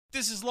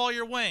This is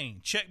Lawyer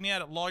Wayne. Check me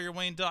out at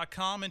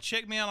lawyerwayne.com and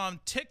check me out on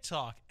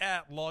TikTok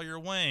at Lawyer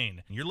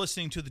Wayne. You're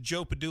listening to The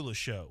Joe Padula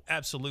Show.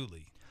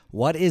 Absolutely.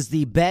 What is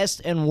the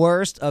best and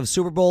worst of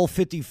Super Bowl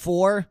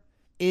 54?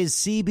 Is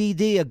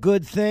CBD a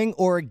good thing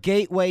or a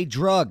gateway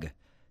drug?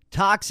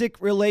 Toxic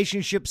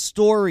relationship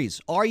stories.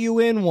 Are you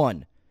in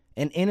one?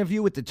 An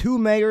interview with the two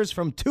mayors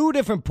from two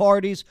different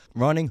parties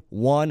running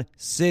one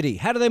city.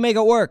 How do they make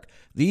it work?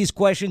 These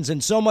questions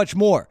and so much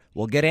more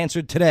will get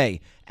answered today.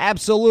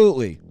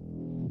 Absolutely.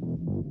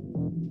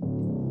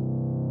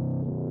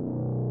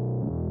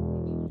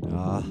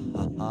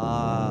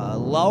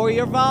 Lower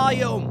your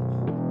volume.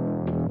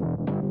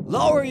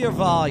 Lower your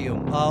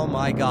volume. Oh,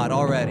 my God.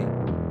 Already.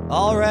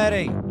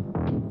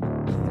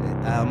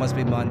 Must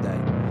be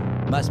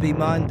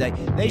Monday.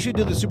 They should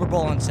do the Super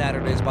Bowl on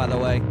Saturdays, by the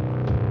way.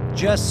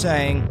 Just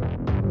saying.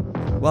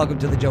 Welcome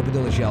to the Joe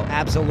Padula Show.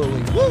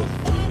 Absolutely. Woo!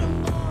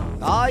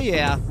 Oh,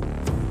 yeah.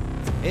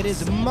 It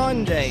is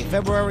Monday,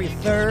 February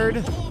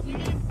 3rd,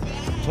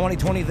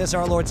 2020. This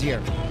our Lord's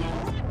year.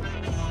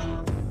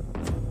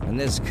 And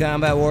this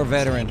combat war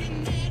veteran,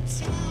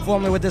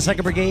 formerly with the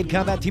 2nd Brigade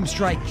Combat Team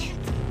Strike,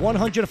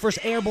 101st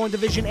Airborne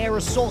Division Air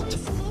Assault,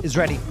 is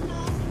ready.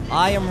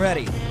 I am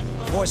ready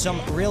for some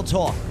real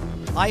talk.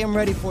 I am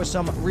ready for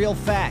some real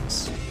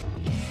facts.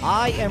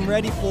 I am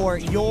ready for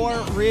your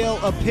real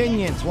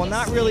opinions. Well,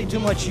 not really too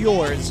much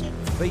yours,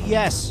 but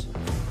yes,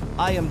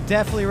 I am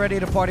definitely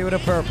ready to party with a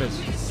purpose.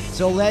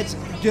 So let's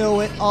do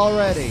it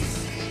already.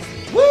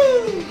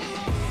 Woo!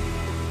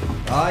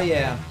 Oh,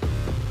 yeah.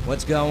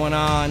 What's going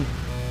on?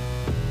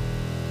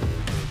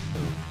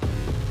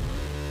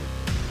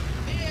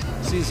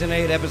 Season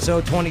 8,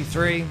 Episode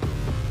 23.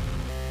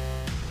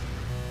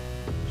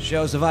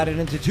 Show's divided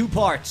into two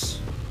parts.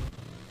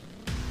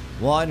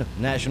 1,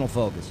 national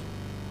focus.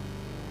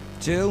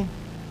 2,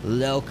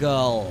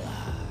 local.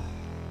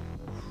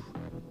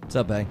 What's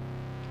up, Bay?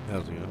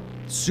 How's it going?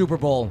 Super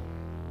Bowl.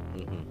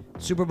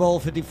 Super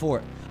Bowl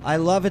 54. I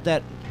love it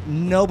that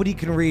nobody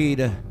can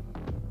read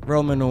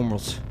Roman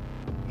numerals.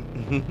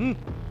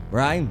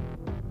 Right?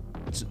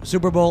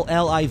 Super Bowl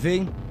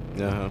LIV.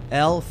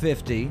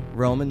 L50,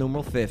 Roman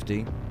numeral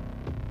 50.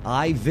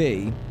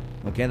 IV,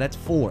 okay, that's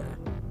 4.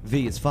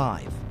 V is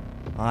 5.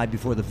 I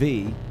before the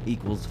V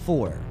equals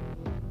 4.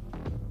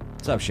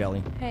 What's up,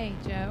 Shelly? Hey,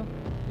 Joe.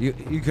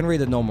 You can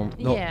read the normal.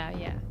 No,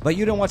 Yeah. but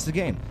you didn't watch the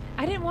game.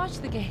 I didn't watch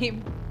the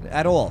game.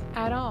 At all.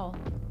 At all.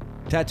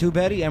 Tattoo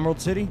Betty,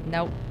 Emerald City?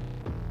 Nope.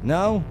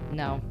 No?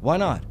 No. Why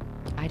not?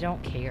 I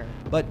don't care.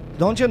 But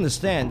don't you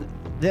understand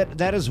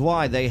that is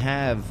why they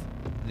have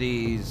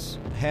these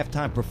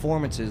halftime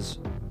performances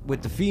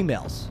with the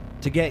females,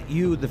 to get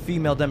you, the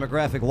female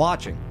demographic,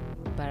 watching.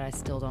 But I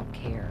still don't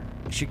care.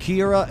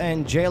 Shakira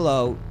and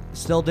J-Lo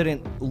still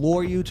didn't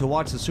lure you to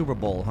watch the Super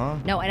Bowl, huh?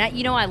 No, and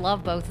I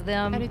love both of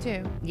them. I do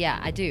too. Yeah,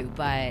 I do.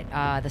 But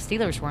the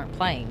Steelers weren't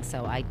playing,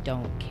 so I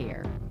don't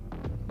care.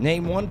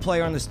 Name one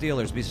player on the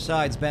Steelers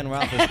besides Ben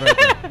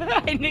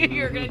Roethlisberger. I knew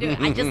you were going to do it.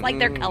 I just like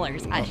their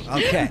colors.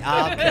 Okay.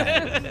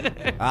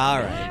 All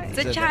right. It's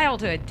a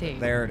childhood team.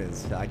 There it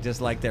is. I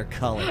just like their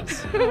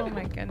colors. Oh,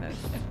 my goodness.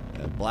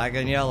 Black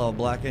and yellow.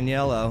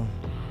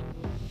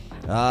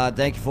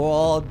 Thank you for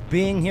all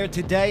being here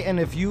today. And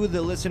if you,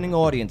 the listening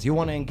audience, you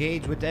want to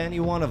engage with any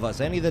one of us,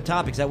 any of the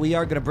topics that we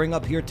are going to bring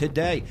up here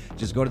today,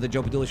 just go to the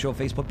Joe Padula Show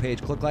Facebook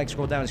page, click like,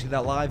 scroll down and see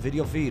that live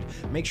video feed.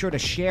 Make sure to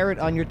share it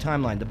on your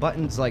timeline. The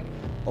button's like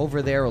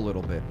over there a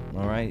little bit,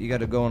 all right? You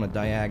got to go on a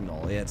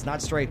diagonal. Yeah, it's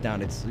not straight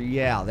down.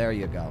 There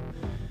you go.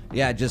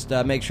 Yeah, just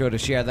make sure to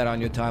share that on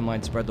your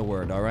timeline. Spread the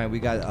word, all right? We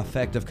got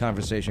effective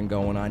conversation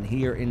going on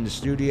here in the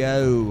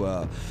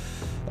studio.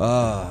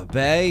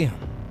 Bay,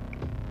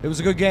 it was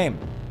a good game.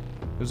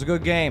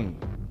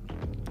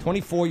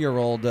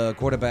 24-year-old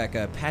quarterback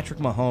Patrick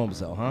Mahomes,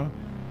 though, huh?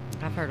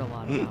 I've heard a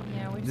lot about him.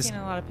 Yeah, we've seen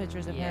a lot of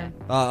pictures of him.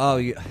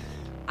 Yeah.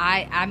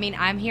 I mean,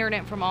 I'm hearing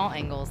it from all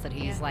angles that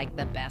he's like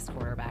the best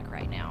quarterback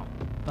right now.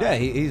 But Yeah,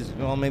 he's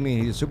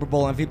a Super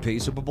Bowl MVP,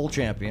 Super Bowl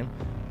champion.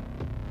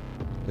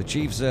 The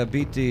Chiefs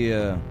beat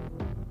the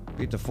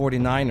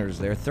 49ers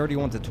there,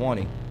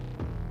 31-20.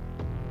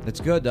 It's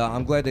good.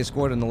 I'm glad they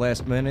scored in the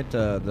last minute,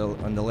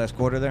 in the last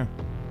quarter there,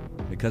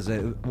 because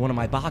one of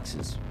my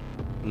boxes.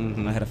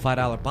 Mm-hmm. I had a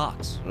 $5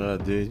 box.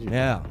 Did you?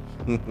 Yeah.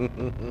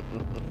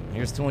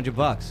 Here's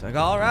 $200. I go,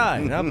 all right,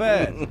 not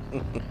bad.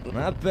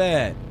 Not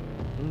bad.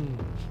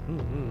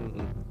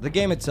 The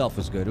game itself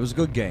was good. It was a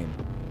good game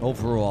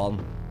overall.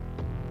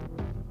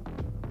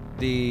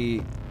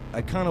 I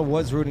kind of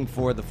was rooting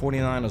for the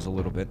 49ers a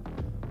little bit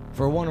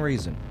for one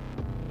reason.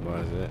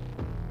 Why is that?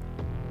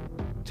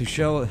 To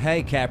show,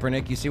 hey,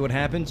 Kaepernick, you see what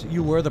happens?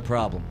 You were the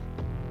problem.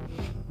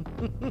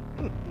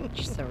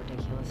 You're so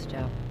ridiculous,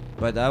 Joe.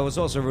 But I was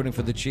also rooting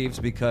for the Chiefs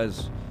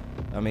because,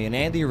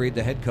 Andy Reid,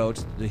 the head coach,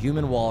 the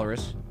human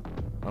walrus,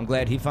 I'm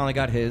glad he finally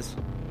got his.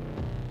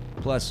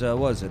 Plus, what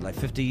was it, like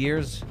 50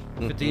 years?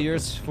 50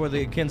 years for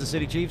the Kansas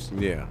City Chiefs?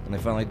 Yeah. And they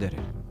finally did it.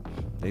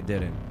 They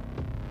did it.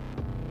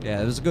 Yeah,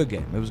 it was a good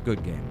game.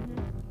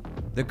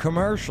 The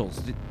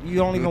commercials. You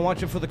don't even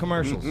watch it for the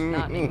commercials?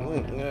 Not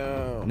anymore.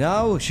 No.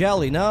 No?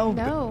 Shelly, no?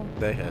 No.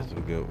 They had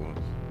some good ones.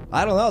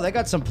 I don't know. They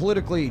got some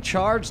politically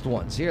charged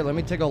ones. Here, let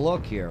me take a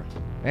look here.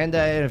 And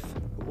if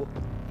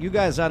you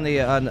guys on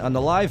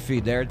the live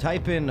feed there,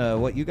 type in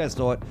what you guys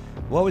thought.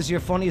 What was your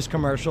funniest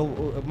commercial,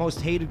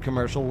 most hated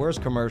commercial,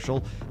 worst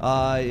commercial,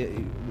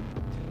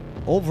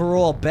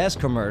 overall best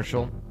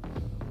commercial?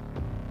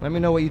 Let me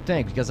know what you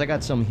think, because I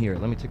got some here.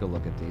 Let me take a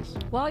look at these.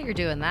 While you're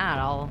doing that,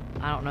 I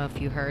don't know if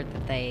you heard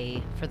that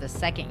they, for the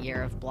second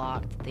year, have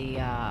blocked the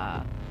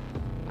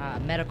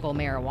medical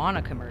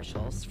marijuana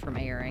commercials from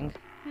airing.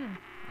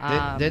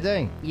 Did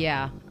they?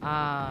 Yeah.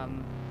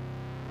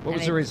 What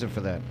was the reason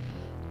for that?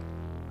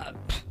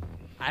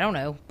 I don't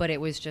know, but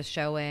it was just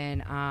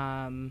showing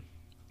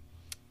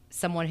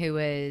someone who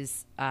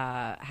is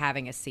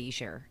having a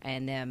seizure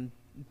and them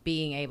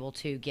being able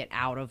to get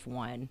out of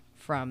one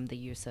from the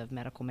use of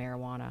medical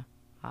marijuana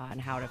and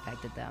how it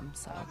affected them.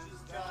 So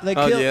They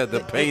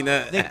the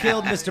Peanut. They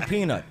killed Mr.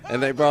 Peanut.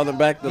 And they brought him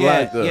back to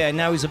life, though. Yeah,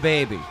 now he's a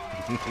baby.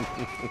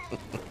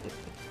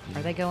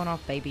 are they going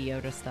off Baby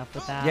Yoda stuff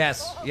with that?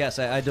 Yes,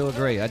 I do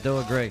agree.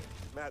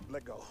 Matt,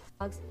 let go.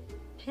 All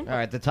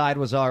right, the Tide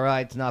was all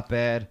right. It's not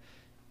bad.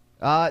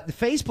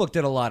 Facebook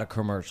did a lot of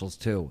commercials,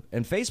 too.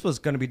 And Facebook's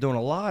going to be doing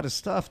a lot of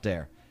stuff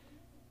there.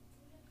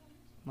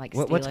 Like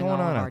What's stealing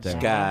going all on our out there?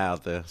 data. Guy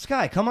out there.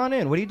 Sky, come on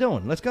in. What are you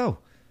doing? Let's go.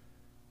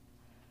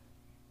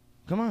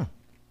 Come on.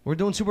 We're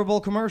doing Super Bowl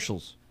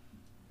commercials.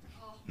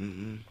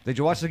 Did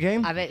you watch the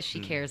game? I bet she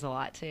cares a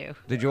lot too.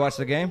 Did you watch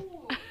the game?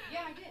 Yeah,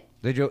 I did.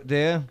 Did you?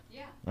 Yeah?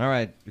 Yeah. All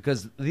right,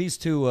 because these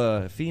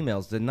two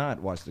females did not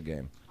watch the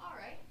game. All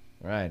right.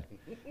 Right.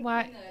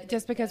 Why?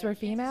 Just because we're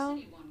female?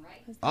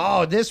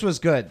 Oh, this was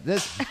good.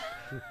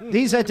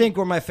 These, I think,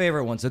 were my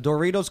favorite ones. The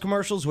Doritos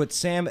commercials with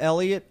Sam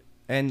Elliott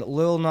and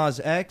Lil Nas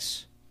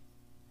X.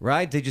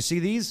 Right? Did you see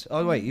these?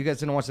 Oh, wait, you guys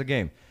didn't watch the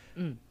game.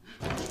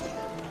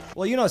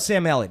 Well, you know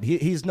Sam Elliott.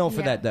 He's known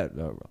for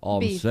Yeah. I'm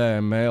Beef.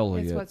 Sam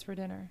Elliott. It's what's for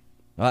dinner.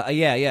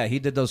 Yeah, he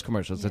did those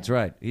commercials. That's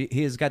right.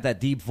 He has got that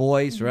deep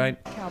voice,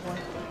 right? Cowboy.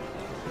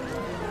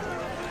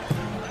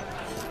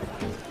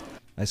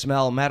 I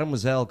smell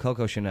Mademoiselle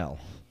Coco Chanel.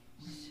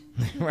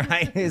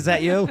 Right? Is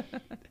that you?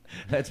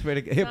 That's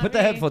pretty good. Here, put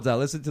the headphones on.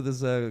 Listen to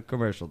this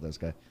commercial, this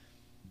guy.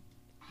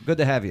 Good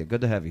to have you.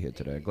 Good to have you here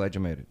today. Glad you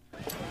made it.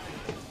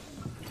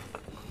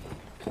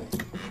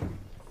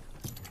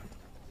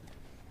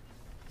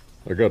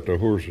 I got the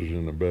horses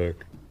in the back.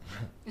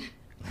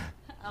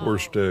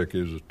 Horse stack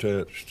is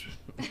attached.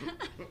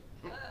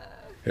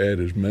 Hat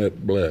is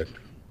matte black.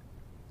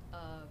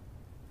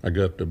 I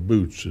got the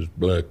boots is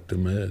black to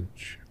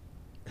match.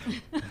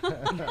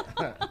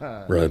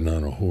 Riding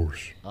on a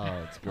horse.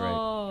 Oh, it's great.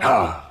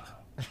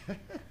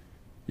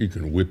 You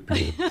can whip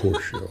your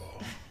Porsche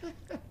off.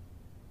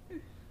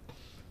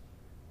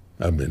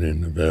 I've been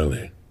in the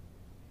valley.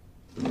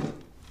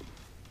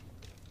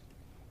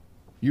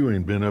 You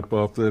ain't been up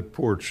off that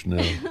porch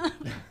now.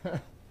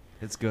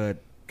 It's good.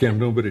 Can't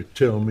nobody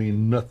tell me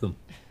nothing.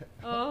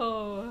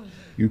 Oh.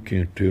 You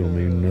can't tell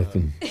me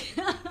nothing.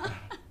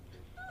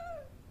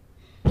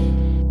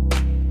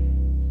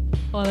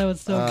 Oh, that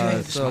was so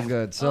good. So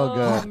good. So Oh,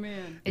 good.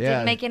 man. It Yeah.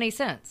 didn't make any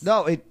sense.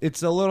 No,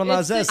 it's a Little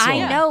Nas It's X the-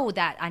 song. I know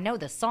that. I know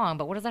the song,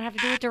 but what does that have to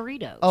do with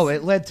Doritos? Oh,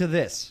 it led to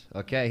this.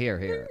 Okay,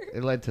 here.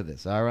 It led to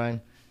this. All right.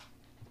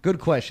 Good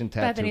question,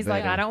 Tattoo Bethany's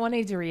like, Betty. I don't want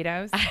any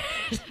Doritos.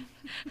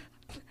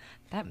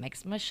 That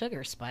makes my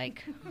sugar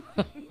spike.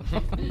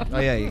 Oh,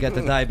 yeah, you got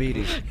the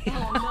diabetes. She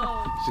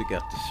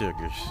got the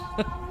sugars.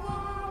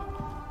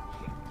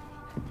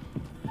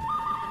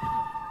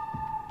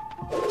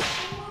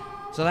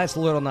 So that's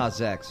Little Nas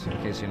X, in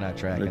case you're not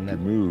tracking Make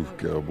that. your move,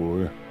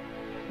 cowboy.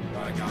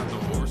 I got the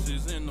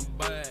horses in the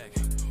bag.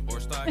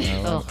 Horse stock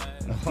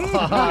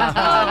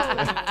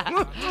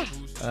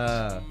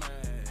Ugh.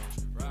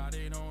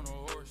 riding on a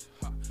horse.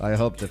 I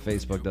hope that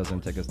Facebook doesn't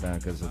take us down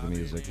because of the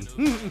music.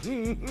 It's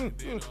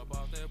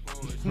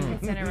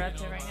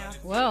interrupted right now.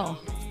 Well,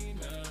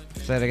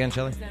 Say it again,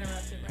 Shelly. It's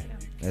interrupted right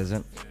now.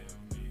 Isn't?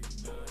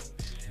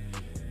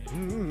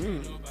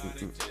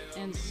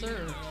 and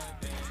served.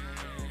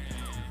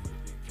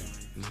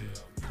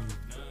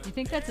 You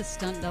think that's a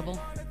stunt double?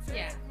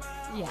 Yeah.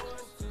 Yeah.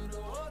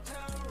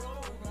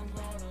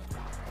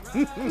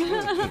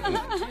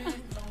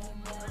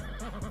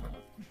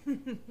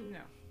 No.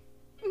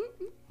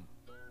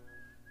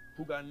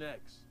 Who got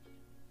next?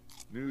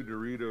 New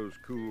Doritos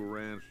Cool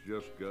Ranch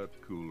just got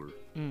cooler.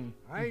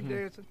 I ain't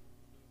dancing.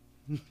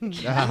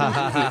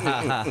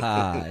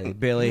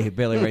 Billy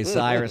Ray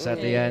Cyrus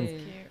at the end.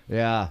 Cute.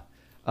 Yeah.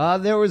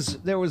 There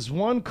was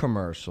one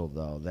commercial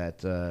though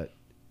that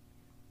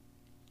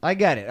I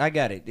get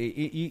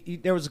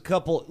it. There was a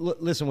couple.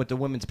 Listen, with the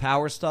women's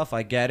power stuff,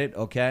 I get it.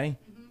 Okay,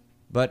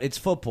 but it's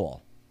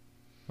football.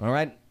 All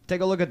right,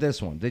 take a look at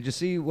this one. Did you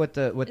see what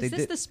they Is this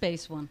did? the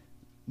space one?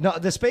 No,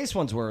 the space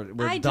ones were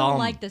I dumb. don't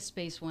like the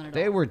space one at all.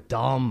 They were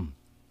dumb.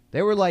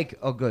 They were like,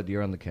 oh, good,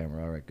 you're on the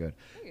camera. All right, good.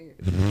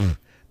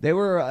 They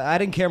were. I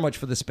didn't care much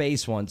for the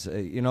space ones.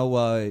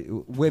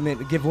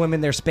 Women give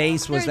women their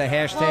space was the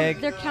hashtag.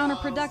 Well, they're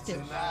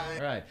counterproductive.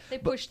 Right. They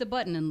push the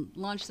button and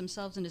launch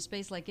themselves into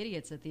space like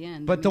idiots at the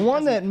end. But the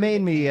one that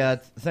made me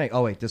think.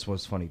 Oh wait, this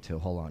was funny too.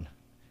 Hold on.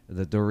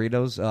 The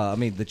Doritos.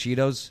 The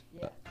Cheetos.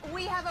 Yeah.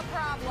 We have a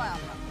problem. Yeah,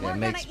 We're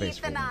make gonna space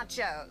eat the for me.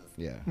 nachos.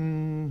 Yeah.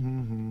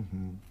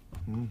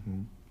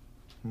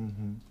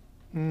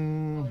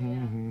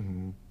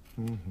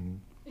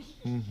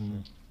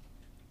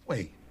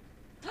 Wait,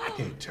 I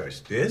can't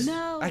touch this.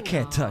 No. I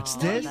can't touch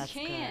this. That's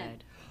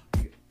can't.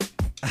 good.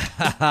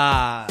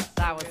 That's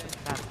good.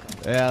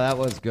 Yeah, that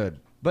was good.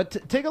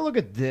 But take a look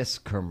at this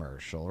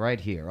commercial right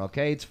here.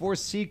 Okay, it's for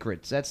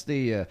Secrets. That's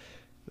the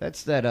that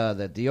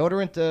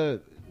deodorant.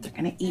 They're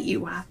gonna eat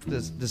you up.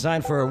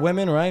 Designed for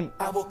women, right?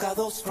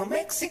 Avocados from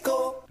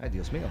Mexico. Ay,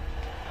 Dios mío.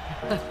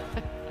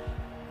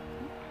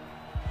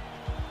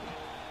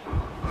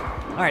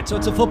 All right, so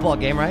it's a football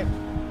game, right?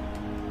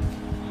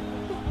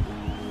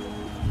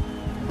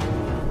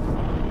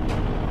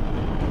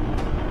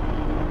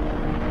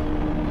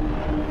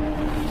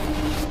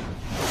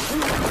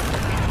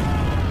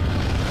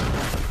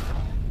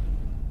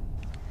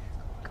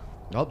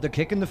 Oh, they're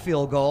kicking the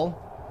field goal.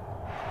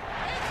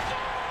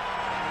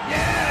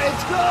 Yeah,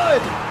 it's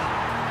good.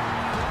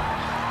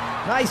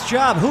 Nice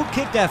job. Who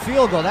kicked that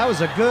field goal? That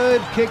was a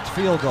good kicked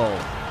field goal.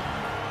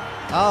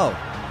 Oh,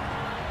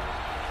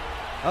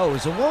 it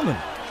was a woman.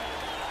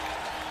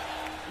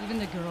 Even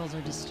the girls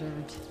are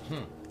disturbed.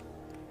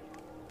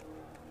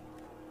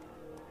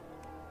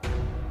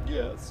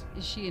 Yes.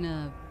 Is she in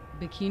a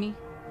bikini?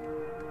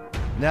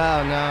 No.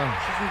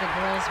 Isn't the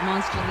girls'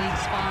 Monster League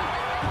spot?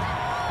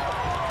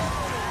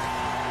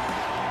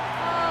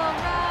 All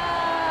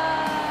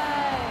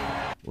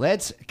right.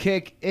 Let's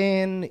kick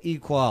in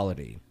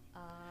equality.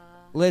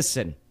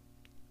 Listen.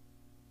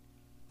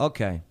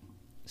 Okay.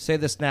 Say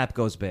the snap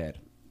goes bad.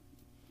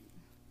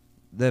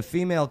 The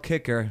female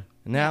kicker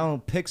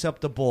now picks up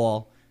the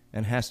ball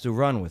and has to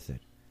run with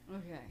it.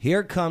 Okay.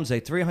 Here comes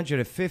a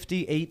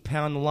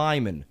 358-pound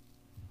lineman.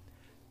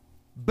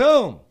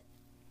 Boom!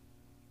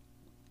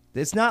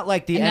 It's not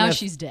like the And now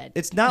she's dead.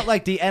 It's not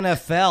like the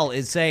NFL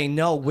is saying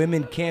no,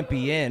 women can't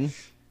be in.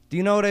 Do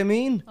you know what I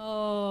mean?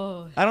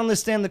 Oh. I don't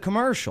understand the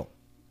commercial.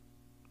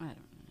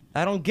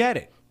 I don't get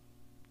it.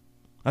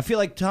 I feel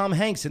like Tom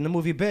Hanks in the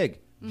movie Big.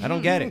 I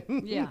don't get it.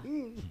 Yeah.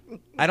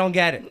 I don't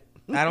get it.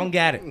 I don't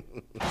get it.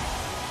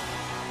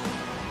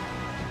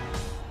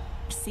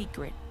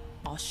 Secret.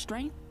 All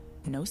strength,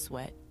 no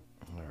sweat.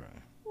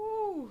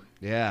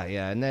 Yeah,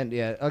 and then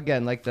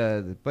again like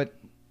but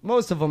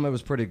most of them it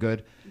was pretty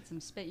good.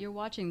 You're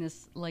watching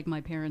this like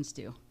my parents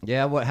do.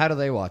 Yeah, how do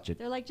they watch it?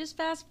 They're like, just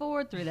fast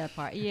forward through that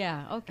part.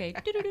 Yeah, okay.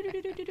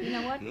 You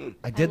know what?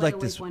 I did like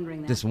was this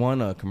wondering that. this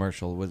one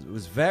commercial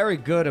was very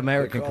good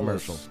American They call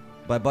commercial us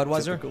by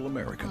Budweiser. Typical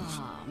Americans.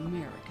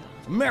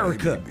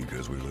 America. Maybe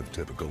because we live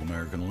typical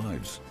American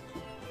lives.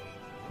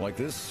 Like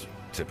this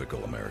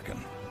typical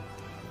American.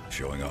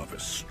 Showing off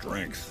his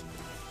strength.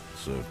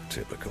 So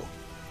typical.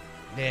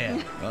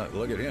 Yeah.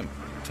 Look at him,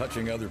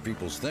 touching other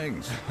people's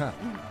things.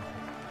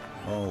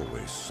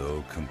 Always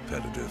so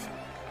competitive.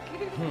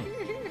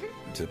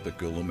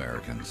 Typical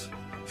Americans,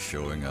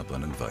 showing up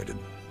uninvited.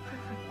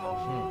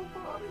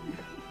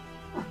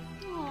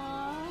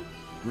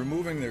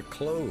 Removing their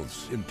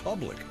clothes in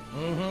public.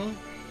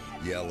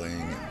 Yelling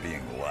and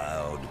being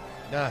loud.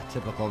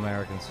 Typical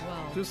Americans.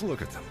 Just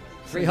look at them.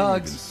 Free They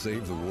hugs. even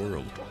save the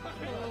world.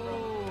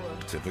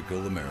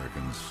 Typical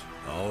Americans,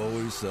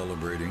 always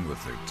celebrating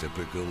with their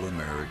typical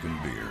American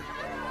beer.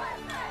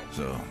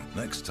 So,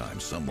 next time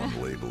someone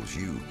labels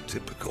you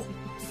typical,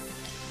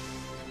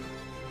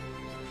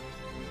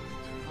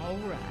 All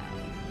right.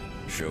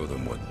 show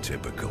them what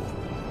typical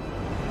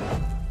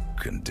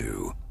can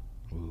do.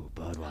 Ooh,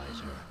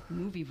 Budweiser.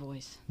 Movie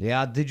voice.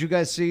 Yeah, did you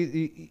guys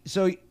see?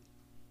 So,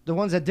 the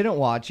ones that didn't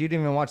watch, you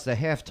didn't even watch the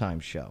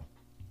halftime show.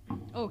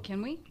 Oh,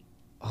 can we?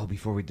 Oh,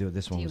 before we do it,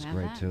 this one you was have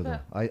great that? too. Though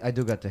I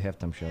do got the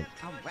halftime show.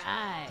 All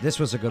right. This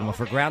was a good one.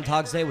 For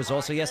Groundhog's Day was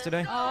also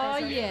yesterday. Oh,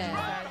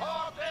 yeah.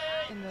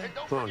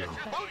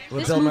 With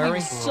This Bill movie Murray.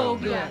 was so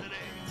good.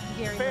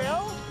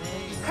 Phil?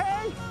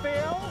 Hey,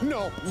 Phil!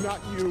 No,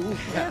 not you.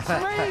 It's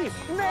me,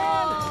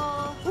 Ned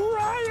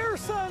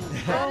Ryerson.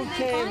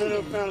 Okay,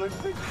 little fella.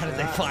 How did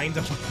they find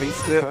him?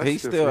 He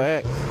still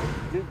acts.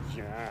 Good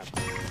job.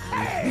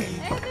 Hey,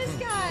 this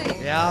guy.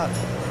 Yeah.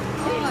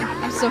 Oh,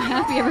 I'm so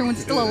happy everyone's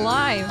still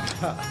alive.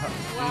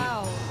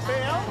 Wow.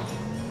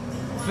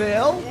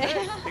 Phil?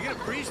 They're gonna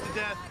freeze to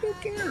death. Who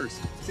cares?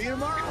 See you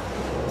tomorrow.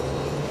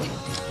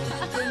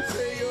 Let him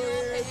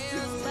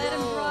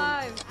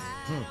drive.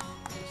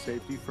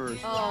 Safety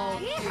first. Oh,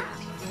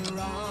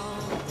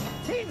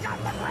 He got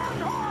the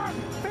ground horn!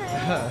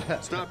 Phil!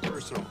 It's not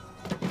personal.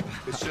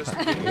 It's just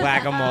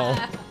Whack-a-mole.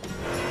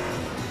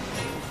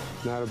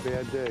 not a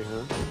bad day,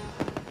 huh?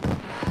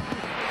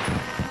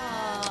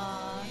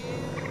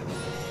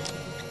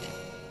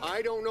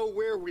 I don't know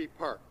where we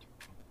parked.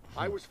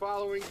 I was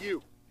following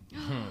you.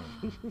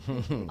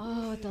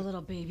 Oh, the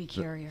little baby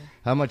carrier.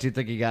 How much do you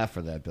think he got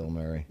for that, Bill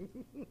Murray?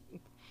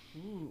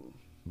 Ooh.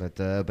 But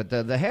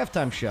the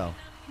halftime show,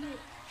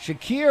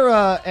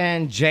 Shakira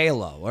and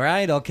J-Lo, all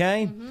right,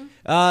 okay? Mm-hmm.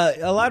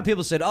 A lot of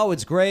people said, oh,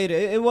 it's great.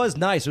 It was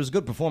nice. It was a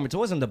good performance. It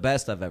wasn't the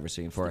best I've ever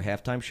seen for a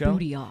halftime show.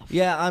 Booty off.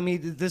 Yeah, I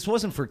mean, this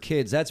wasn't for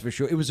kids, that's for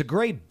sure. It was a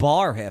great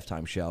bar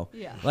halftime show.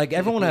 Yeah. Like,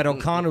 everyone at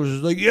O'Connor was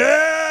just like,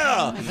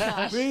 yeah! Oh my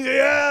gosh.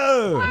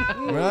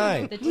 Yeah!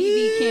 Right. The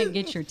TV can't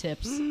get your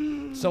tips.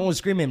 Someone was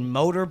screaming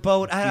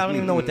motorboat. I don't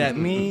even know what that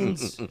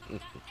means.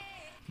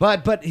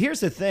 But here's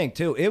the thing,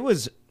 too. It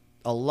was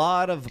a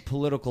lot of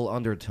political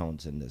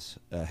undertones in this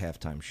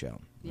halftime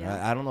show.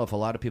 Yeah. I don't know if a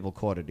lot of people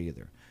caught it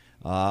either.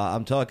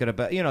 I'm talking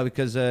about,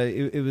 because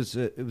it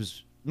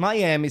was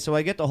Miami, so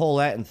I get the whole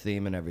Latin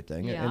theme and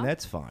everything, and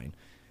that's fine.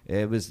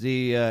 It was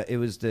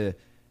the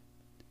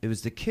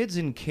kids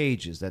in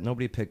cages that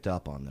nobody picked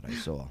up on that I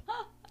saw.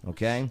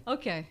 Okay.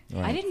 Okay.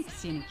 Right. I didn't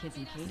see any kids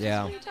in cages.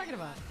 Yeah. What are you talking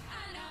about?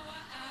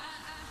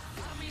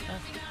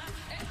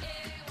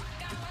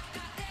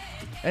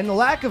 And the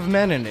lack of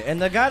men in it,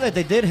 and the guy that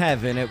they did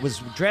have in it was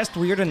dressed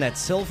weird in that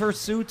silver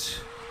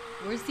suit.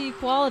 Where's the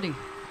equality?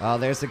 Oh,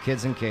 there's the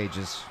kids in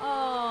cages.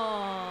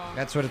 Oh.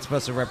 That's what it's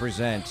supposed to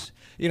represent.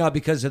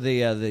 Because of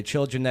the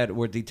children that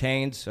were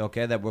detained,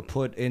 okay, that were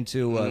put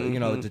into,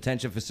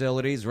 detention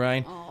facilities,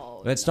 right?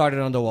 Oh, that started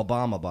under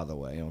Obama, by the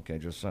way, okay,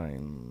 just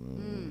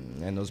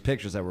saying. And those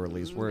pictures that were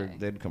released,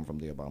 they'd come from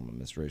the Obama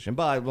administration.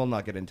 But we'll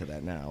not get into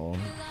that now.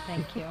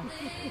 Thank you.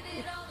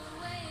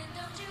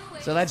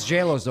 So that's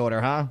J-Lo's daughter,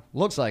 huh?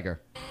 Looks like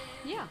her.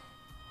 Yeah.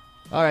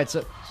 All right,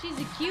 so... She's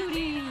a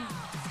cutie.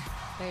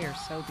 They are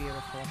so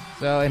beautiful.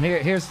 So, and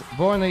here's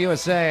Born in the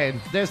USA.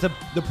 There's the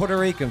Puerto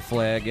Rican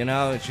flag,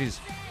 she's...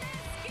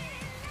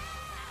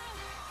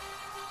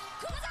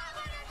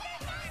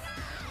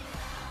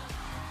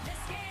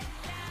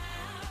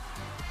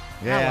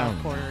 I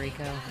love Puerto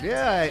Rico.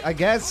 Yeah, I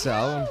guess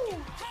so.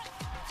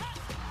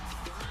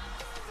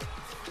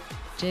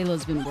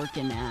 J-Lo's been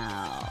working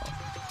out.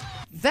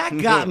 That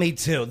got me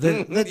too.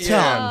 The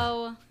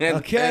tongue.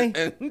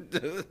 Okay.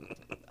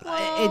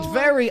 It's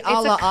very a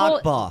la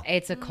Akbar.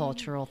 It's a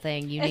cultural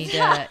thing. You need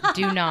to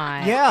do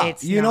not. Yeah.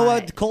 It's know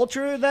what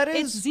culture that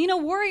is? It's Xena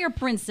Warrior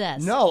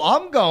Princess. No,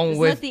 I'm going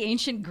Isn't with that the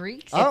ancient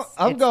Greeks.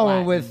 I'm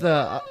going with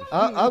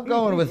I'm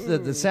going with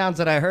the sounds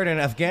that I heard in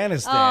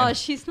Afghanistan. Oh,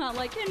 she's not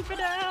like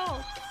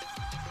infidel.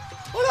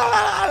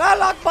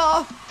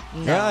 Akbar.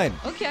 No. Right.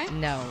 Okay.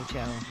 No,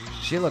 Joe.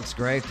 She looks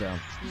great though.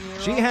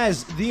 She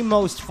has the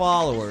most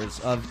followers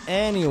of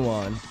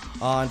anyone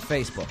on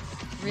Facebook.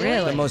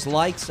 Really? The most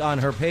likes on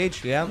her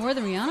page, yeah. More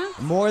than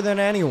Rihanna? More than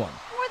anyone.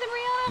 More than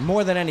Rihanna?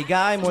 More than any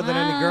guy, more than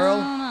any girl.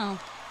 I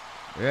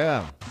don't know.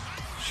 Yeah.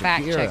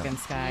 Fact Shakira. checking,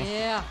 Sky.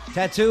 Yeah.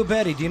 Tattoo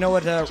Betty, do you know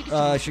what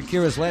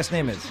Shakira's last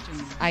name is?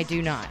 I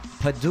do not.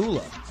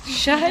 Padula.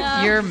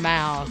 Shut your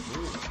mouth.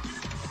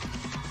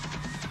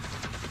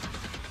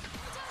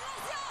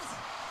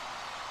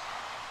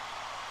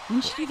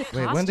 When she do the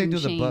costume when they do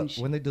change.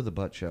 the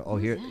butt show. Oh,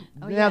 here.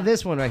 Oh, now yeah.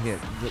 this one right here.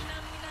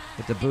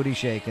 With the booty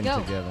shaking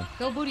together.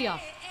 Go booty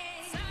off.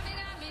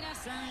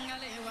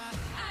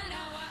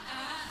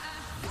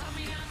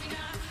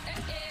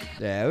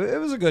 Yeah, it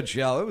was a good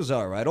show. It was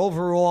all right.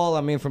 Overall,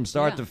 I mean, from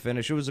start to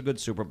finish, it was a good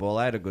Super Bowl.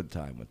 I had a good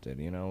time with it,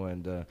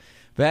 And,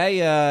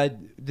 Bay,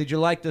 did you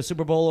like the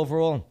Super Bowl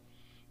overall?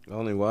 I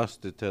only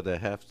watched it till the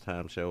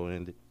halftime show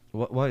ended.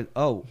 What?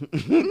 Oh.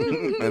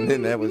 And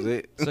then that was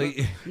it. So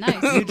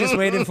Nice. you just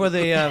waited for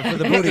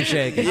the booty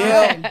shaking.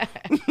 Yeah.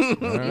 He's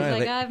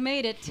like, I've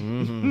made it.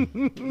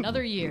 Mm-hmm.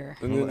 Another year.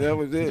 And then that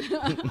was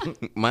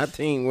it. My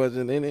team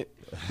wasn't in it.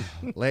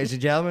 Ladies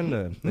and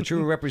gentlemen, the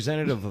true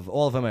representative of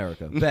all of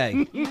America,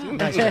 Bay.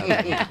 Nice job.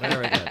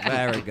 Very good.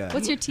 Very good.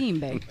 What's your team,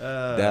 babe?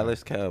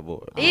 Dallas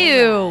Cowboys.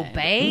 Ew,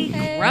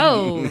 Bay.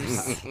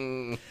 Gross.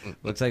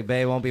 Looks like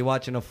Bay won't be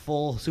watching a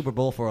full Super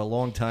Bowl for a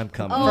long time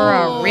coming. For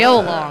a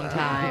real long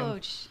time.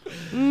 Coach,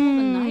 pull the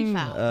knife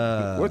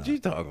out. What you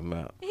talking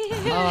about?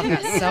 Oh,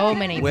 I've got so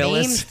many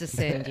Willis. memes to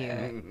send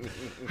you.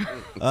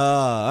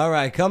 All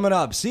right, coming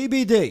up,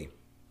 CBD.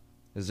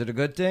 Is it a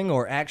good thing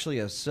or actually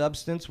a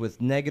substance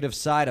with negative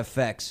side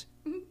effects?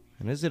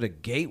 And is it a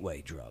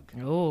gateway drug?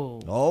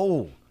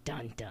 Oh.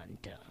 Dun, dun,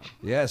 dun.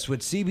 Yes, with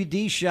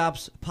CBD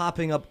shops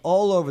popping up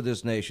all over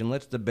this nation,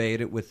 let's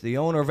debate it with the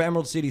owner of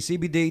Emerald City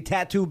CBD,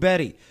 Tattoo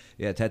Betty.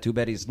 Yeah, Tattoo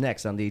Betty's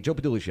next on the Joe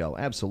Padula Show.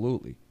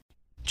 Absolutely.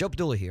 Joe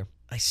Padula here.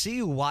 I see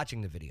you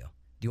watching the video.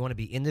 Do you want to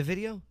be in the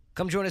video?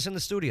 Come join us in the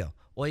studio.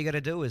 All you got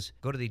to do is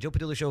go to the Joe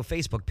Padula Show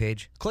Facebook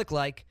page, click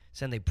like,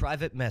 send a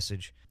private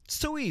message. It's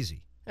too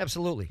easy.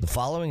 Absolutely. The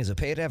following is a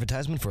paid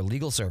advertisement for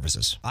legal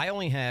services. I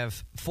only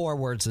have 4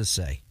 words to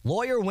say.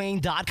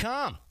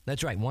 LawyerWayne.com.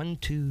 That's right. 1,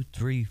 2,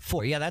 3,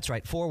 4. Yeah, that's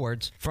right. 4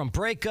 words. From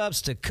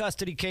breakups to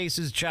custody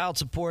cases, child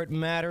support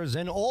matters,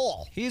 and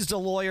all. He's the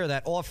lawyer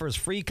that offers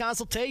free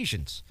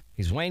consultations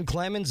He's Wayne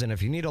Clemens, and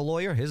if you need a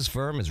lawyer, his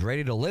firm is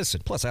ready to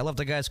listen. Plus, I love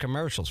the guy's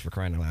commercials, for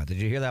crying out loud. Did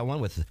you hear that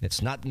one with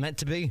It's Not Meant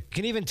to Be? You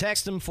can even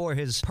text him, for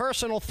his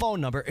personal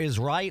phone number is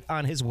right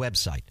on his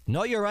website.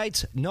 Know your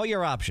rights, know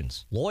your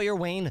options.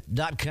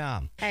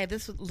 LawyerWayne.com. Hey,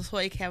 this is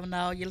LaToya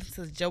Cavanaugh. You listen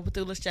to the Joe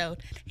Petula Show.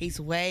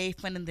 He's way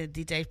funnier than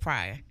DJ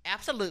Pryor.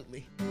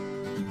 Absolutely.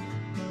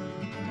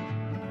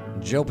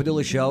 Joe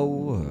Padula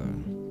Show.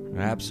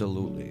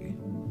 Absolutely.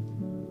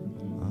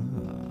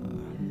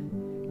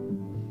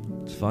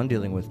 It's fun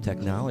dealing with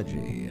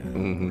technology.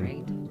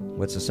 Right.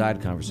 What's the side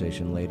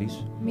conversation, ladies?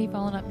 Me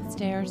falling up the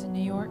stairs in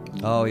New York.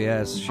 Oh,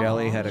 yes.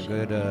 Shelley had a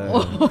good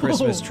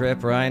Christmas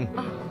trip, Ryan.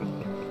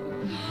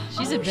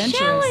 She's adventurous.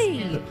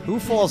 Shelley! Who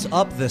falls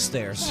up the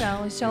stairs?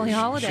 Shelley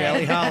Holiday.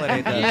 Shelley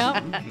Holiday does.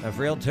 Yep. A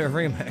Realtor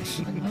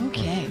Remix.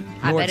 Okay.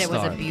 I bet it North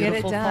was a Star.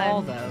 beautiful Get it done.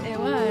 fall, though. It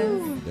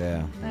was.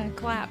 Yeah.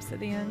 Collapse at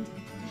the end.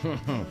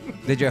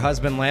 Did your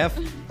husband laugh?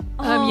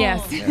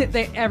 Yes.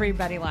 Yeah.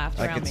 Everybody laughed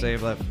I around could me. say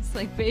laugh. It's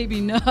like, baby,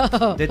 no.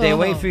 Did they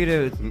wait for you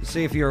to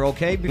see if you were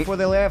okay before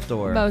they laughed,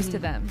 or? Most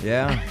of them.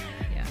 Yeah.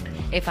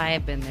 If I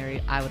had been there,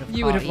 I would have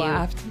You caught would have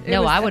laughed.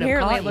 No, I would have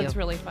Apparently, caught it you. looks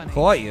really funny.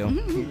 Caught you?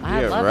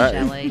 I Yeah, love right.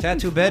 Shelley.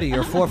 Tattoo Betty,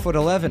 you're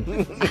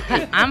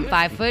 4'11". I'm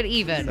 5 foot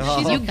even.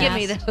 Oh. You give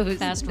me those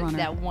fast runner.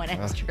 that one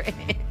extra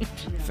inch.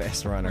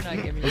 Fast runner. We're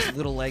not giving Those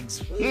little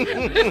legs.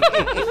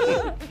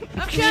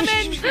 I'm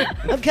coming.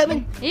 I'm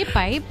coming.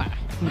 Epa, epa.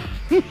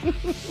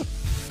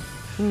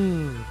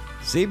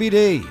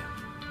 CBD.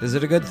 Is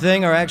it a good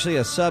thing or actually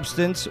a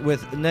substance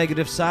with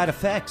negative side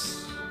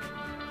effects?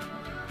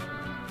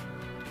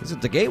 Is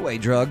it the gateway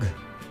drug?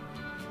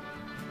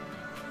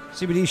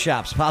 CBD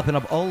shops popping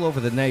up all over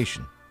the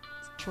nation.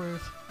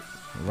 Truth.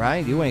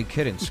 Right? You ain't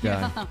kidding,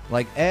 Sky. Yeah.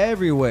 Like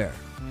everywhere.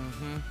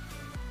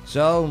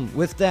 So,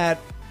 with that,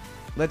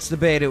 let's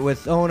debate it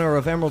with owner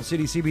of Emerald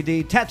City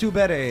CBD, Tattoo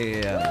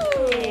Betty.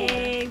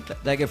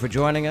 Thank you for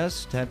joining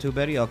us, Tattoo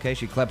Betty. Okay,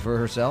 she clapped for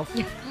herself.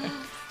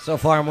 So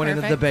far, I'm winning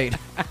the debate.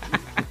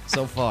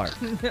 So far.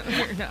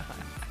 You're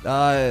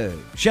not.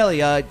 Shelly,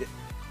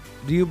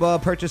 do you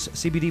purchase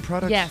CBD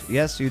products? Yes.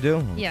 Yes, you do?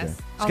 Okay. Yes.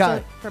 Scott.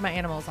 Also for my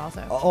animals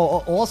also.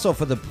 Also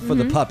for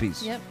the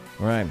puppies. Yep.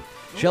 Right.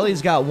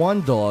 Shelly's got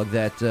one dog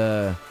that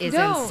Is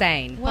No.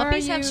 insane. Where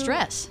Puppies are have you-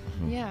 stress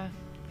Yeah.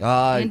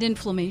 and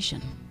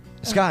inflammation.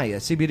 Sky,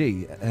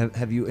 CBD.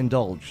 Have you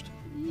indulged?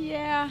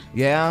 Yeah.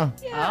 Yeah.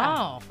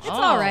 Oh. It's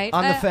all right.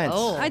 On the fence.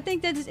 Oh. I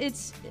think that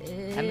it's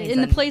means in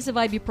the that- place of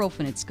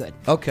ibuprofen, it's good.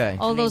 Okay.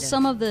 Although Need to-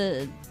 some of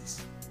the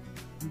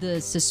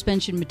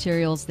suspension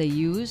materials they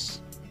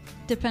use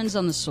depends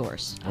on the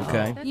source.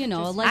 Okay. You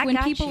know, Just- like I when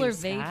got people you, are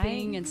Sky.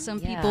 vaping, and some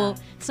Yeah.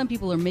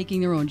 people are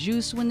making their own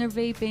juice when they're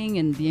vaping,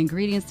 and the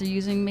ingredients they're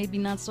using maybe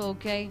not so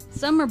okay.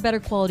 Some are better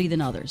quality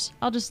than others.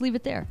 I'll just leave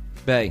it there.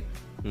 Bay.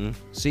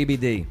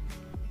 CBD.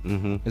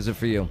 Is it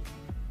for you?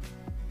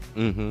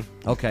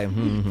 Okay.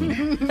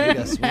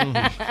 Yes.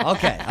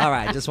 Okay. All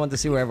right. Just wanted to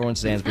see where everyone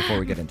stands before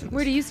we get into this.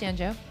 Where do you stand,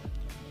 Joe?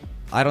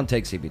 I don't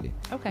take CBD.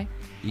 Okay.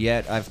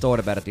 Yet I've thought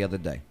about it the other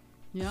day.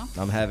 Yeah.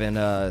 I'm having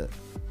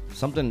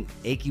something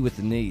achy with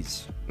the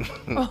knees.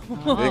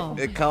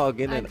 They call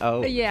getting an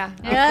O. Yeah.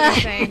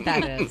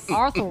 That is.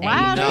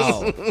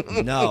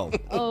 Arthritis. No.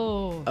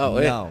 Oh. Oh,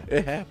 No.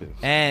 it happens.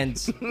 And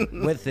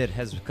with it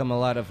has come a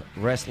lot of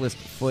restless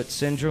foot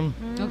syndrome.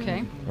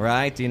 Okay.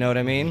 Right? Do you know what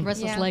I mean?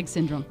 Restless Yeah. leg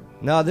syndrome.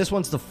 No, this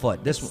one's the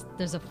foot. This one.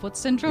 There's a foot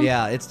syndrome?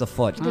 Yeah, it's the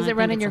foot. Does I it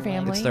run think in your it's a leg.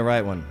 family? It's the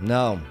right one.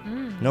 No.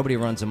 Nobody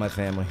runs in my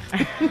family.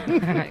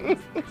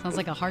 Sounds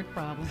like a heart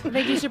problem. I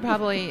think you should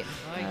probably.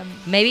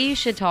 Maybe you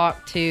should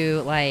talk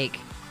to, like,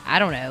 I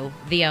don't know,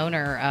 the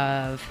owner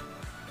of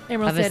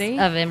Emerald City.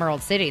 of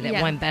Emerald City that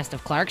Yeah. won Best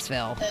of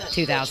Clarksville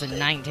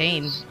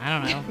 2019. I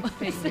don't know.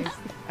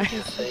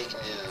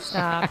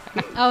 Stop.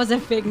 Oh, is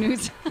that fake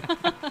news?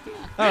 All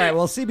right,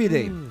 well,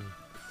 CBD,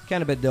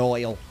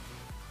 cannabidiol.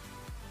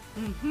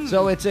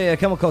 So it's a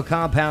chemical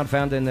compound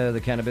found in the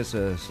cannabis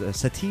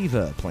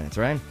sativa plants,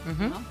 right?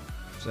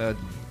 So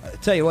I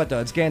tell you what, though,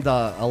 it's gained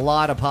a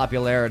lot of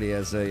popularity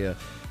as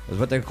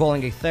what they're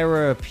calling a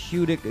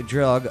therapeutic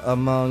drug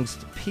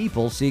amongst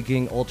people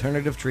seeking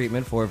alternative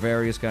treatment for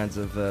various kinds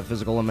of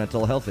physical and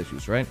mental health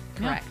issues, right?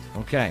 Correct.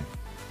 Okay.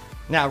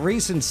 Now,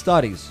 recent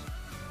studies,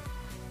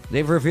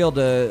 they've revealed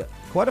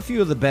quite a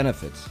few of the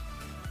benefits.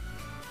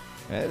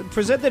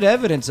 Presented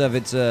evidence of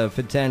its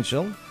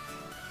potential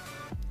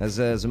as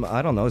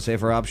I don't know,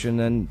 safer option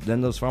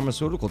than those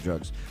pharmaceutical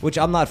drugs, which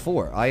I'm not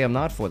for. I am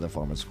not for the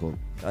pharmaceutical.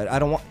 I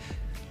don't want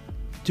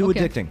too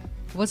Okay. addicting.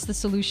 What's the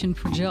solution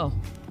for Joe?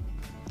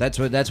 That's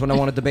what I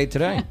want to debate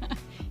today.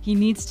 He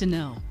needs to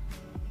know.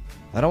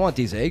 I don't want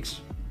these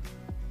aches.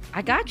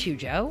 I got you,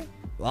 Joe.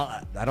 Well,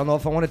 I don't know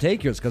if I want to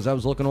take yours because I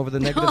was looking over the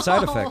negative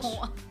side effects.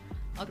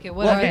 Okay,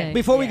 what Well, are they?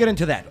 before we get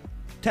into that,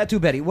 Tattoo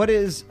Betty, what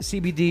is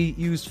CBD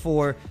used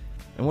for,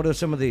 and what are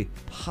some of the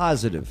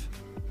positive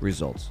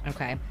results.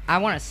 Okay. I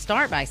want to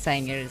start by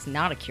saying it is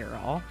not a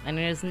cure-all, and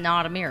it is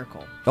not a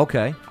miracle.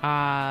 Okay.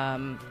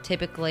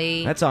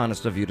 Typically... That's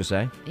honest of you to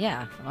say.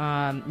 Yeah.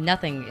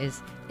 Nothing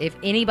is... If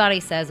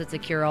anybody says it's a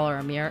cure-all or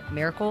a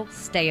miracle,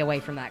 stay away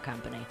from that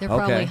company. They're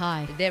probably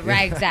high.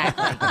 Right,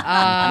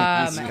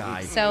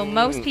 exactly. So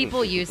most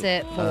people use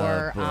it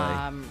for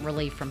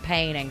relief from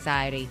pain,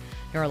 anxiety,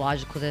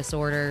 neurological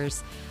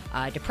disorders,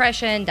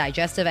 depression,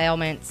 digestive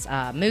ailments,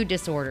 mood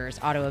disorders,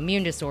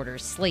 autoimmune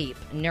disorders, sleep,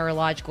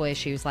 neurological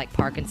issues like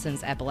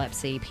Parkinson's,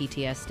 epilepsy,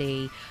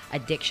 PTSD,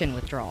 addiction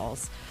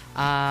withdrawals,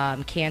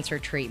 cancer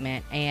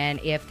treatment. And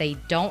if they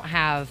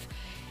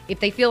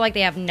feel like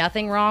they have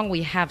nothing wrong,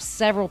 we have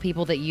several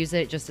people that use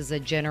it just as a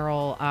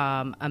general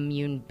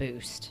immune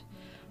boost.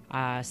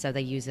 So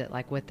they use it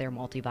like with their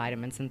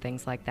multivitamins and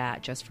things like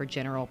that, just for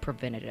general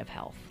preventative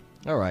health.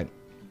 All right.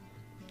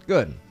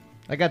 Good.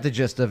 I got the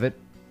gist of it.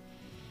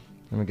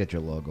 Let me get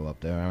your logo up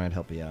there. I might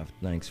help you out.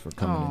 Thanks for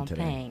coming in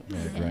today.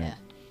 Thanks. Yeah,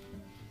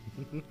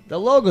 great. The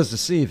logo's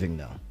deceiving,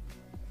 though.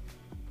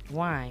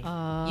 Why?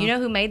 You know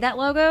who made that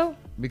logo?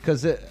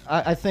 Because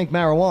I think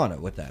marijuana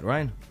with that,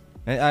 right?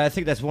 I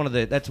think that's one of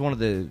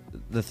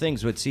the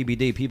things with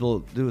CBD. People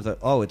do with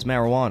it's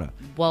marijuana.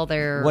 Well,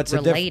 they're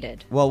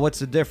related. What's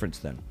the difference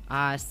then?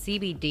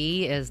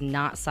 CBD is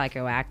not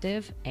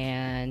psychoactive,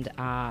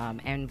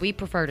 and we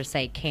prefer to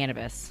say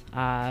cannabis.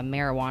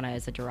 Marijuana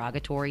is a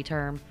derogatory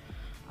term.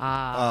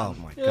 Oh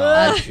my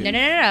God!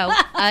 No.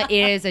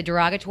 It is a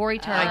derogatory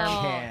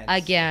term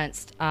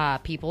against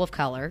people of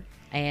color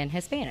and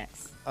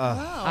Hispanics.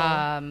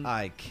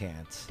 I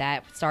can't.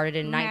 That started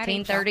in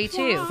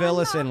 1932. Fill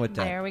us in with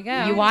that. There we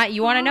go. You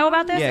want to know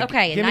about this? Yeah,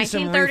 okay, give in me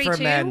some 1932,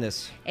 reefer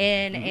madness.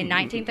 In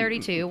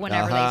 1932,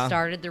 whenever they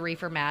started the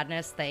reefer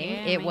madness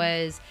thing, it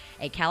was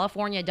a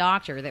California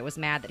doctor that was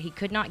mad that he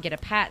could not get a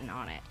patent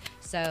on it.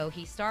 So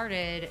he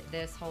started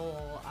this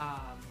whole.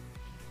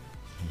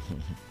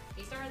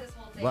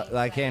 Thing. What?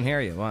 I can't hear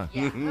you. What?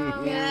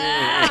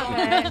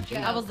 Yeah.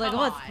 I was like,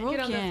 what's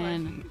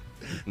broken?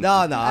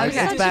 No,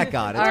 it's back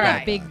on. It's All back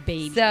right. Big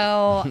baby.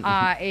 So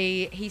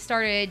he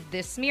started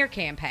this smear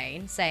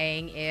campaign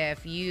saying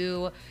if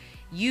you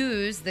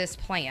use this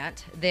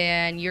plant,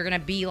 then you're going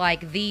to be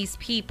like these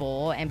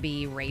people and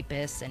be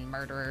rapists and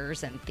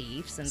murderers and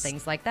thieves and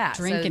things like that.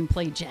 Drink and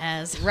play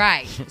jazz.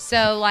 Right.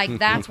 So like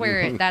that's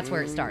where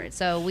it started.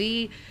 So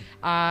we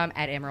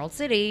at Emerald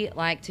City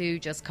like to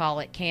just call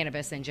it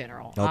cannabis in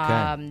general.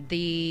 Okay.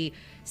 The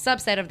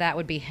subset of that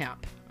would be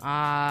hemp.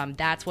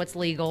 That's what's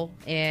legal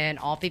in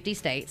all 50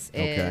 states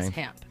is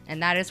hemp,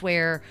 and that is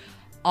where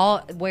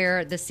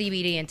the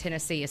CBD in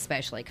Tennessee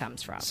especially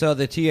comes from. So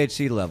the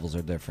THC levels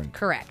are different.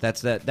 Correct.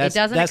 That's it the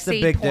doesn't big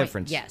exceed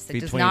difference. Yes,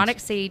 it does not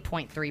exceed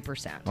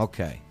 0.3%.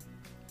 Okay.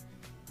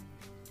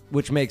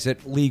 Which makes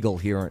it legal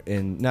here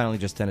in not only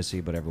just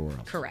Tennessee but everywhere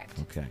else. Correct.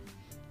 Okay.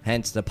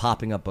 Hence the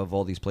popping up of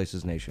all these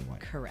places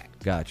nationwide.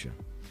 Correct. Gotcha.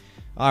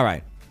 All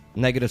right.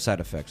 Negative side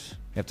effects.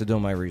 I have to do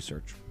my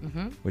research,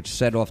 which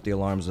set off the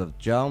alarms of,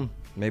 Joe,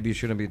 maybe you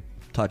shouldn't be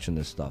touching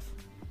this stuff.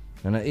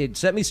 And it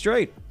set me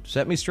straight.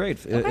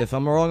 If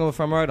I'm wrong or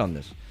if I'm right on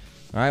this.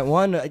 All right.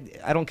 One,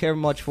 I don't care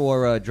much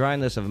for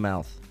dryness of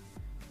mouth.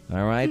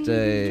 All right.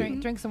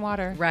 Drink some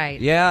water. Right.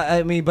 Yeah,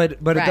 I mean, but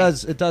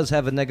Right. it does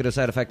have a negative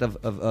side effect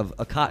of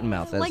a cotton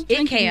mouth.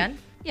 It can.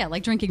 Yeah,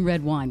 like drinking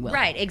red wine will.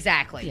 Right,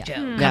 exactly, Yeah.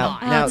 Joe.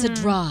 Now, it's a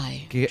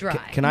dry.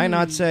 Can I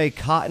not say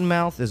cotton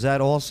mouth? Is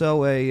that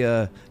also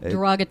a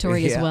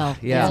derogatory as well?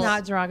 Yeah. It's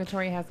not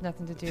derogatory. It has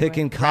nothing to do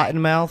Picking with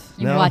cotton mouth?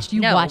 You No.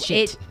 watch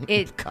it.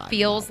 It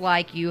feels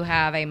like you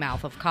have a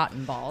mouth of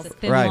cotton balls.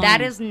 Right.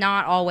 That is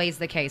not always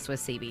the case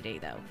with CBD,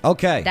 though.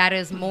 Okay. That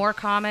is more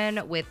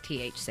common with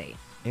THC.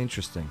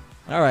 Interesting.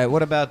 All right.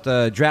 What about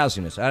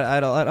drowsiness? I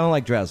don't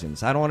like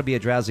drowsiness. I don't want to be a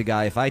drowsy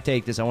guy. If I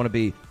take this, I want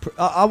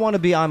to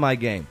be on my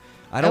game.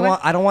 I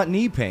don't want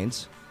knee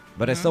pains,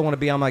 but I still want to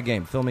be on my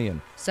game. Fill me in.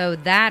 So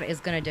that is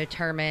going to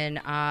determine.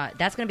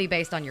 That's going to be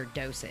based on your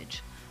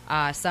dosage.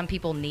 Some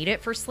people need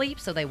it for sleep,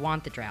 so they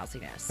want the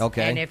drowsiness.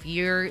 Okay. And if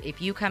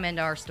you come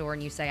into our store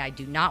and you say, I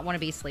do not want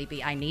to be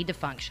sleepy, I need to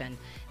function,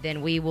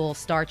 then we will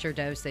start your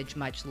dosage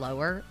much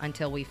lower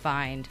until we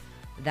find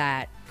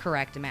that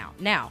correct amount.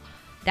 Now,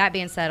 that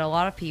being said, a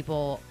lot of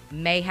people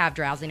may have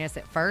drowsiness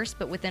at first,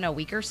 but within a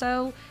week or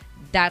so,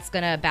 that's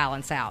going to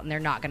balance out, and they're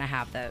not going to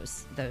have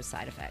those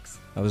side effects.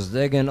 I was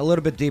digging a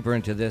little bit deeper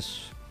into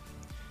this.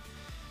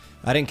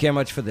 I didn't care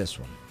much for this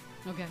one.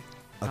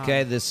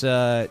 Okay, this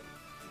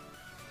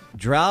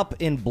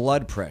drop in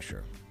blood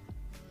pressure.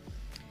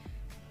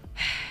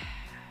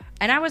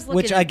 And I was looking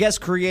Which I guess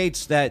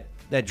creates that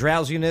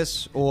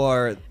drowsiness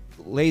or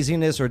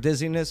laziness or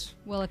dizziness.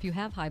 Well, if you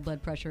have high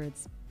blood pressure,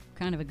 it's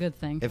kind of a good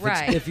thing.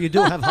 If you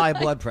do have high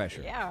blood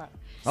pressure. Yeah.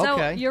 So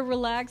Okay. you're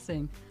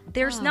relaxing.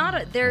 There's not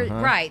a there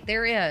right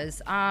there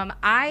is.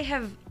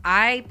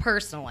 I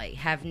personally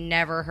have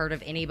never heard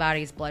of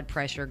anybody's blood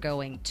pressure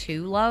going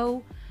too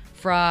low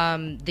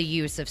from the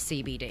use of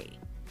CBD.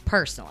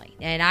 personally.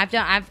 And I've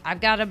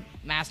got a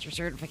master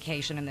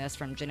certification in this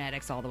from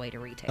genetics all the way to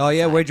retail. Oh,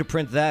 yeah? side. Where'd you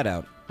print that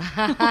out?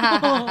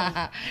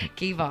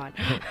 Keep on.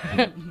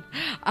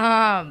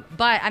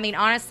 But, I mean,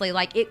 honestly,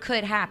 like, it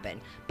could happen.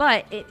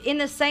 But in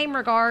the same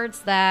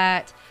regards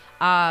that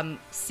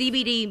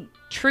CBD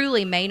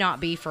truly may not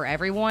be for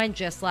everyone,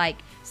 just like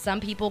some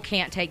people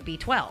can't take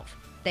B12.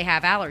 They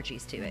have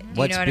allergies to it. Do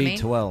What's you know what I mean?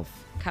 B12?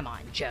 Come on,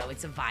 Joe.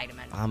 It's a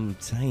vitamin. I'm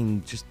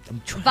saying,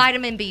 I'm trying.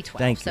 Vitamin B12.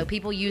 Thank so you.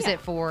 people use it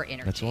for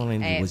energy. That's all I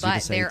needed was you to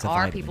but say there it's a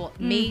are vitamin. people,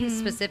 me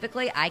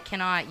specifically, I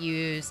cannot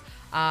use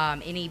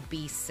any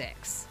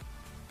B6.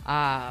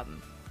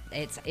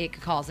 It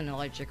could cause an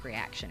allergic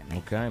reaction in me.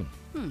 Okay.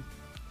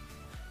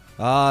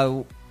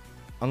 I'm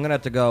going to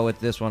have to go with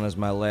this one as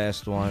my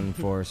last one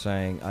for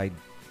saying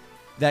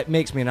that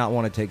makes me not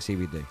want to take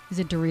CBD. Is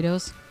it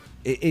Doritos?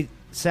 It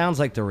sounds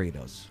like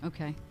Doritos.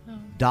 Okay.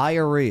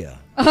 Diarrhea.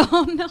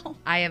 Oh, no.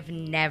 I have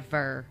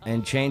never.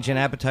 And change in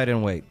appetite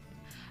and weight.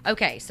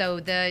 Okay, so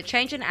the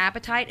change in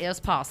appetite is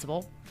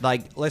possible.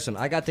 Like, listen,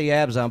 I got the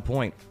abs on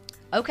point.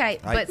 Okay,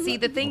 but see,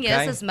 the thing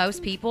Okay. is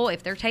most people,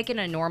 if they're taking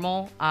a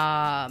normal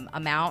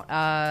amount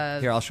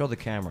of... Here, I'll show the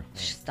camera.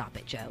 Stop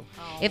it, Joe.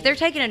 If they're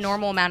taking a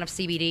normal amount of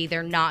CBD,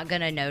 they're not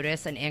going to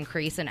notice an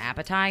increase in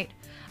appetite.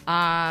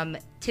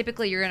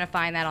 Typically, you're going to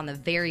find that on the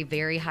very,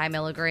 very high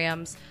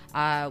milligrams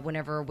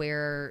whenever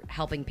we're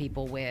helping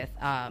people with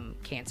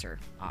cancer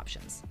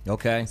options.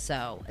 Okay.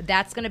 So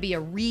that's going to be a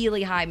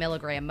really high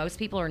milligram. Most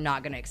people are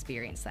not going to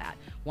experience that.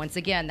 Once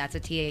again, that's a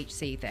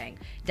THC thing.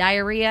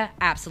 Diarrhea,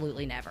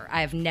 absolutely never.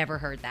 I have never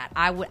heard that.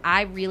 I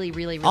really, really,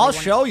 really. I'll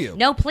show you.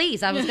 No,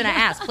 please. I was going to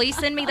ask. Please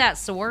send me that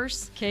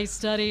source. Case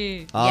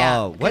study.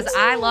 Yeah, because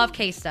I love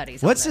case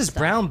studies. What's this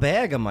brown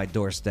bag on my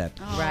doorstep?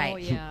 Oh,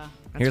 Right. yeah.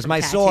 Here's from my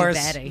Tattoo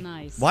source. Betty.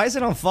 Nice. Why is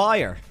it on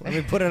fire? Let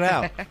me put it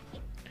out.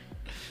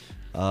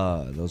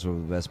 Those were the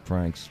best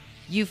pranks.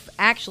 You've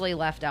actually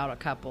left out a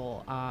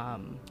couple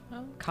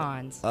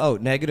cons. Oh,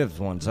 negative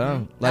ones,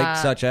 huh? Like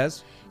such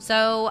as?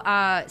 So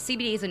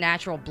CBD is a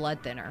natural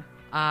blood thinner.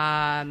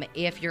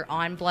 If you're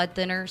on blood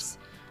thinners,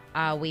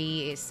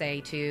 we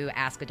say to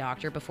ask a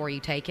doctor before you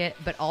take it,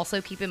 but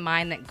also keep in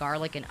mind that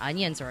garlic and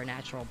onions are a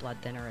natural blood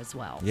thinner as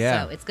well.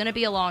 Yeah. So it's going to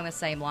be along the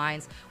same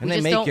lines. And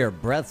they make your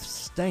breath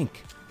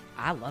stink.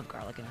 I love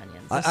garlic and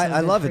onions.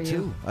 I love it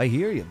too. I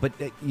hear you. But,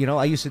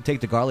 I used to take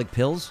the garlic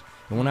pills,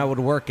 and when I would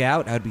work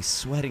out, I'd be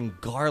sweating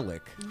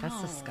garlic.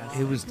 That's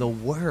disgusting. It was the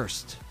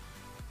worst.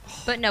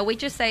 But no, we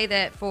just say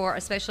that for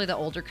especially the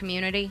older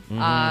community,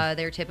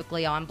 they're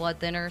typically on blood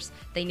thinners.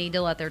 They need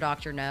to let their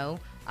doctor know.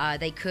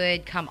 They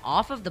could come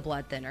off of the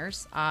blood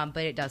thinners,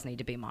 but it does need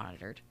to be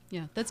monitored.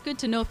 Yeah, that's good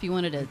to know if you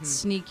wanted to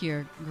sneak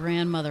your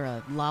grandmother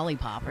a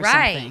lollipop or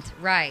Right,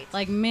 something. right.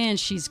 Like, man,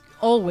 she's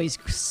always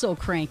so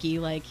cranky.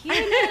 Like, here,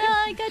 Nana,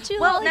 I got you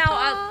a Well,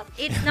 lollipop. now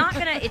it's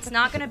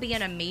not gonna be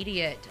an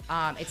immediate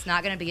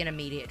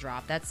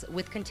drop. That's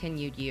with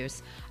continued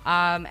use,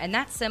 and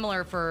that's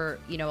similar for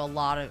a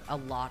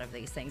lot of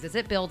these things. As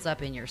it builds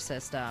up in your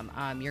system,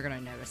 you're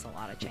gonna notice a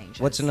lot of changes.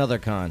 What's another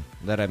con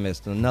that I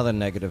missed? Another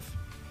negative.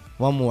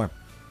 One more.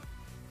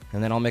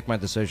 And then I'll make my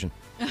decision.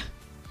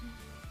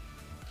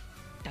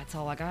 That's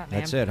all I got, man.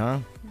 That's it, huh?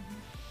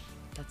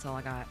 That's all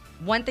I got.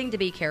 One thing to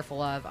be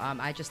careful of,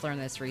 I just learned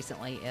this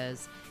recently,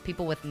 is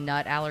people with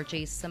nut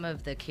allergies, some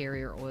of the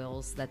carrier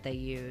oils that they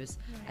use,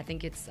 I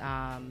think it's,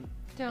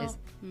 Don't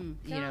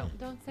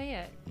say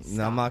it.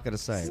 No, I'm not going to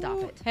say it. Stop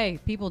it. Hey,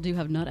 people do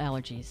have nut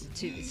allergies.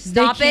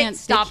 Stop it.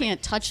 Stop They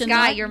can't touch a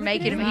Sky, nut. you're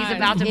making him. He's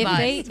about to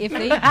bust.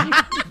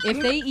 If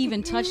they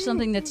even touch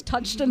something that's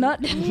touched a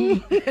nut,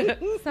 Some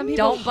people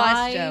Don't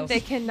bust, Joe. They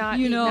cannot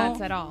eat nuts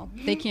at all.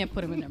 They can't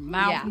put them in their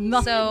mouth. Yeah.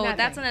 Nothing. So Nothing.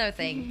 that's another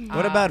thing.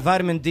 What about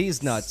vitamin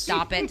D's nuts?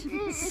 Stop it.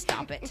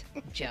 Stop it,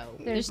 Joe.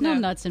 There's no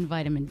nuts in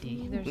vitamin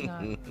D. There's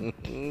not.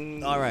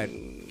 All right.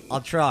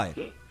 I'll try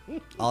it.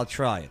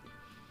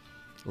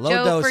 Low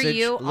Joe, dosage. for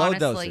you, low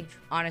dosage.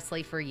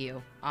 honestly, for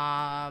you,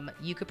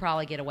 you could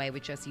probably get away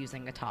with just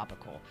using a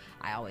topical.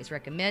 I always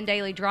recommend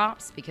daily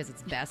drops because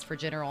it's best for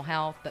general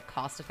health, but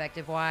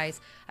cost-effective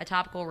wise, a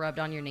topical rubbed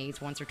on your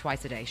knees once or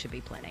twice a day should be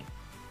plenty.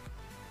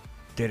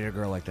 Dated a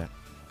girl like that.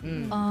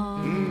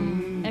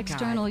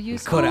 External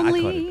use I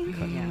only.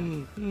 could.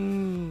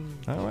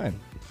 Yeah. All right.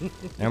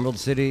 Emerald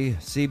City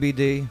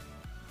CBD.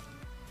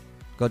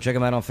 Go check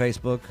them out on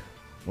Facebook.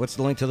 What's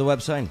the link to the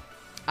website?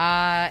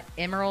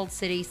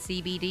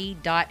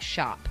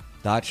 EmeraldCityCBD.shop.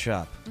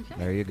 .shop. Okay.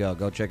 There you go.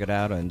 Go check it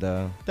out, and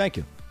thank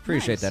you.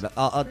 Appreciate Nice. that.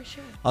 For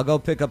sure. I'll go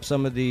pick up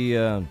some of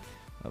the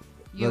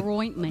Your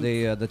ointment.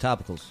 the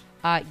topicals.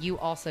 You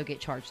also get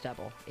charged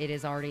double. It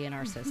is already in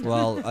our system.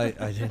 Well, I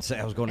didn't say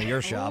I was going to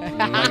your shop. Like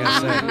I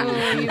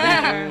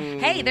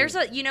said. Hey, there's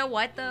a. You know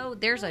what though?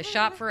 There's a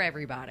shop for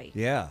everybody.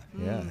 Yeah.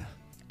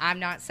 I'm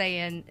not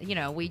saying,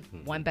 we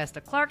won best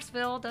of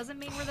Clarksville. Doesn't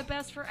mean we're the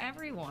best for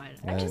everyone.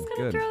 I'm just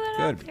going to throw that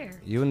out there.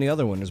 You and the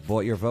other one has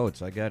bought your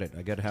votes. I get it.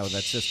 I get how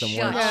that system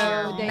works.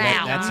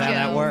 That's how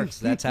that works.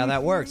 That's how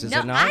that works, is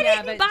it not? I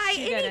didn't buy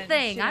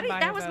anything.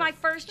 That was my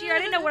first year. I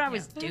didn't know what I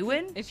was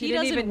doing. If you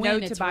didn't even know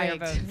to buy your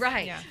votes.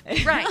 Right.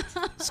 Right.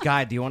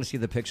 Sky, do you want to see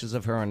the pictures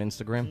of her on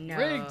Instagram?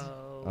 No.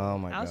 Oh,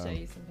 my I'll God. show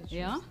you some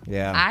pictures.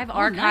 Yeah. I've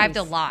archived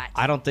a lot.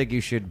 I don't think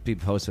you should be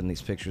posting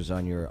these pictures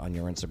on your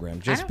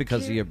Instagram just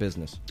because of your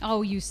business.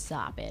 Oh, you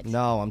stop it.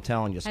 No, I'm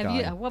telling you,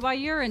 Sky. What about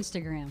your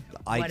Instagram?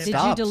 Did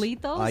you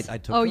delete those? I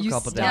took a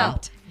couple down.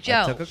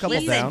 Joe, I took a couple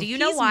listen, down. do you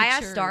know why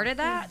I started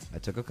that? I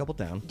took a couple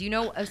down. Do you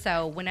know?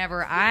 So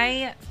whenever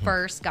I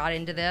first got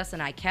into this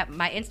and I kept,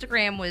 my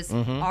Instagram was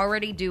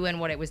already doing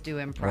what it was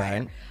doing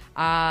prior.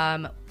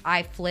 Right.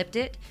 I flipped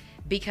it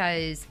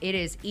because it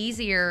is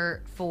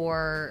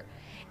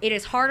it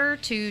is harder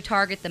to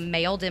target the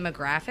male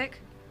demographic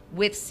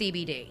with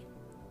CBD.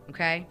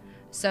 Okay.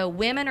 So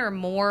women are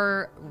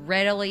more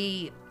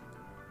readily,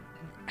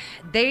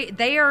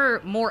 they are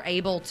more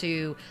able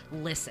to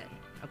listen.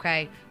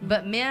 Okay.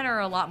 But men are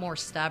a lot more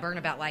stubborn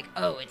about like,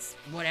 oh, it's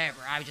whatever.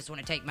 I just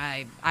want to take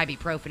my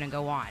ibuprofen and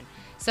go on.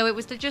 So it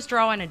was to just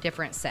draw in a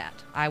different set.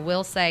 I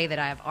will say that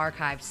I have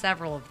archived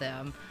several of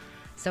them.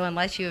 So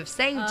unless you have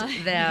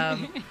saved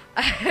them.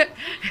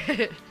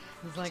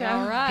 It's like,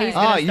 all right.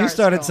 Oh, you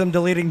started some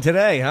deleting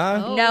today,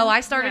 huh? Oh, no,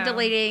 I started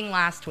deleting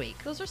last week.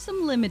 Those are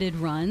some limited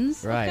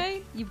runs. Right.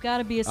 Okay. You've got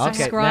to be a Okay,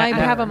 subscriber. I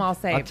have them all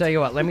saved. I'll tell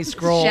you what. Let me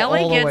scroll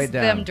Shelley all the way gets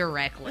down. them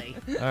directly.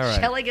 All right.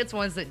 Shelley gets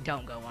ones that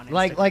don't go on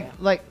Instagram.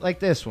 Like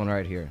this one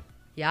right here.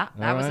 Yeah,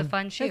 that was a right.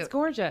 fun shoot. It's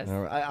gorgeous.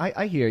 All right.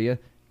 I hear you.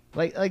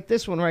 Like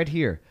this one right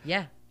here.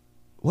 Yeah.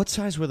 What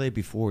size were they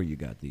before you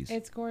got these?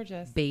 It's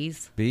gorgeous.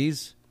 Bees.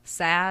 Bees?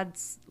 Sad,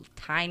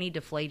 tiny,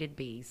 deflated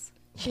bees.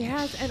 She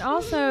has, and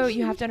also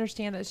you have to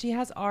understand that she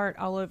has art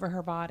all over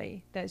her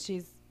body that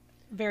she's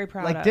very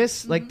proud of.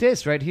 Like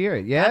this right here.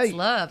 Yeah. That's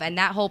love. And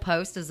that whole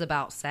post is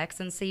about sex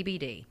and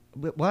CBD.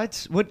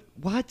 What?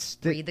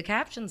 Read the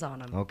captions on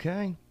them.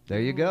 Okay.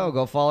 There you go.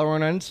 Go follow her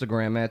on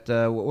Instagram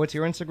at, what's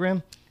your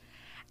Instagram?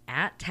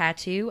 At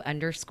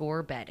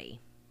tattoo_Betty.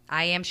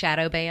 I am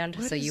shadow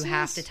banned, so you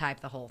have to type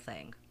the whole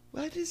thing.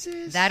 What is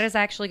this? That is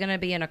actually going to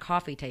be in a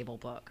coffee table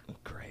book.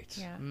 Great.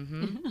 Yeah.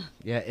 Mm-hmm.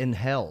 Yeah, in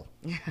hell.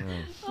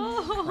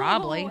 Oh,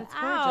 probably.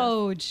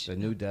 Ouch. The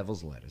new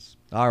devil's lettuce.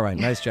 All right.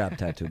 Nice job,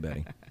 Tattoo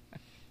Betty.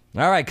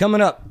 All right.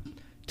 Coming up,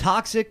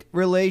 toxic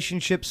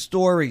relationship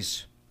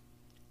stories.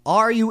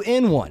 Are you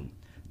in one?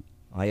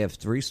 I have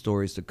 3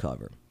 stories to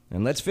cover.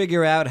 And let's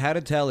figure out how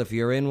to tell if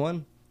you're in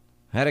one,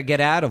 how to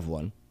get out of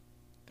one,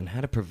 and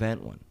how to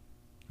prevent one.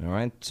 All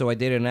right? So I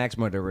Dated an Axe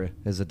Murderer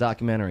is a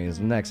documentary.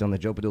 Is next on the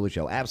Joe Padula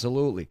Show.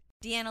 Absolutely.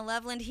 Deanna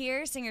Loveland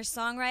here,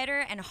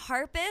 singer-songwriter and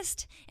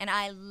harpist, and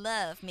I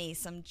love me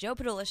some Joe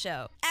Padula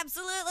Show.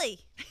 Absolutely.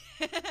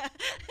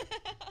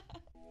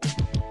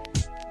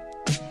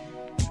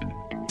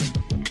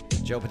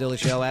 Joe Padula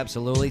Show,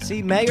 absolutely.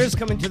 See, Mayor's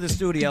coming to the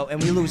studio,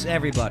 and we lose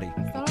everybody.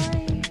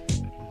 Sorry.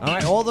 All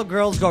right, all the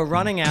girls go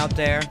running out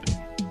there.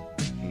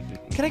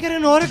 Can I get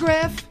an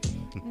autograph?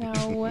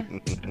 No.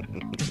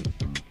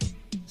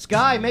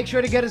 Sky, make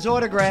sure to get his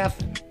autograph.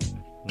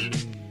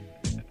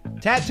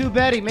 Tattoo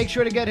Betty, make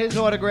sure to get his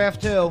autograph,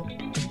 too.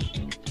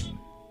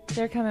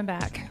 They're coming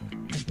back.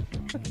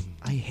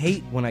 I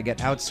hate when I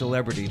get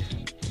out-celebritied.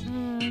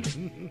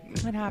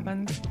 What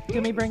happens?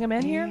 Can we bring them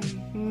in here?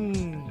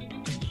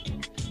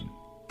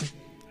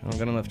 I don't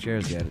got enough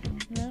chairs yet.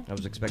 No? I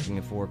was expecting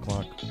at 4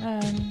 o'clock.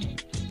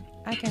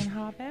 I can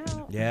hop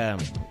out. Yeah.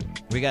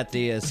 We got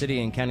the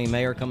city and county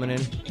mayor coming in.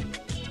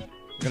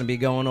 We're going to be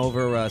going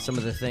over some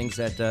of the things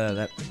that's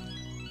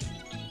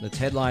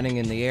headlining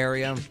in the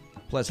area.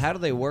 Plus, how do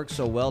they work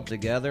so well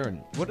together?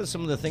 And what are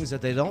some of the things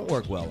that they don't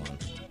work well on?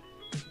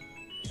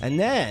 And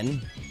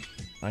then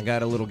I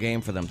got a little game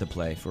for them to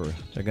play.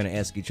 They're going to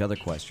ask each other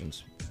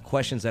questions.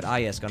 Questions that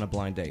I ask on a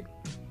blind date.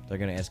 They're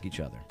going to ask each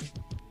other.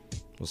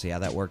 We'll see how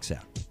that works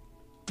out.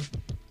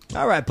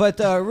 All right, but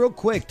real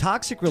quick,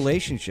 toxic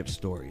relationship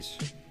stories.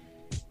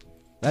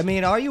 I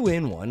mean, are you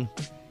in one?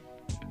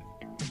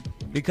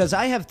 Because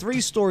I have 3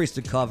 stories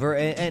to cover,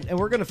 and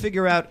we're going to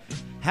figure out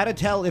how to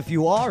tell if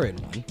you are in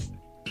one,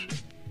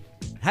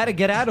 how to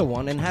get out of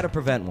one, and how to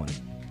prevent one.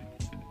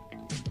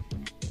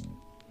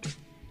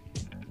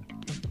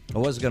 I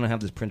was going to have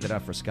this printed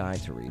out for Sky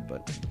to read,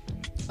 but...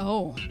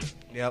 Oh.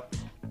 Yep.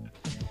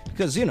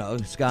 Because, you know,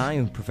 Sky,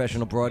 a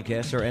professional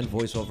broadcaster and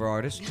voiceover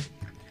artist.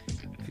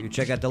 If you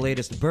check out the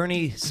latest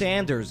Bernie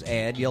Sanders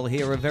ad, you'll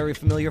hear a very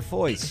familiar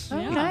voice.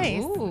 Oh,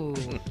 nice. Ooh.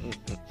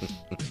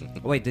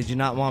 Wait, did you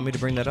not want me to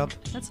bring that up?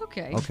 That's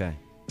okay. Okay.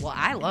 Well,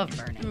 I love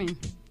Bernie. I mean,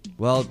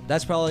 Well,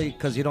 that's probably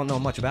because you don't know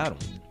much about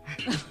him.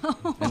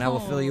 And I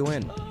will fill you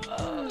in.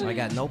 I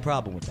got no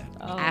problem with that.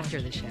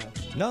 After the show.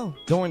 No,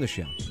 during the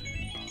show.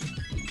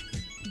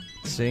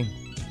 See?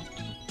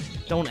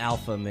 Don't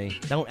alpha me.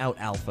 Don't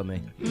out-alpha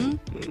me.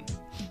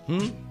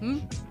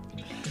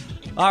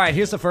 All right,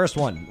 here's the first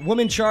one.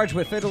 Woman charged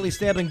with fatally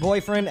stabbing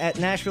boyfriend at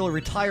Nashville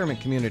retirement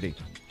community.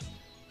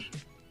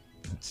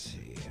 Let's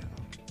see.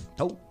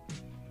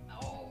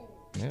 Oh.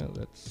 Yeah,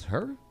 that's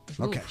her.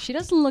 Okay. Ooh, she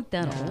doesn't look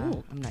that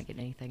old. I'm not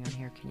getting anything on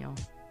here. Can y'all?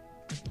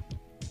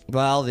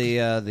 Well,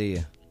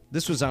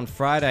 this was on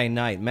Friday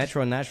night.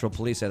 Metro and Nashville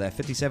police said that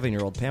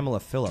 57-year-old Pamela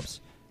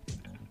Phillips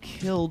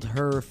killed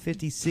her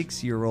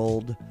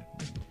 56-year-old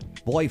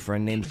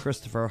boyfriend named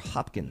Christopher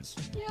Hopkins.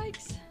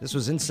 Yikes. This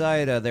was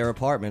inside their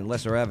apartment,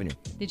 Lesser Avenue.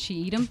 Did she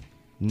eat him?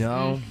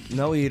 No,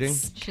 no eating.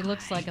 She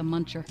looks like a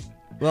muncher.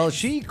 Well,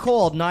 she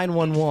called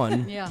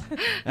 911 Yeah.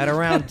 at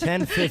around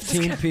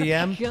 10:15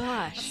 p.m.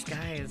 Gosh. This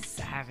guy is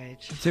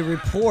savage. to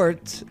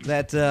report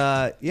that,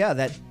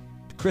 that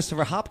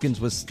Christopher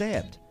Hopkins was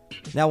stabbed.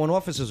 Now, when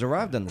officers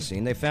arrived on the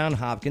scene, they found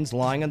Hopkins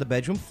lying on the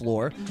bedroom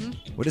floor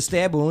with a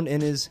stab wound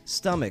in his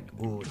stomach.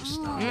 Ooh, the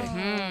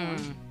stomach.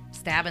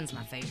 Stabbing's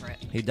my favorite.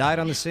 He died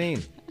on the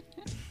scene.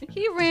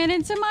 He ran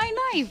into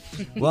my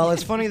knife. Well,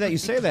 it's funny that you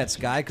say that,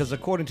 Sky, because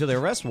according to the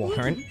arrest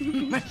warrant,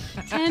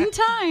 10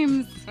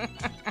 times.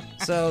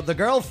 so the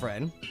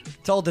girlfriend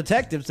told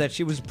detectives that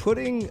she was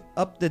putting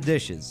up the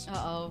dishes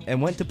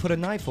and went to put a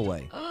knife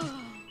away.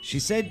 She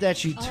said that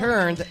she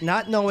turned,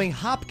 not knowing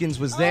Hopkins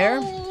was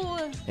there,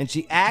 and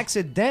she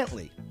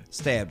accidentally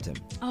stabbed him.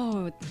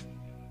 Oh,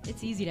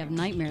 it's easy to have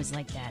nightmares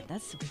like that.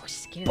 That's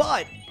scary.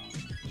 But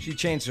she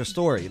changed her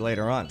story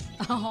later on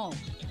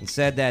and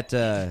said that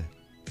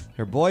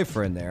her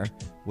boyfriend there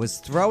was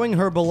throwing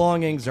her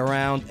belongings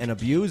around and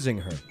abusing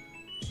her,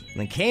 and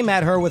then came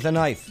at her with a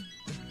knife.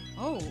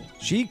 Oh.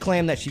 She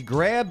claimed that she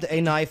grabbed a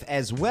knife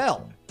as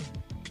well.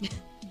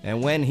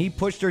 And when he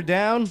pushed her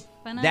down,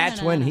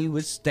 that's when he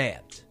was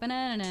stabbed.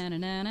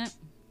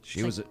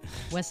 She was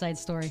West Side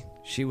Story.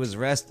 She was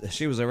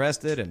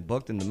arrested and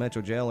booked in the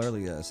Metro Jail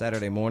early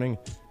Saturday morning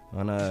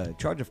on a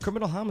charge of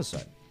criminal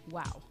homicide.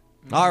 Wow.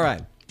 All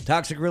right.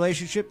 Toxic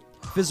relationship,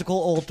 physical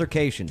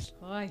altercations.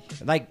 Boy.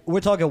 Like, we're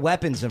talking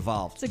weapons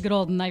involved. It's a good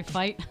old knife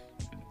fight.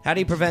 How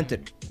do you prevent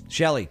it?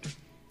 Shelly.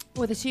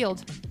 With a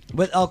shield.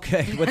 With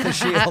the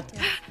shield.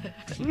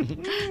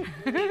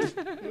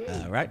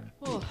 All right.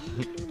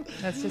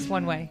 That's just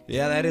one way.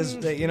 Yeah, that is,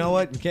 you know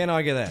what? You can't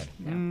argue that.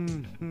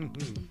 No.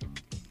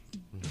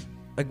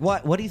 Like,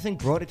 what do you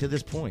think brought it to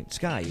this point?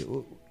 Sky,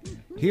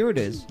 here it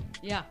is.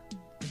 Yeah.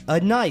 A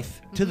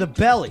knife to the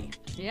belly.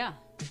 Yeah.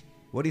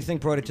 What do you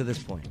think brought it to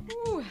this point?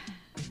 Ooh.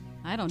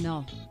 I don't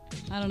know.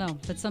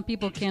 But some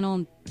people can't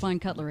own fine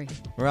cutlery.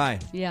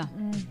 Right. Yeah.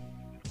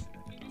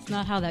 It's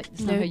not how that.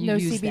 It's No, not how you no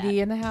use CBD that.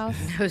 in the house.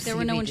 There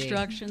were no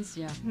instructions.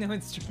 Yeah. No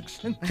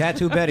instructions.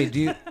 Tattoo Betty,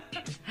 do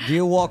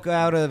you walk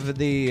out of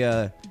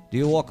the? Do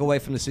you walk away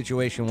from the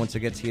situation once it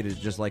gets heated,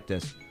 just like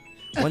this?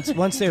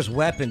 Once there's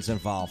weapons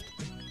involved.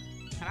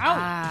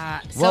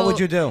 What would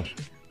you do?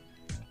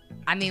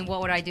 I mean,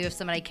 what would I do if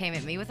somebody came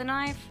at me with a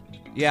knife?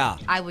 Yeah.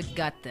 I would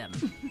gut them.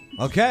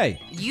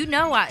 Okay. You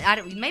know, I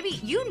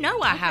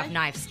have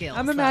knife skills.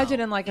 I'm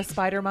imagining like a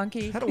spider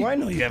monkey. How do I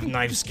know you have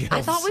knife skills?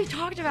 I thought we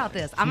talked about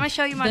this. I'm going to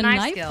show you my the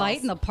knife skills.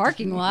 fight in the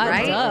parking lot.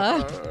 Right?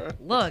 Duh.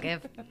 Look,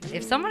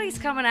 if somebody's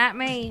coming at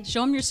me.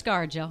 Show them your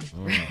scar, Joe.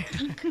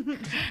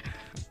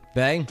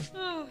 Bang.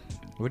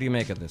 What do you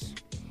make of this?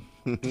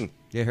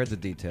 You heard the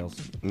details.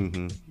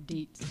 Mm-hmm.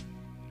 Deets.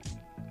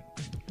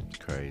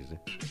 Crazy.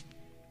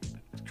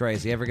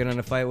 Crazy. Ever get in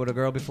a fight with a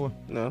girl before?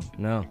 No.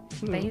 No.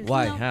 Phase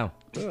Why? no. How?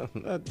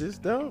 I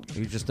just don't.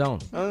 You just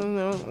don't. I don't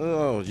know.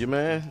 Oh, you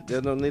man? They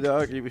don't need to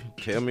argue.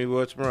 Tell me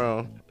what's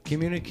wrong.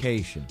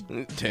 Communication.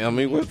 Tell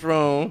me what's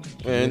wrong.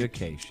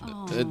 Communication.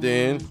 And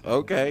then,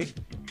 okay.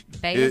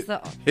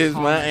 Here's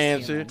my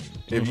answer.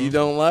 Human. If you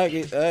don't like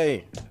it,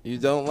 hey, you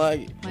don't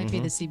like it. Might be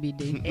the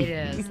CBD. It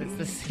is. It's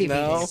the CBD.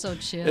 No. So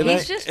chill.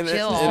 He's just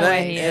chill.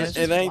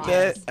 It ain't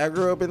that. I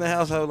grew up in a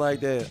household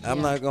like that.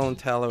 I'm not going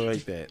to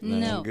tolerate that.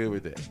 No, I'm good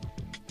with that.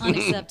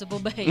 Unacceptable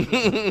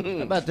behavior.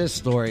 How about this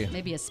story?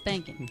 Maybe a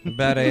spanking.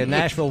 About a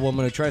Nashville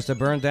woman who tries to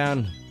burn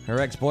down her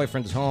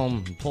ex-boyfriend's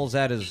home and pulls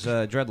out his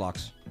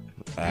dreadlocks.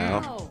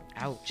 Wow.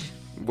 Ouch.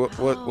 What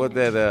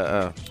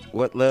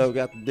what love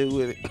got to do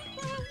with it?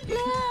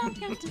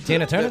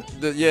 Tina Turner?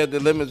 The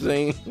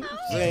limousine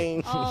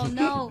scene. Oh,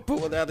 no.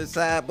 Pulled out his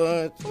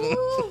sideburns.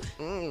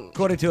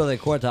 According to the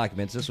court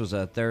documents, this was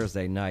a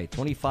Thursday night.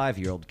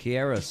 25-year-old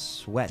Kiara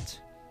Sweat.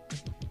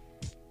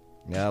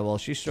 Yeah, well,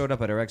 she showed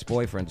up at her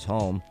ex-boyfriend's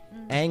home,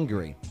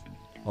 angry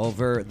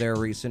over their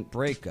recent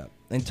breakup,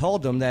 and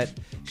told him that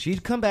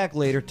she'd come back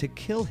later to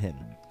kill him.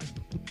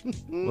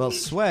 Well,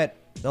 Sweat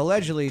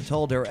allegedly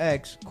told her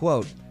ex,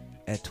 quote,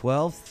 "At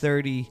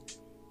 12:30,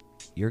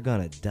 you're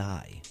gonna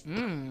die."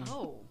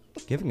 Oh.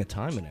 Giving a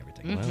time and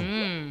everything.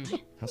 Wow.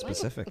 How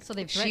specific. So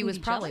She was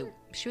probably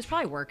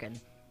working.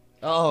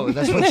 Oh,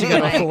 that's when she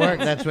got off of work.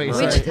 That's what you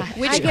said.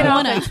 I get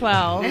off at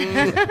 12.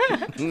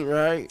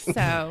 Right.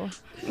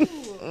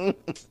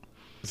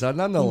 So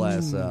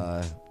nonetheless,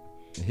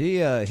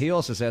 he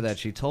also said that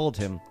she told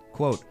him,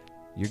 quote,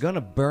 "You're gonna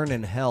burn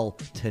in hell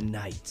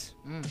tonight."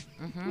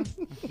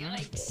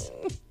 Yikes.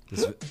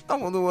 I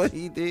wonder what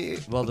he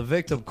did. Well, the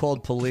victim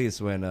called police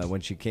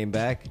when she came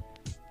back,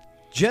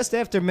 just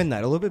after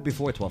midnight, a little bit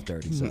before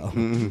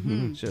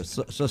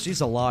 12:30. So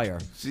she's a liar.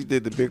 She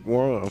did the big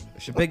worm.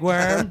 Big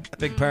worm,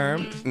 big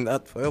perm.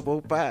 Not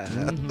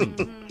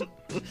 12:05.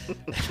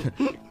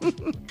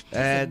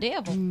 And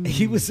devil.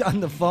 he was on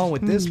the phone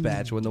with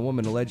dispatch when the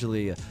woman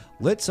allegedly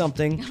lit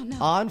something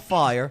on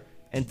fire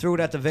and threw it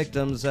at the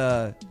victim's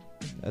home.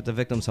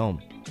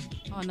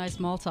 Oh, nice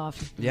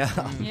Molotov. Yeah.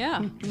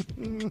 Yeah.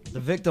 The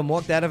victim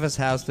walked out of his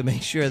house to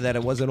make sure that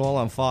it wasn't all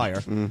on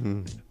fire.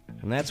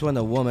 And that's when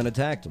the woman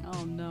attacked him.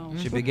 Oh, no.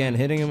 She began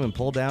hitting him and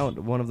pulled out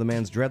one of the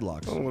man's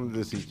dreadlocks. I wanted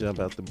to see jump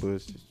out the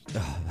bushes.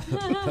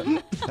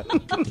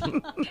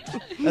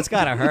 That's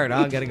gotta hurt,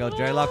 huh? Getting a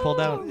dreadlock pulled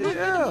out?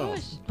 Yeah.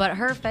 But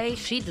her face,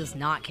 she does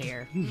not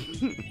care.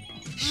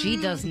 She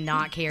does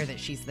not care that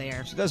she's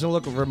there. She doesn't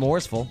look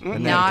remorseful.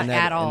 Not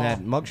at all. In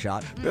that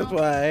mugshot. That's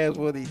why I asked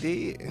what he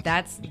did.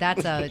 That's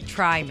a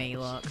try me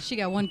look. She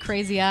got one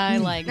crazy eye,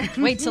 like,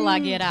 wait till I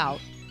get out.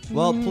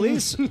 Well,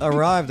 police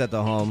arrived at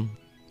the home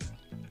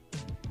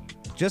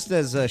just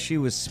as she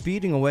was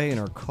speeding away in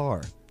her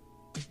car.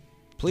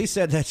 Police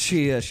said that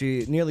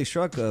she nearly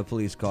struck a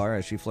police car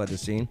as she fled the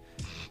scene.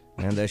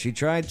 And she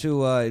tried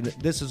to,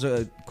 this is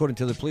according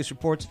to the police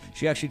reports,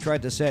 she actually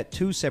tried to set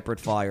 2 separate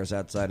fires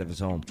outside of his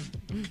home.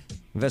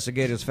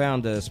 Investigators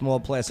found a small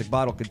plastic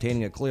bottle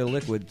containing a clear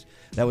liquid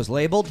that was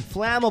labeled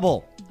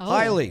flammable.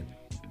 Highly.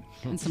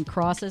 And some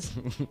crosses.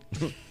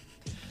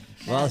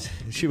 Well,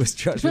 she was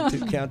charged with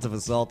 2 counts of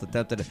assault,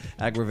 attempted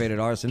aggravated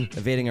arson,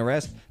 evading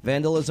arrest,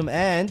 vandalism,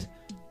 and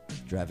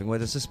driving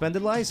with a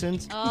suspended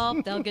license.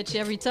 Oh, they'll get you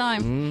every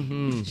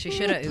time. She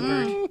should have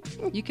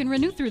Ubered. You can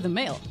renew through the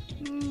mail.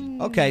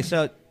 Okay,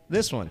 so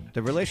this one,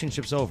 the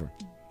relationship's over.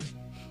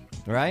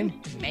 Right?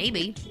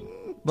 Maybe.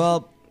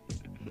 Well,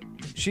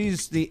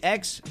 she's the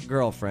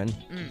ex-girlfriend,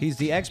 he's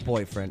the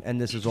ex-boyfriend,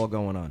 and this is all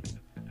going on.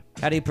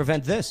 How do you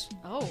prevent this?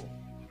 Oh.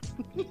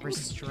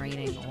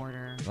 Restraining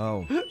order.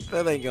 Oh.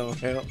 That ain't gonna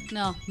help.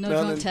 No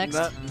drunk text.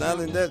 Not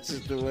in that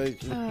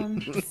situation.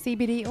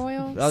 CBD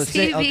oil. Oh,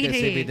 CBD.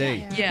 Okay,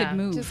 CBD. You could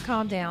move. Just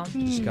calm down.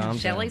 Just calm down.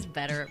 Shelley's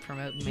better at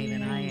promoting me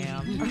than I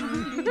am.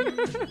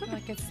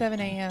 Like it's 7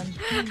 a.m.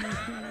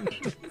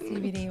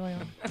 CBD oil.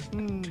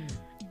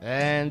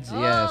 And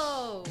yes.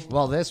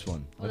 Well, this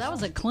one. Well, that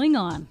was a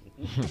Klingon.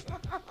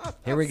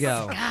 Here we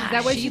go. Is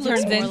that what she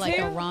looks turns more into? like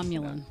a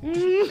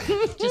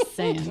Romulan. Just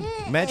saying.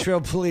 Metro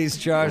Police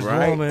charged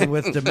woman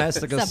with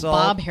domestic It's assault. a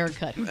bob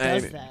haircut. Who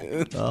does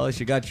that? Oh,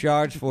 she got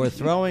charged for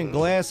throwing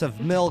glass of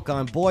milk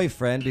on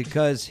boyfriend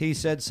because he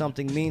said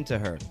something mean to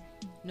her.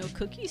 No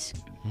cookies?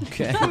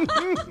 Okay.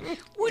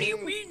 What do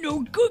you mean,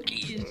 no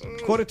cookies?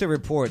 According to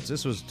reports,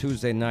 this was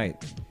Tuesday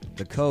night.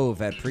 The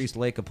Cove at Priest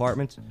Lake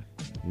Apartments,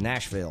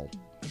 Nashville.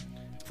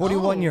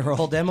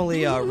 41-year-old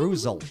Emily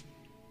Ruzel.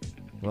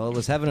 Well,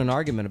 was having an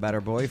argument about her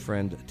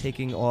boyfriend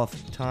taking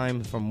off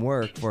time from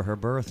work for her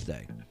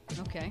birthday.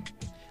 Okay.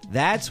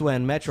 That's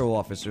when Metro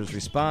officers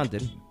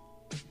responded.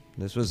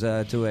 This was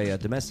to a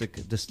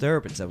domestic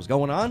disturbance that was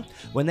going on.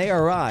 When they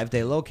arrived,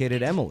 they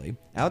located Emily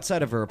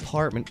outside of her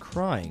apartment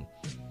crying.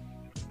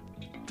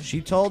 She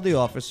told the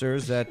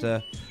officers that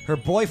her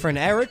boyfriend,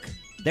 Eric,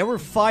 they were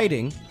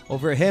fighting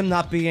over him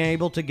not being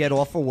able to get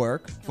off of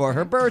work for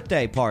her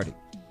birthday party.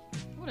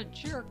 What a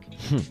jerk.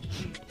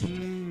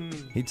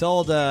 He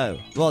told,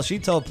 she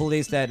told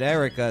police that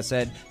Eric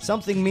said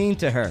something mean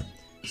to her.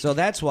 So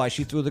that's why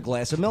she threw the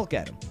glass of milk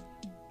at him.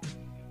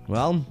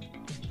 Well,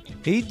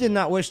 he did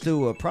not wish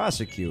to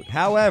prosecute.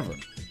 However,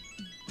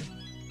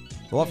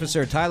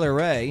 Officer Tyler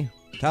Ray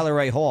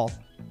Hall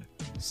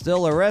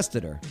still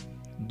arrested her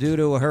due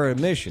to her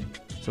admission.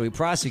 So he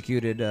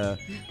prosecuted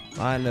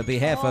on the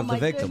behalf of the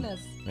victim.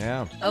 Goodness.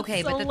 Yeah.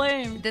 Okay, So but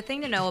lame. the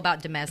thing to know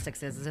about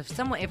domestics is if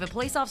a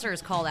police officer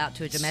is called out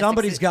to a domestic,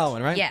 Somebody's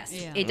going, right? Yes,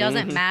 Yeah. it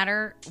doesn't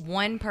matter.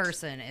 One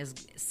person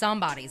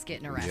somebody's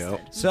getting arrested.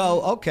 Yep.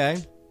 So,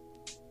 okay.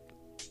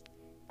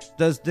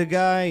 Should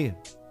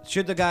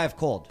the guy have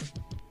called?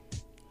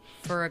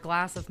 For a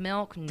glass of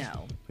milk,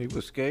 no, He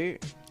was scared.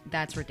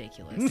 that's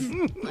ridiculous.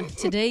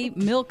 Today,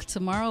 milk.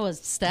 Tomorrow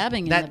is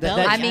stabbing in That- the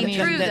belly. that- I mean,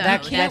 true though.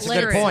 that's That's a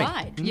good true. point.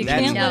 Slide. You That-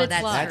 can't No, let it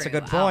that's slide. That's a true.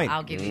 good point.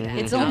 I'll give you that.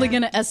 It's only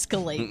going to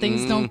escalate.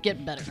 Things don't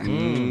get better.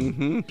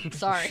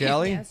 Sorry.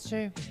 Shelley? That's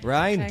true. I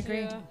Right?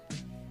 agree.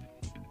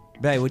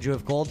 Bae, would you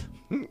have called?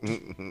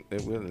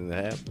 It wouldn't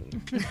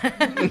happen.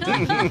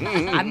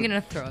 I'm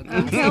gonna throw a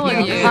I'm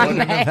telling you.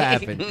 Wouldn't have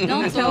happened.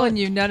 I'm telling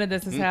you, none of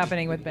this is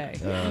happening with Bay.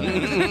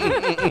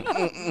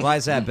 Why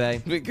is that, Bae?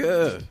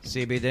 Because.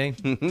 CBD?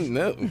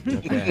 No.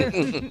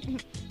 Okay.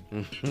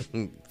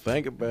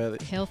 Think about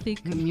it. Healthy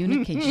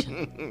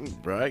communication.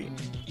 Right?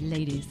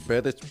 Ladies,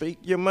 Better speak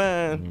your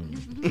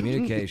mind.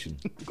 Communication.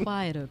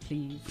 quieter,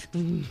 please.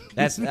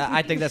 That's.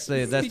 I think that's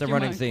the Speak your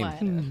running mind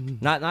theme.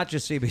 quieter. Not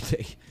just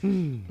CBD,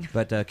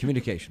 but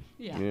communication.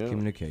 Yeah. Yeah.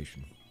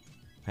 Communication.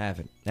 Have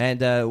it.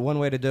 And one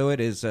way to do it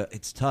is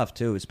it's tough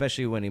too,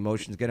 especially when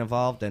emotions get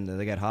involved and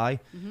they get high.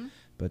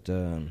 But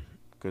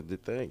Because the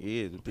thing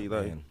is, it'd be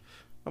like, man.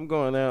 I'm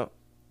going out,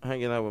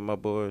 hanging out with my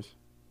boys.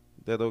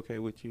 That okay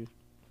with you?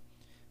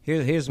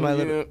 here's my Yeah.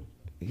 little.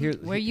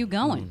 Where you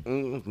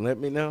going? Let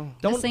me know.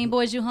 The same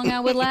boys you hung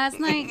out with last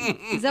night?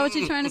 Is that what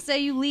you're trying to say?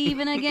 You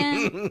leaving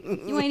again?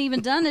 You ain't even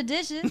done the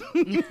dishes.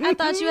 I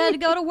thought you had to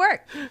go to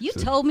work. You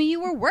told me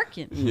you were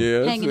working.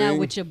 Yeah, hanging out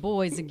with your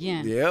boys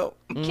again. Yep.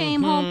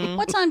 Came home.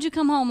 What time did you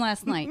come home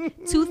last night?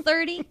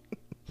 2:30?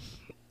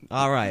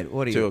 All right.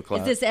 What are you? 2 o'clock.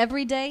 Is this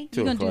every day?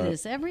 You gonna do 2 o'clock.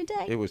 this every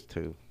day? It was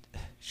 2.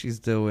 She's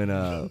doing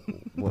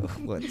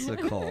what's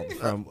it called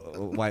from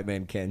White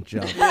Man Can't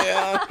Jump?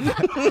 Yeah.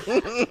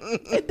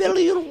 Hey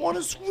Billy, you don't want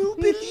to screw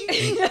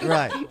Billy?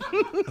 Right.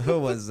 Who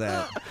was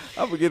that?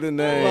 I forget the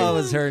name. What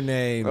was her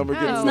name? I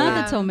forget It's the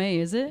not name. the Tomei,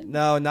 is it?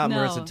 No, not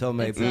Marissa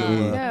Tomei. It's,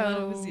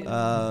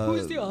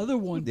 Who's the other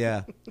one?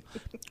 Yeah.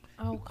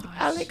 Oh gosh.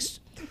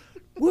 Alex,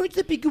 where's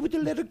the begin with the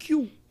letter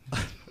Q?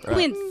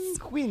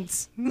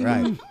 Quince.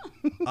 Right.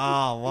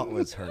 Oh, what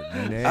was her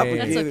name?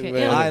 That's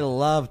okay. I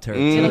loved her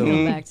It'll too.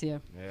 come back to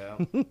you. Yeah.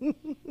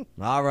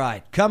 All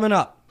right. Coming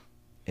up,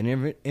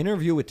 an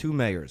interview with 2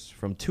 mayors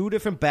from 2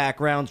 different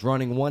backgrounds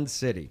running one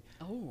city.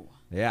 Oh.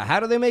 Yeah. How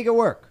do they make it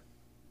work?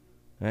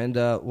 And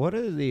what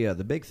are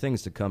the big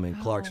things to come in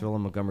Clarksville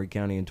and Montgomery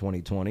County in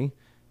 2020?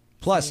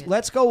 Plus,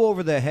 let's go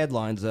over the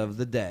headlines of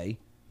the day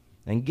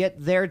and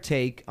get their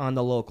take on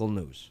the local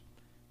news.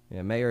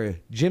 Yeah, Mayor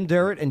Jim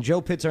Durrett and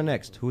Joe Pitts are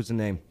next. Who's the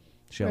name?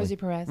 Shelley? Rosie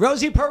Perez.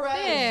 Rosie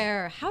Perez.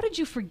 There. How did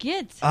you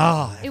forget?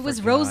 Oh, it was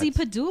forgot. Rosie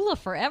Padula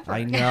forever.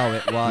 I know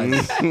it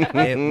was.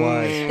 It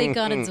was. They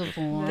got it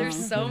divorced.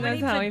 There's so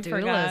many how we Padulas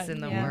forgot.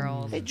 in the Yeah.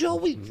 world. Hey,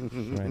 Joey.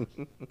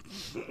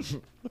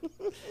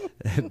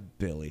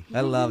 Billy.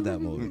 I love that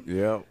movie.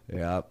 Yep.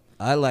 Yeah.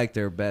 I liked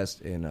her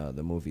best in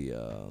the movie.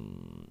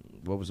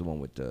 What was the one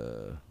with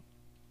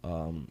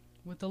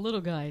with the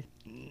little guy?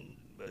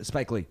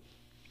 Spike Lee.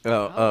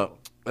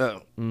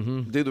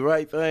 Do the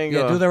right thing.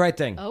 Yeah, do the right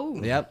thing.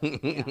 Oh. Yep.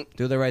 Yeah.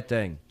 Do the right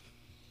thing.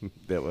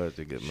 That was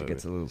a good She movie.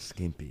 gets a little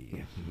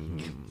skimpy.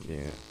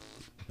 Yeah.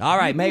 All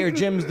right, Mayor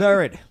Jim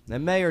Durrett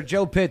and Mayor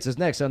Joe Pitts is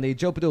next on the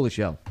Joe Padula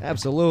Show.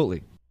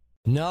 Absolutely.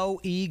 No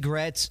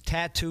Egrets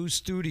Tattoo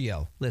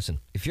Studio. Listen,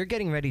 if you're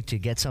getting ready to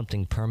get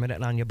something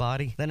permanent on your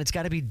body, then it's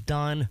got to be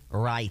done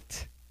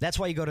right. That's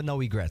why you go to No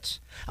Egrets.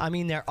 I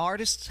mean, their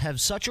artists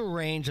have such a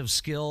range of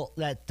skill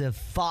that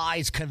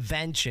defies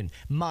convention.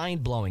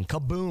 Mind-blowing.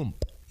 Kaboom.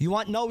 You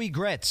want No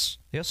Egrets.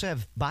 They also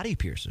have body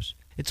piercers.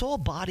 It's all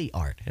body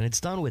art, and it's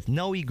done with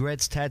No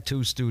Egrets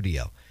Tattoo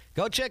Studio.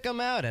 Go check them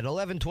out at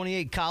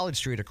 1128 College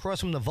Street across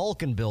from the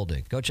Vulcan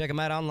Building. Go check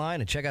them out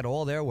online and check out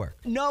all their work.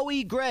 No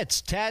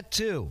Egrets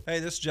Tattoo. Hey,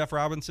 this is Jeff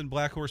Robinson,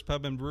 Black Horse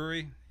Pub and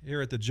Brewery,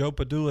 here at the Joe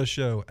Padula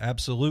Show.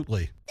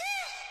 Absolutely.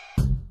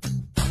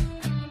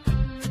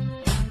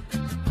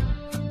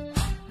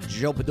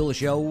 Joe Padula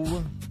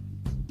Show.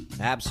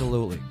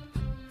 Absolutely.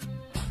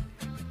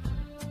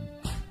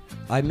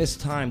 I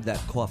mistimed that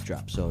cough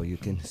drop, so you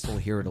can still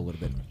hear it a little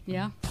bit.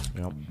 Yeah?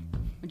 Yep.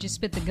 Would you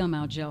spit the gum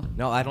out, Joe?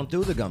 No, I don't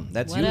do the gum.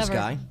 That's you, Whatever.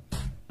 Sky.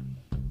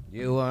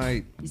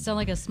 You sound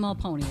like a small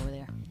pony over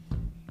there.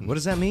 What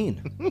does that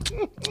mean?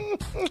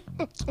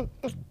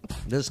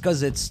 Just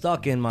because it's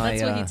stuck in my...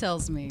 That's what he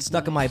tells me. It's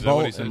stuck in my Is that what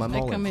bowl, he says? in my I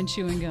molar. come in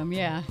chewing gum,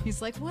 yeah.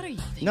 He's like, what are you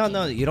thinking?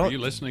 No, you don't... Are you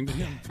listening to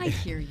him? I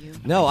hear you.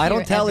 No, I don't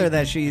hear tell her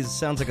everything. that she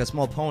sounds like a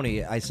small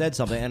pony. I said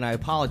something, and I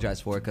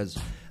apologize for it because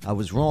I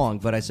was wrong,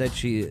 but I said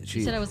she...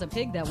 You said I was a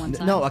pig that one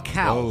time. No, a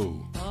cow.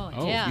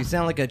 Oh, yeah. You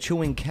sound like a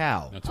chewing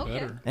cow. That's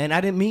better. And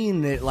I didn't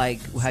mean it like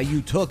how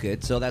you took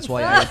it, so that's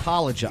why I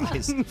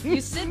apologize.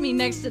 You sit me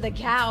next to the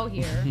cow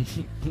here.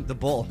 The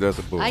bull. That's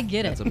a bull. I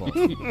get it. That's a bull.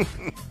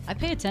 I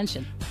pay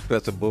attention.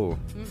 That's a bull.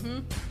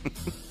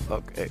 Mm-hmm.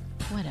 Okay.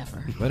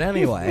 Whatever. But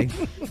anyway,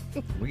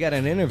 we got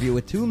an interview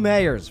with 2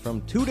 mayors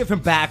from 2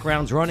 different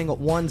backgrounds running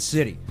one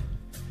city.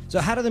 So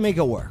how do they make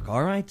it work,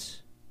 all right?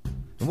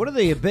 And what are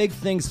the big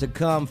things to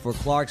come for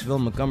Clarksville,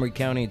 Montgomery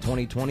County in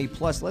 2020?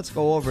 Plus, let's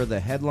go over the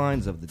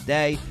headlines of the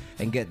day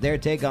and get their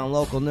take on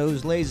local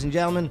news. Ladies and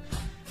gentlemen,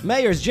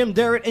 Mayors Jim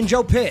Durrett and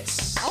Joe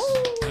Pitts.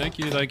 Thank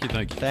you.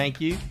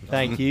 Thank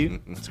you.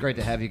 It's great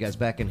to have you guys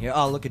back in here.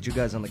 Oh, look at you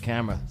guys on the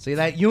camera. See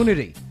that?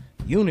 Unity,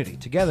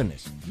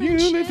 togetherness.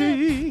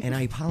 Unity. And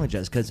I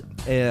apologize because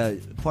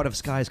part of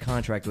Sky's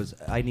contract was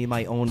I need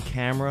my own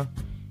camera.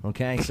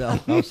 Okay, so...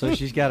 Oh, so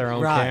she's got her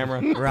own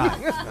camera?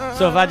 Right.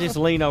 So if I just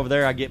lean over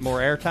there, I get more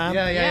airtime?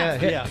 Yeah.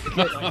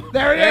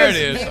 There it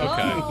is.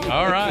 Okay.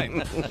 All right.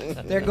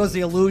 There goes the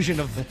illusion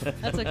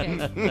of... That's okay.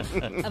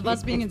 Of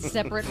us being in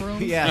separate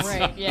rooms. Yes.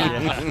 Great,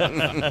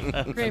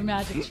 yeah. Great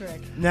magic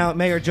trick. Now,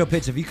 Mayor Joe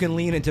Pitts, if you can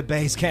lean into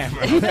Bay's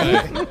camera.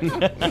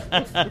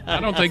 I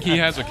don't think he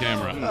has a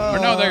camera. Or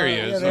no, there he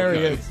is. Yeah, there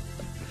he is.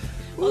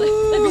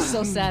 Well, that'd be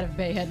so sad if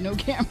Bay had no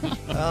camera.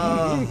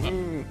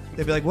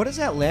 They'd be like, what is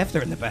that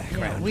laughter in the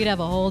background? We'd have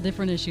a whole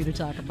different issue to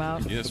talk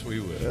about. Yes, we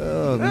would.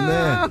 Oh,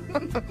 man.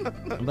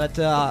 But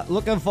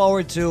looking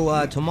forward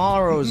to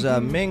tomorrow's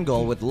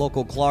mingle with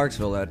local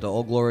Clarksville at the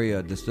Old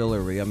Glory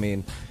Distillery. I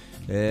mean,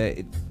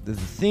 the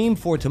theme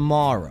for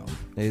tomorrow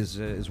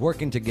is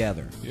working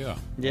together. Yeah.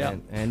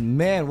 And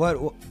man,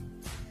 what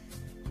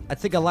I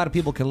think a lot of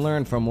people can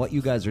learn from what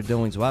you guys are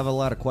doing. So I have a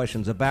lot of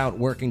questions about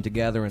working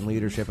together and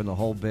leadership and the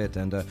whole bit.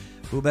 And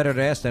who better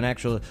to ask than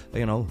actually,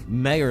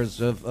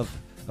 mayors of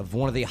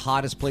one of the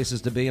hottest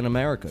places to be in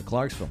America,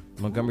 Clarksville,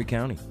 Montgomery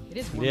County. It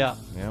is. Yeah.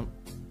 Yeah.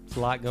 It's a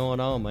lot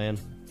going on, man.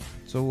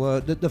 So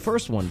the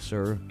first one,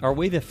 sir. Are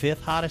we the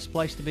 5th hottest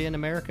place to be in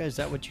America? Is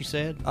that what you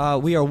said?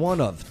 We are one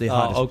of the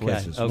hottest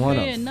places. Okay. One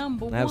We're of.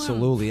 number one.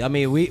 Absolutely. I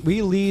mean,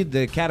 we lead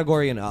the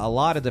category in a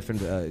lot of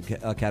different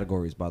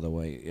categories, by the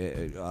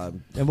way.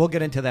 And we'll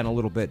get into that in a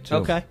little bit, too.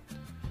 Okay.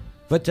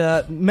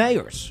 But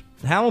mayors,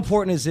 how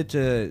important is it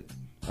to,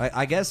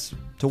 I guess,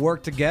 to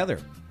work together?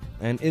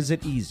 And is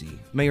it easy?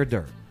 Mayor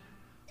Durrett.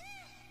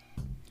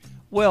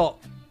 Well,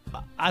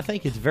 I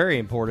think it's very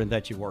important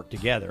that you work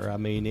together. I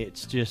mean,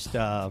 it's just,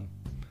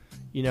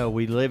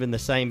 we live in the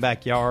same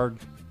backyard.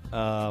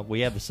 We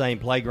have the same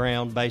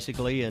playground,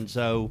 basically. And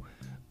so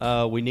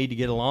we need to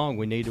get along.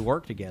 We need to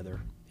work together.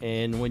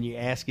 And when you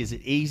ask, is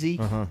it easy?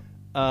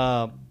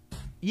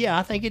 Yeah,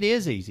 I think it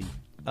is easy.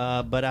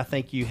 But I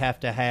think you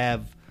have to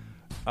have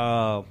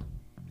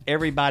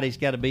everybody's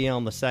got to be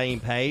on the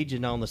same page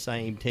and on the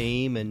same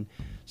team. And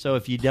so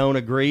if you don't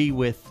agree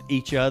with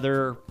each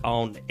other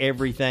on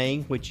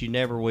everything, which you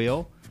never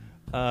will,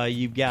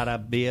 you've got to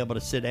be able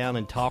to sit down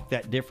and talk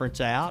that difference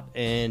out.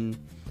 And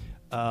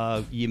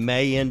you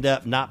may end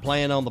up not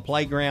playing on the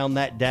playground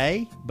that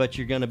day, but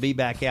you're going to be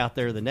back out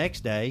there the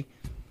next day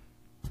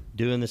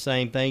doing the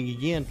same thing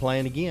again,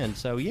 playing again.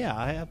 So,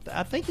 yeah,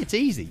 I think it's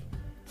easy.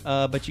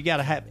 But you got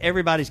to have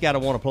everybody's got to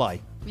want to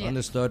play. Yeah.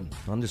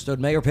 Understood.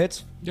 Mayor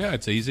Pitts? Yeah,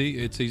 it's easy.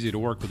 It's easy to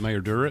work with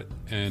Mayor Durrett,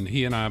 and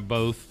he and I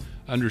both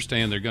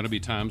understand there are going to be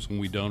times when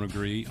we don't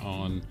agree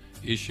on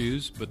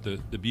issues. But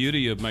the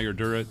beauty of Mayor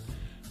Durrett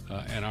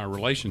and our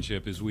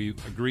relationship is we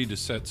agreed to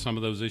set some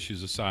of those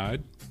issues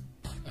aside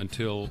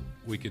until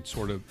we could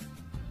sort of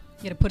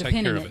you got to put a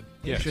pin in it.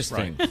 Yes,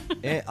 interesting.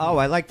 Right.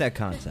 I like that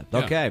concept.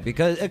 Okay,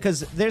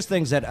 because there's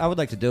things that I would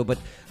like to do, but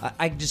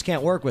I just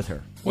can't work with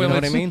her. You know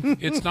what I mean?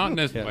 It's not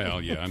necessarily.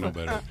 Well, yeah, I know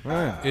better.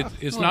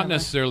 It's not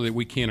necessarily that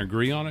we can't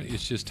agree on it.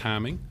 It's just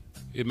timing.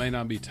 It may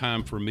not be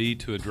time for me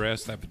to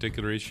address that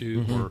particular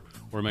issue,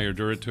 or Mayor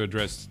Durrett to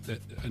address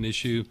an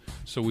issue.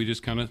 So we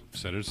just kind of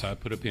set it aside,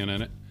 put a pin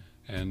in it,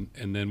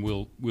 and then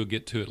we'll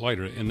get to it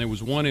later. And there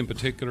was one in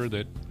particular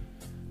that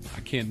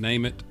I can't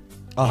name it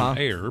on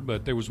air,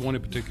 but there was one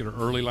in particular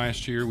early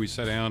last year. We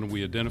sat down and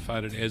we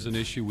identified it as an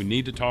issue we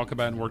need to talk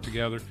about and work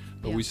together,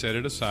 but we set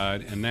it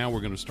aside, and now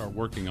we're going to start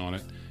working on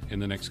it in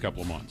the next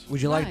couple of months.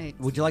 Would you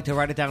like to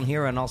write it down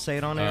here and I'll say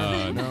it on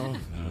air? No.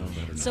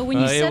 So when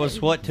you said it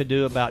was what to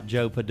do about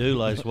Joe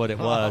Padula is what it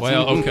was.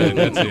 Well, okay,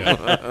 that's it.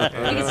 I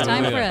think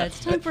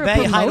it's time for a Bay,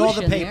 promotion hide all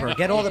the there. paper.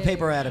 Get all the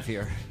paper out of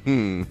here.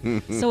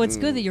 So it's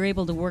good that you're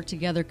able to work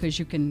together because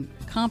you can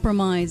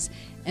compromise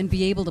and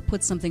be able to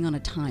put something on a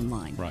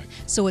timeline. Right.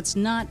 So it's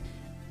not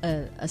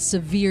a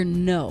severe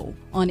no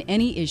on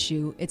any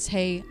issue. It's,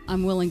 hey,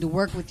 I'm willing to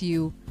work with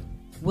you.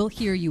 We'll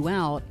hear you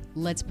out.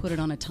 Let's put it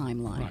on a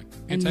timeline. Right.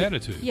 It's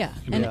attitude. Yeah,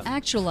 and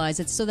actualize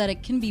it so that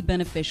it can be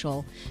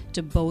beneficial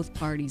to both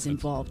parties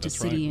involved, to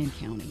city and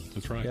county.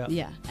 That's right.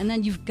 Yeah, and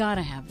then you've got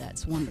to have that.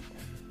 It's wonderful.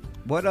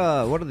 What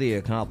are the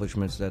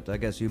accomplishments that I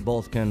guess you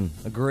both can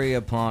agree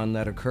upon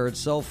that occurred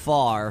so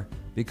far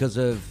because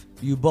of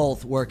you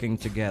both working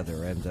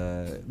together?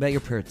 And Mayor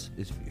Pitts,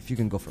 if you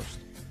can go first.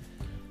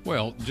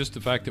 Well, just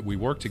the fact that we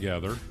work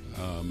together,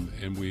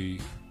 and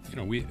we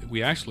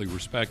actually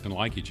respect and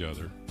like each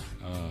other,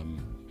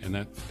 and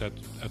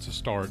that's a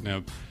start.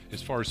 Now,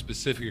 as far as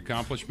specific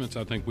accomplishments,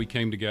 I think we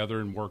came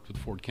together and worked with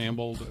Fort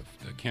Campbell.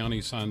 The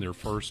county signed their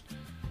first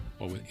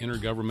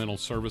intergovernmental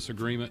service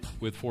agreement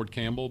with Fort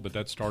Campbell, but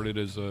that started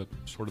as a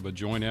sort of a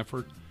joint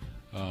effort,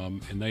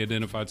 and they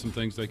identified some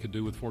things they could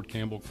do with Fort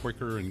Campbell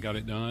quicker and got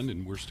it done.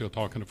 And we're still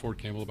talking to Fort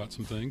Campbell about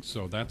some things,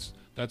 so that's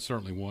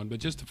certainly one. But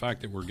just the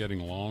fact that we're getting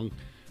along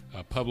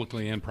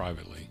publicly and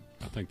privately,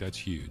 I think that's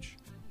huge.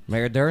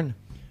 Mayor Durrett?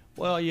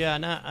 Well, yeah,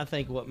 and I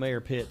think what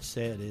Mayor Pitts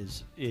said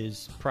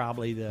is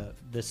probably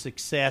the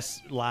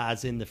success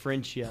lies in the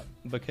friendship,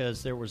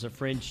 because there was a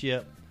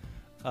friendship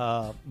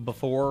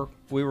before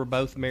we were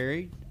both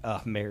married.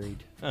 Mayors.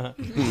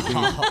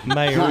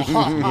 Married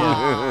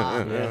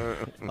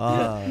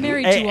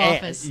to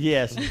office.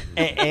 Yes,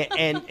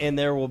 and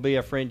there will be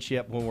a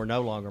friendship when we're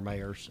no longer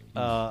mayors.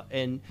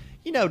 And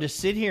to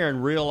sit here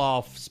and reel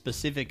off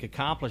specific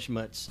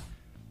accomplishments,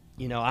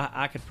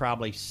 I could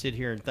probably sit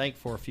here and think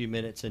for a few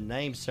minutes and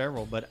name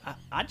several, but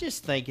I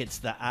just think it's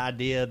the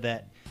idea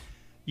that,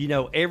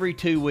 every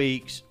 2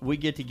 weeks we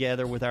get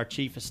together with our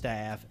chief of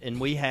staff and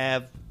we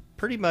have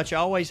pretty much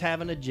always have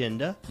an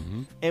agenda,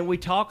 and we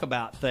talk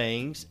about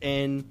things,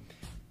 and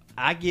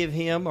I give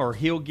him or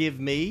he'll give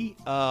me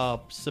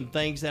some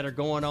things that are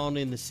going on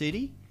in the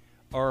city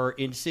or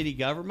in city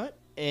government,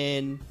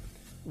 and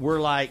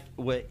we're like,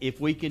 well, if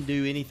we can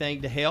do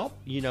anything to help,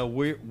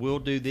 we'll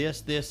do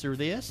this, or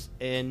this.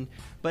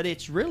 But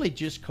it's really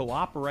just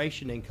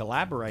cooperation and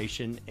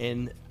collaboration,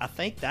 and I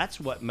think that's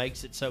what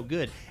makes it so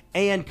good.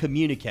 And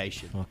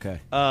communication. Okay.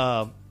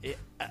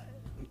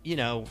 you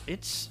know,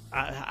 it's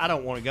I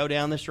don't want to go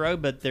down this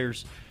road, but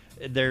there's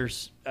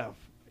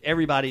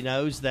everybody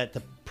knows that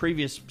the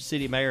previous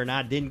city mayor and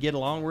I didn't get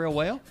along real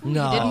well.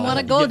 No, you didn't want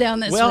to go down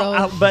this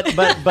road.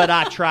 But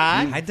I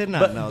tried. I did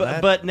not know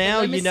that. But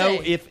now, you know,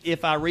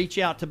 if I reach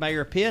out to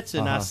Mayor Pitts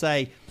and I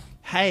say,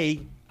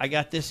 hey, I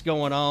got this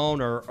going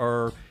on,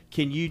 or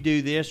can you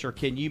do this, or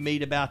can you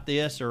meet about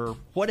this, or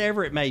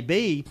whatever it may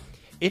be,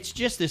 it's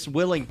just this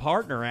willing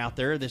partner out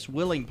there, this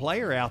willing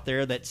player out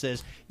there that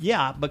says,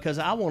 yeah, because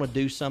I want to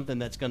do something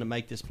that's going to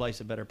make this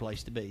place a better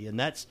place to be. And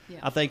that's,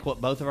 I think,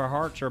 what both of our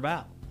hearts are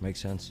about.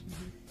 Makes sense.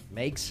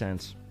 Makes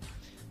sense.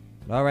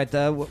 All right.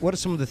 What are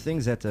some of the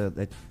things that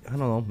I don't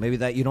know, maybe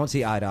that you don't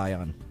see eye to eye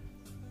on?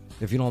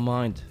 If you don't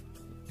mind.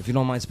 If you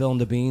don't mind spilling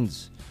the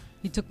beans.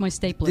 He took my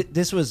stapler.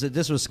 This was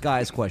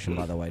Sky's question,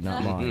 by the way,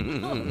 not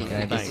mine.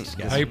 Okay, thanks,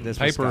 guys.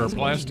 Paper or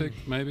plastic,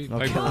 maybe.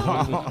 Okay.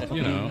 Paper.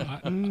 You know,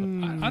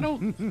 I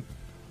don't.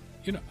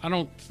 You know, I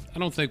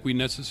don't think we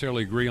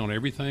necessarily agree on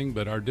everything,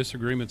 but our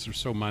disagreements are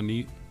so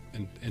minute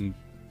and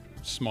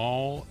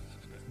small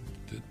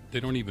that they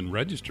don't even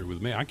register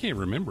with me. I can't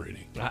remember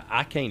any.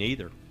 I can't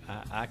either.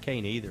 I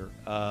can't either.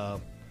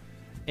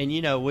 And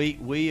you know,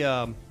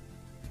 I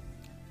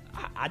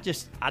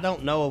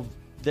don't know of.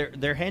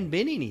 There hadn't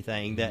been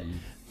anything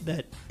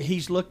that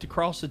he's looked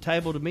across the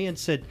table to me and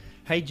said,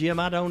 hey, Jim,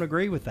 I don't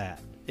agree with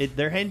that.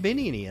 There hadn't been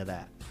any of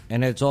that.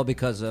 And it's all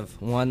because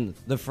of, one,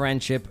 the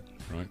friendship,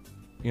 right?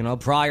 You know,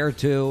 prior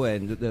to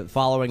and the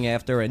following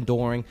after and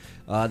during,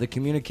 the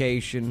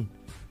communication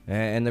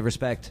and the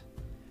respect.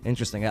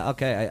 Interesting.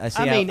 Okay, I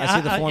see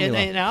the formula.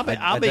 And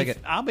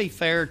I'll be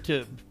fair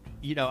to,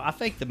 you know, I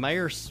think the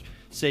mayor's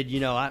said, you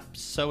know,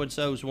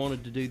 so-and-so's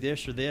wanted to do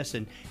this or this,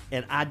 and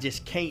I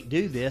just can't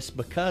do this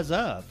because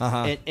of.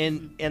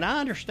 And I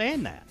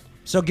understand that.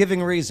 So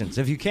giving reasons.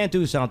 If you can't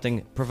do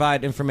something,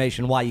 provide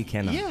information why you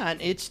cannot. Yeah,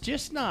 and it's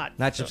just not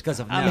just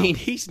because of no. I mean,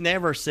 he's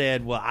never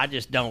said, well, I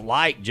just don't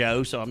like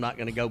Joe, so I'm not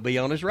going to go be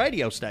on his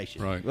radio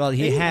station. Right. Well,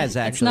 he has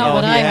actually. It's not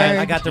what I heard.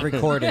 I got the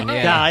recording.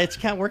 Yeah,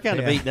 we're kind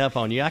of beating up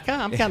on you. I'm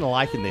kind of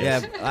liking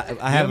this. Yeah,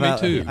 I have me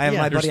too. I have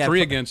my buddy. There's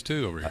 3 against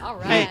 2 over here. All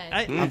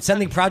right. I'm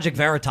sending Project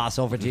Veritas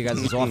over to you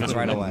guys' office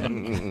right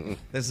away.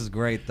 This is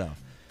great, though.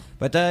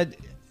 But I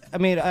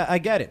mean, I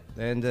get it,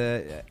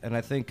 and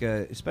I think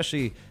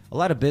especially a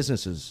lot of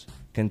businesses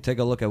can take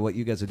a look at what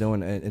you guys are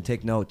doing and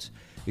take notes,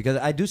 because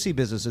I do see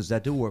businesses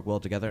that do work well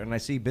together, and I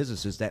see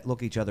businesses that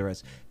look at each other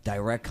as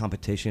direct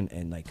competition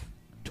and like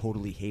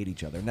totally hate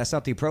each other, and that's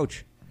not the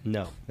approach.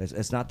 No,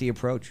 it's not the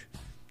approach.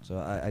 So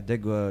I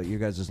dig you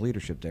guys'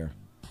 leadership there.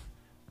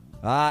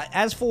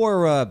 As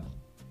for I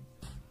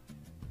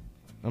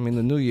mean,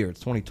 the new year,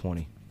 it's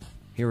 2020.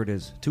 Here it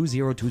is,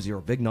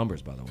 2020. Big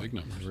numbers, by the way. Big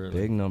numbers. Really.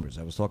 Big numbers.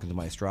 I was talking to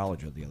my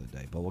astrologer the other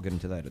day, but we'll get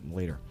into that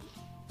later.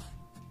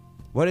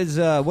 What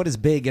is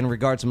big in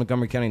regards to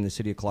Montgomery County and the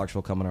city of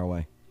Clarksville coming our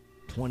way?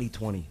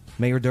 2020.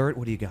 Mayor Durrett,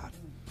 what do you got?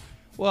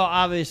 Well,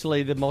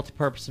 obviously the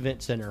multipurpose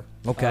event center.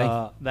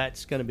 Okay.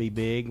 That's going to be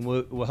big.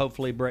 We'll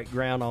hopefully break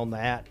ground on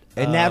that.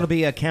 And that'll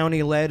be a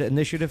county-led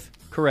initiative?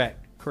 Correct.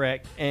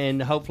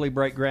 And hopefully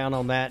break ground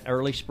on that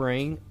early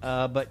spring.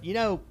 But, you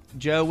know,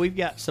 Joe, we've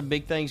got some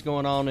big things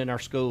going on in our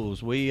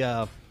schools.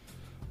 We're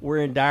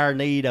in dire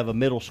need of a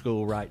middle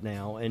school right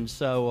now. And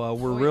so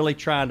we're really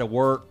trying to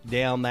work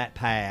down that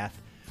path.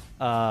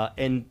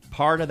 And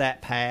part of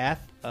that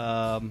path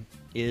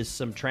is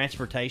some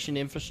transportation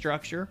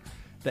infrastructure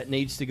that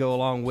needs to go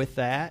along with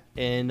that.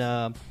 And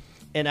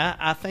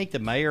I think the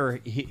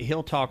mayor,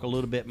 he'll talk a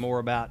little bit more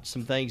about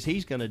some things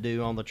he's going to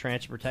do on the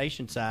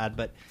transportation side.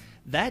 But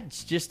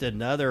that's just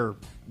another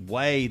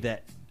way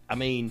that, I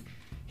mean,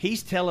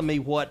 he's telling me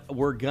what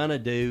we're going to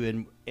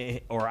do,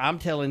 or I'm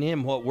telling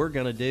him what we're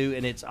going to do.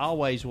 And it's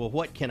always, well,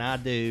 what can I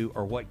do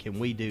or what can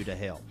we do to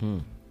help?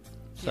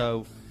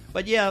 So...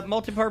 But yeah,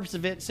 multipurpose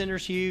event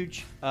center's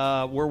huge.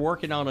 We're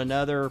working on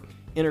another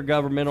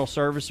intergovernmental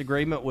service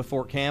agreement with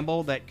Fort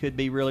Campbell that could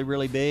be really,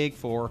 really big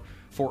for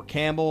Fort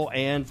Campbell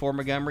and for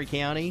Montgomery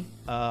County.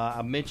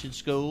 I mentioned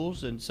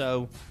schools, and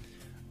so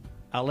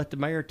I'll let the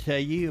mayor tell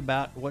you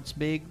about what's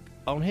big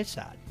on his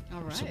side. All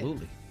right.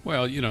 Absolutely.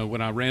 Well, you know,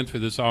 when I ran for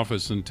this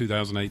office in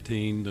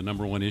 2018, the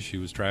number one issue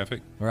was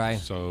traffic. Right.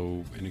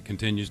 So, and it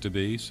continues to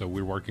be. So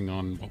we're working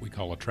on what we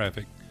call a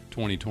traffic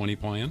 2020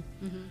 plan,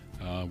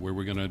 where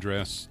we're going to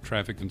address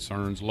traffic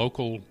concerns,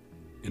 local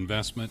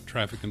investment,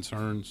 traffic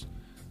concerns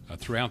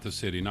throughout the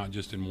city, not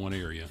just in one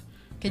area.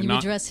 Can you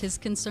address his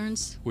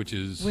concerns? Which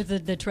is?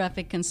 With the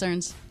traffic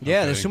concerns.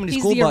 Yeah, there's so many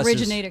school buses. He's the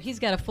originator. He's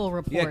got a full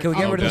report. Yeah, can we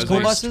get rid of the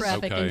school buses?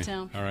 Traffic in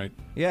town. All right.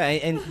 Yeah,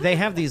 and they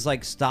have these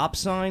like stop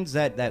signs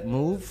that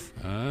move.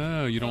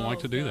 Oh, you don't like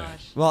to do that?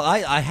 Well,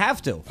 I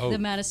have to. The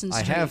Madison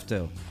Street. I have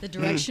to. The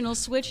directional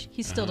switch,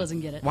 he still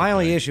doesn't get it. My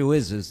only issue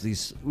is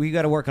these. We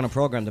got to work on a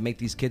program to make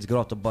these kids get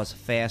off the bus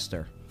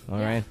faster. All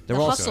right, the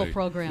hustle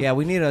program. Yeah,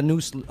 we need a new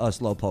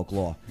slowpoke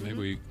law.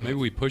 Maybe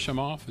we push them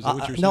off. Is that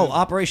what you're saying? No,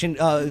 Operation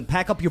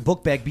Pack up your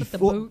book bag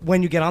before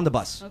when you get on the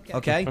bus.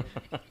 Okay.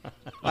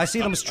 I see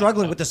them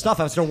struggling with the stuff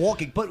as they're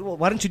walking. But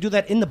why don't you do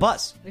that in the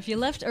bus? If you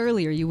left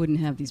earlier, you wouldn't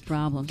have these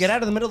problems. Get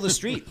out of the middle of the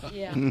street.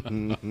 Yeah.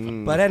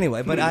 But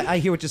anyway, I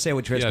hear what you say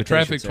with transportation.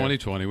 Traffic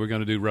 2020. We're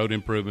going to do road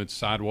improvements,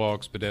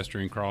 sidewalks,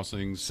 pedestrian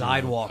crossings,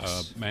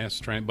 sidewalks,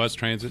 bus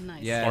transit,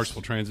 nice. Yes.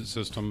 Clarksville transit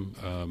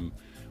system,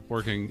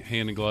 working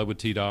hand in glove with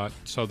TDOT.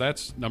 So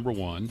that's number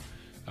one.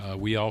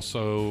 We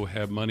also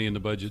have money in the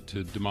budget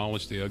to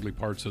demolish the ugly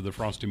parts of the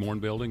Frosty Morn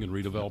building and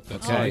redevelop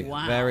that site.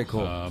 Wow. Very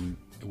cool.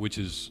 Which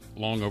is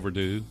long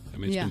overdue. I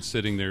mean, it's been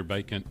sitting there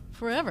vacant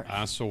forever.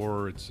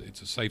 Eyesore.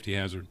 It's a safety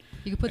hazard.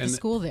 You could put the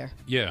school there.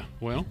 Yeah,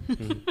 well,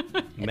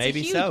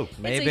 maybe so.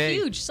 Maybe. It's a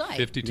huge site.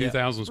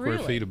 52,000 square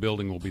feet of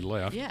building will be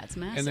left. Yeah, it's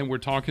massive. And then we're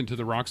talking to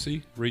the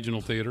Roxy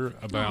Regional Theater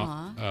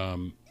about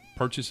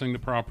purchasing the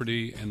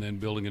property and then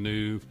building a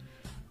new.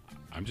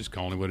 I'm just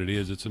calling it what it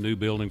is. It's a new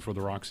building for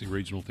the Roxy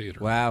Regional Theater.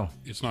 Wow.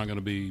 It's not going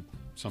to be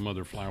some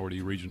other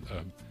flowery region.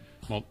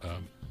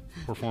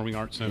 Performing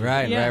Arts Center.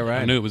 Right.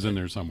 I knew it was in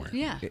there somewhere.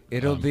 Yeah.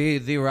 It'll be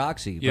the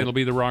Roxy. Yeah, it'll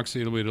be the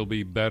Roxy. It'll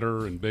be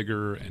better and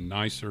bigger and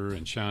nicer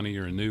and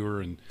shinier and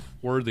newer and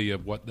worthy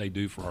of what they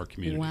do for our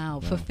community.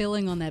 Wow,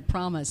 fulfilling on that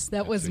promise.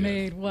 That was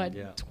made,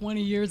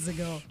 20 years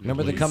ago.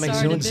 Remember the coming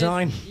soon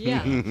sign?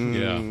 Yeah.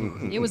 Yeah.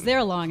 It was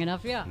there long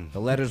enough, yeah.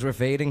 The letters were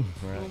fading.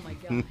 Oh, my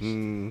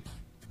gosh.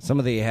 Some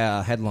of the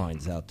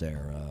headlines out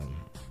there,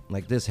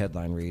 like this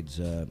headline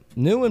reads,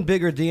 new and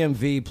bigger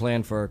DMV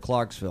plan for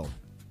Clarksville.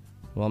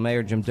 Well,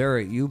 Mayor Jim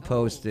Durrett, you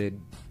posted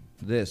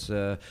this.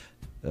 Should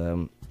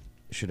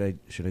I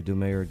do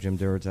Mayor Jim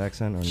Durrett's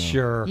accent or no?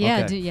 Sure.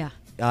 Yeah,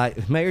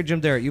 okay. Mayor Jim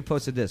Durrett, you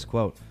posted this,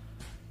 quote,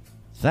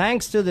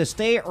 thanks to the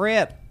State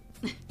Rep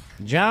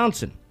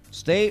Johnson,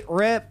 State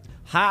Rep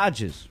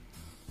Hodges,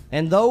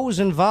 and those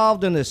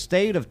involved in the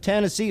State of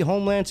Tennessee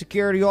Homeland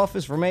Security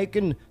Office for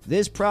making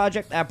this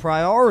project a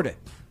priority.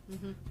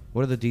 Mm-hmm.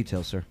 What are the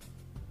details, sir?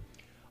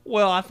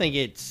 Well, I think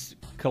it's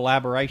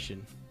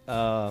collaboration.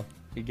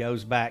 It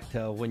goes back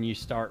to when you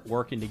start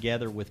working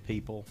together with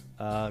people.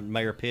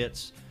 Mayor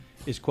Pitts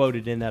is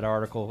quoted in that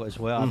article as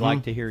well. I'd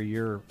like to hear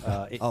your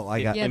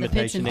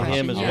invitation to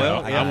him as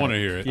well. I want to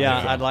hear it.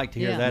 Yeah, I'd like to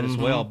hear that as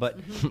well. But,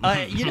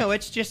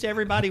 it's just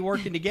everybody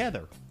working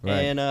together.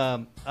 Right.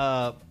 And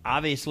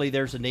obviously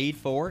there's a need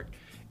for it.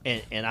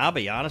 And I'll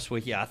be honest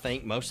with you, I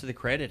think most of the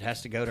credit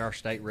has to go to our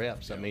state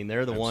reps. I mean,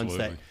 they're the ones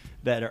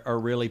that are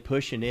really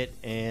pushing it,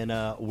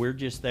 and we're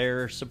just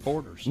their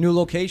supporters. New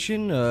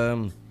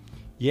location?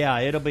 Yeah,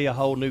 it'll be a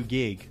whole new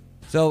gig.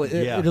 So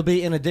it'll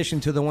be in addition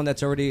to the one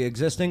that's already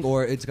existing,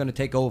 or it's going to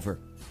take over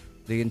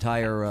the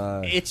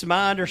entire... It's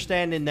my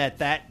understanding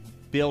that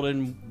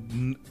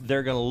building,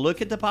 they're going to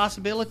look at the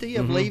possibility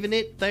of leaving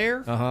it there,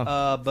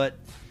 but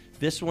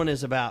this one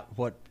is about,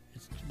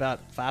 it's about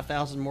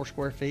 5,000 more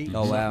square feet,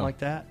 something like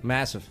that.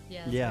 Massive.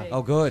 Yeah.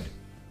 Oh, good.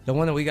 The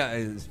one that we got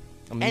is...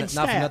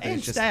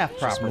 staff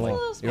properly.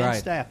 You're right.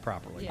 Staff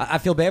properly. I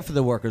feel bad for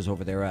the workers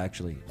over there,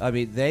 actually. I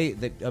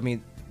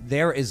mean,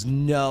 there is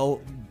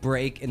no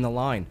break in the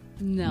line.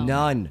 No.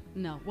 None.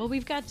 No. Well,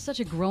 we've got such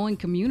a growing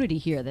community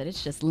here that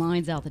it's just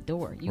lines out the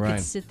door. You could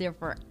sit there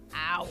for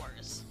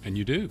hours. And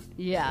you do.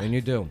 Yeah. And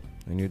you do.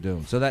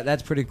 So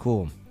that's pretty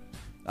cool.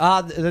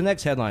 The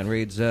next headline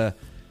reads,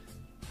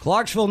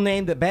 Clarksville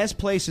named the best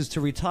places to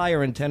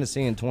retire in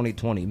Tennessee in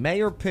 2020.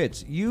 Mayor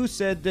Pitts, you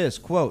said this,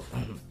 quote.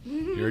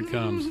 Here it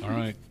comes. All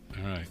right.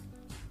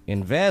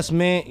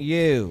 Investment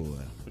U.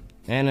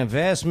 An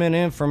investment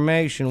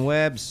information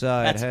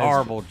website. That's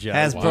horrible, Joe.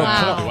 Has Do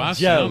I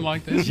sound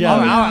like this? Joe.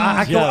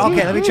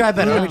 Okay, let me try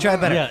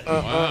better. Yeah.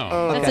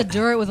 Wow. That's a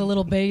Durrett with a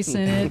little bass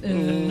in it.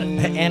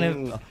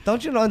 And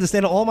don't you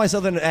understand? All my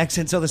southern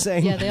accents are the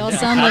same. Yeah, they all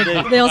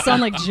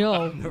sound like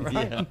Joe.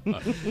 Right.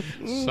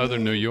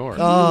 Southern New York.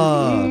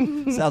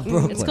 Oh, South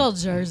Brooklyn. It's called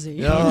Jersey.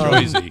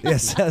 Jersey.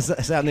 Yes,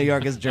 South New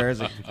York is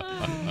Jersey.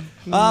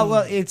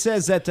 Well, it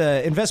says that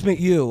Investment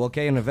U,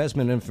 an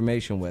investment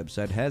information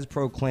website, has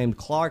proclaimed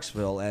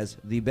Clarksville as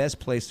the best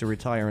place to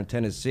retire in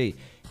Tennessee.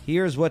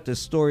 Here's what the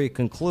story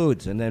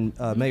concludes. And then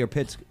Mayor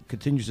Pitts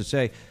continues to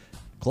say,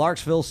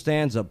 Clarksville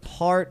stands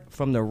apart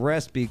from the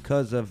rest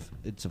because of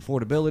its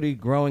affordability,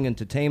 growing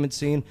entertainment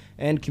scene,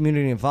 and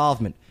community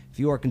involvement. If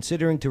you are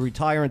considering to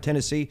retire in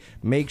Tennessee,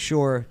 make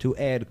sure to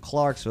add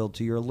Clarksville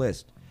to your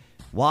list.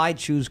 Why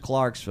choose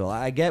Clarksville?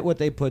 I get what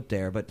they put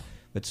there, but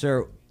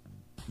sir,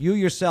 you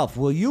yourself,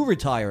 will you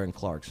retire in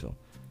Clarksville?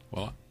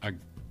 Well, I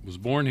was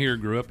born here,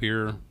 grew up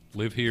here,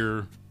 live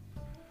here.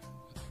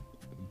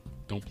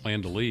 Don't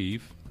plan to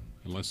leave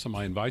unless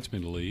somebody invites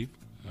me to leave.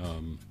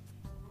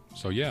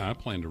 So, yeah, I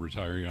plan to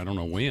retire here. I don't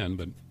know when,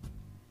 but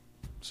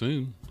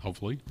soon,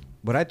 hopefully.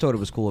 But I thought it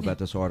was cool about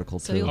this article,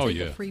 So too. you'll take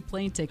a free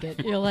plane ticket.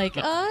 You're like,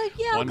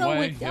 I'll go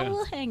with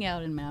we'll hang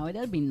out in Maui.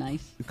 That'd be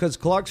nice. Because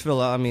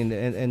Clarksville, I mean,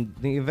 and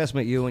the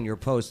investment you and your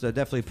post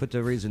definitely put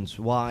the reasons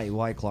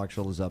why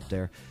Clarksville is up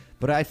there.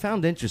 But I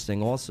found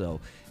interesting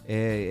also,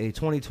 a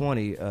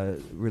 2020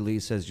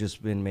 release has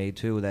just been made,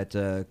 too,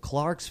 that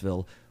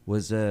Clarksville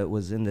was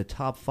in the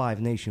top 5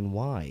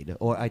 nationwide,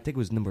 or I think it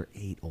was number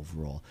 8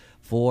 overall,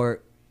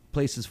 for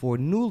places for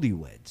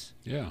newlyweds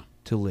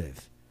to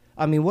live.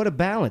 I mean, what a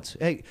balance.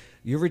 Hey,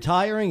 you're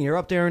retiring, you're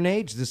up there in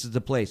age, this is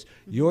the place.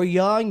 You're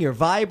young, you're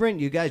vibrant,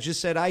 you guys just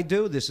said I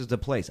do, this is the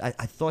place. I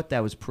thought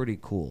that was pretty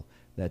cool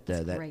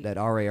that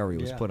our area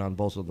was put on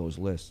both of those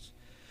lists.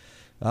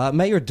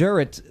 Mayor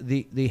Durrett,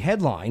 the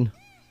headline,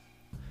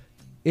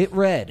 it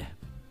read,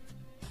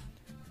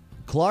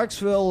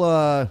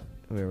 Clarksville,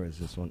 where is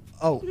this one?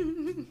 Oh,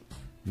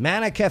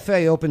 Mana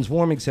Cafe opens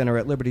warming center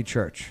at Liberty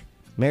Church.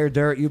 Mayor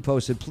Durrett, you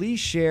posted, please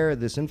share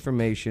this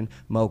information,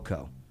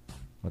 MoCo.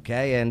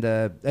 Okay, and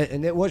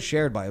it was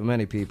shared by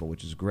many people,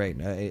 which is great.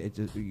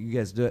 You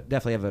guys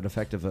definitely have an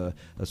effective a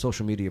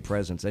social media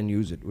presence and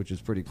use it, which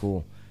is pretty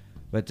cool.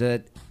 But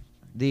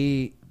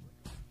the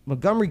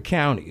Montgomery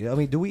County, I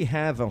mean, do we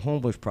have a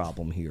homeless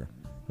problem here?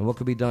 And what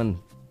could be done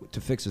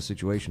to fix the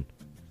situation?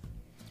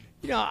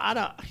 You know, I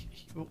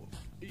don't.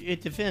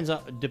 It depends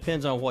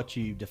on what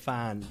you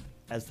define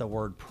as the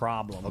word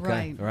problem.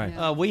 Okay, right.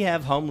 Yeah. We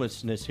have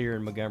homelessness here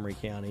in Montgomery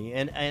County,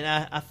 and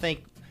I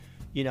think,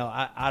 you know,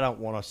 I don't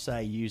want to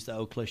say use the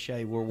old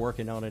cliche, we're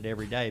working on it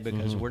every day,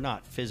 because we're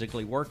not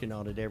physically working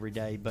on it every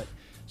day, but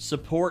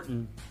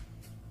supporting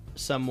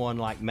someone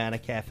like Mana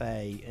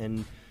Cafe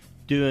and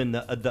doing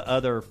the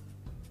other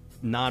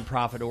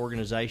nonprofit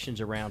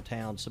organizations around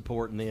town,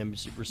 supporting them,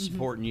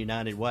 supporting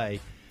United Way,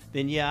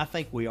 then yeah, I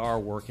think we are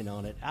working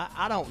on it.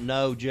 I don't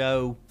know,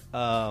 Joe.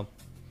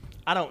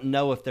 I don't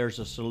know if there's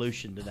a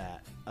solution to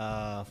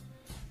that.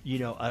 You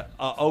know, a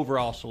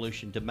overall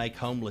solution to make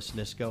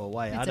homelessness go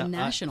away. It's a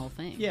national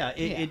thing. Yeah,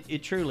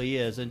 it truly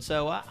is. And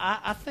so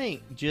I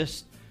think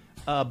just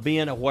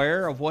being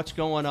aware of what's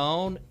going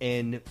on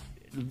and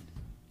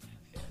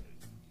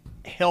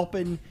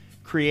helping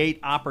create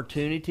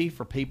opportunity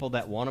for people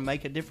that want to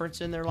make a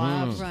difference in their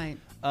lives. Right.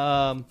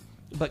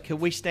 But could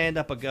we stand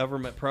up a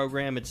government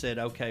program and said,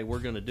 okay, we're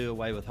going to do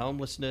away with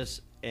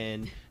homelessness?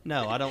 And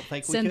no, I don't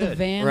think we could. Send the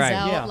vans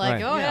out,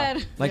 go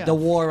ahead. Like the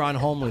war on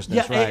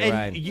homelessness,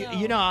 right.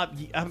 You know,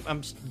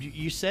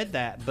 you said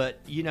that, but,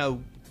 you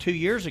know, 2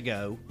 years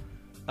ago,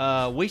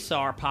 we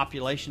saw our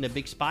population, a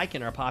big spike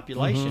in our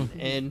population,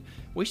 and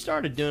we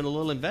started doing a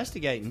little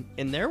investigating,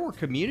 and there were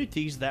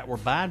communities that were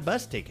buying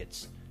bus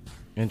tickets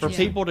for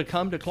people to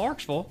come to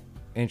Clarksville.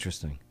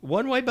 Interesting.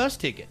 One-way bus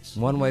tickets.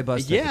 One-way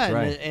bus tickets,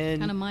 right. And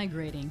kind of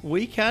migrating.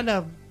 We kind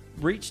of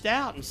reached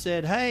out and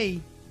said, hey,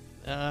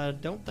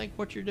 don't think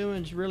what you're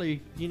doing is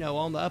really, you know,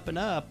 on the up and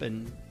up,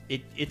 and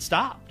it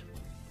stopped.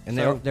 And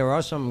there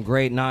are some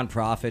great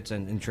nonprofits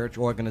and church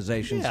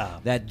organizations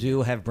that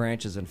do have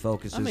branches and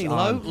focuses. I mean,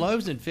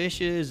 Loaves and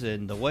Fishes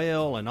and The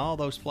Well and all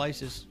those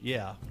places,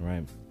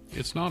 Right.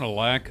 It's not a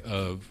lack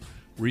of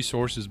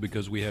resources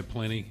because we have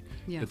plenty.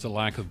 Yeah. It's a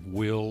lack of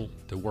will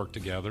to work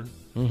together.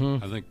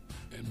 I think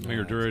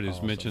Mayor Durrett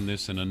has mentioned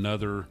this in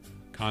another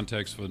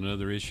context for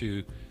another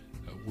issue.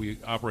 We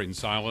operate in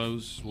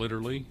silos,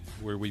 literally,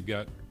 where we've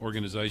got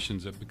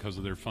organizations that, because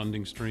of their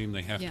funding stream,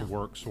 they have to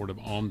work sort of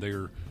on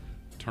their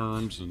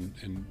terms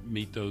and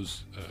meet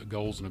those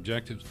goals and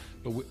objectives.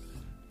 But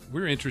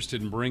we're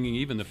interested in bringing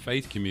even the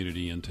faith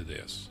community into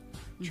this.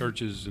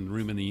 Churches and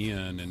Room in the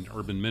Inn and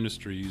urban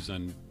ministries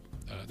and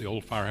the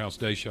old Firehouse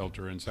Day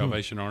Shelter and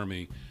Salvation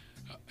Army.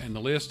 And the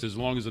list is as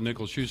long as a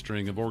nickel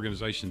shoestring of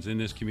organizations in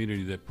this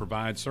community that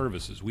provide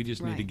services. We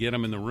just need to get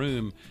them in the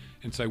room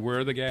and say, where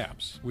are the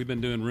gaps? We've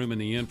been doing Room in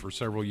the Inn for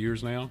several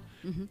years now.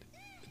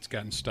 It's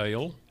gotten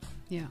stale.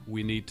 Yeah.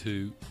 We need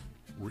to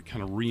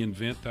kind of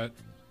reinvent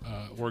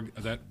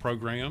that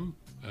program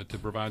to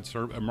provide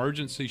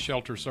emergency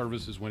shelter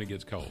services when it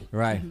gets cold.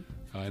 Right.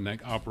 And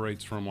that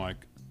operates from I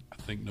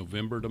think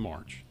November to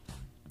March.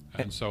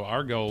 And so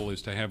our goal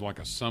is to have like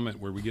a summit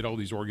where we get all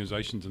these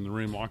organizations in the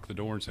room, lock the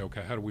door, and say,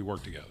 okay, how do we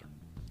work together?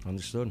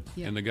 Understood.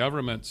 Yeah. And the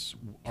governments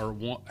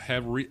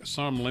have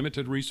some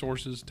limited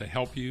resources to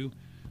help you,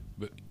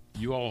 but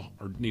you all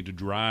need to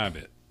drive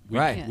it.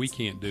 We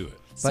can't do it.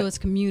 So it's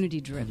community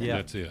driven. Yeah,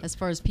 that's it. As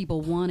far as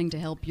people wanting to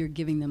help, you're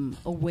giving them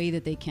a way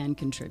that they can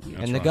contribute.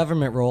 And the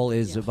government role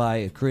is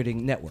by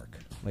creating network,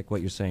 like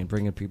what you're saying,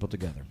 bringing people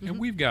together. And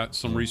we've got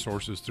some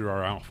resources through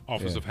our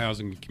Office of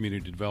Housing and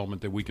Community Development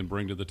that we can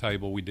bring to the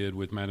table. We did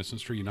with Madison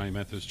Street United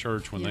Methodist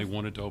Church when they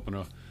wanted to open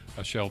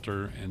a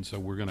shelter, and so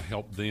we're going to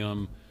help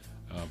them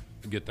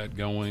get that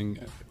going.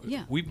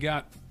 Yeah. We've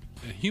got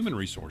human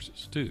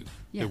resources, too,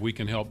 that we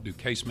can help do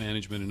case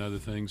management and other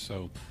things.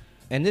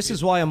 And this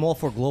is why I'm all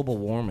for global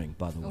warming,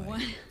 by the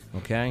way.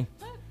 Okay?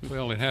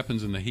 Well, it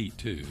happens in the heat,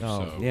 too.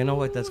 Oh, you know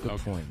what? That's a good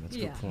point. That's a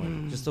good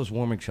point. Just those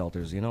warming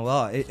shelters, you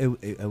know.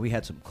 We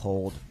had some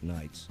cold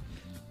nights.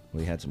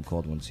 We had some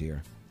cold ones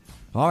here.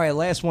 All right,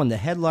 last one. The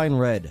headline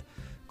read,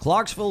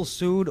 Clarksville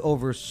sued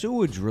over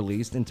sewage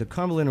released into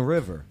Cumberland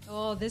River.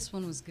 Oh, this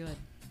one was good.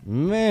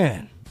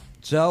 Man.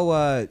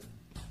 So,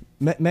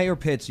 Mayor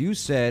Pitts, you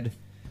said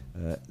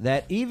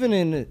that even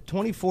in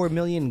 24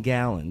 million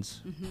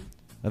gallons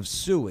of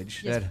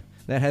sewage that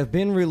have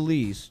been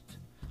released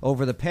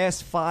over the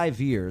past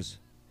 5 years,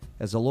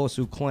 as the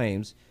lawsuit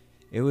claims,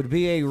 it would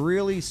be a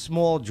really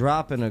small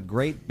drop in a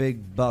great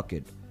big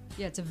bucket.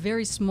 Yeah, it's a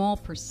very small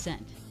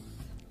percent.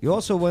 You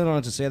also went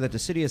on to say that the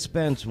city has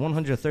spent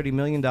 $130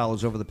 million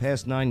over the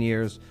past 9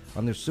 years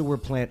on their sewer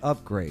plant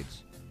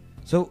upgrades.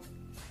 So,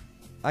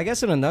 I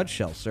guess in a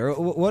nutshell, sir,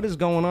 what is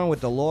going on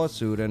with the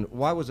lawsuit and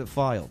why was it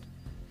filed?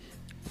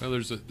 Well,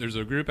 there's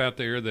a group out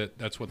there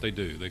that's what they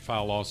do. They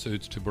file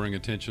lawsuits to bring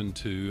attention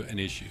to an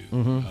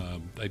issue.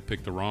 They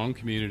pick the wrong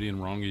community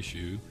and wrong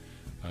issue.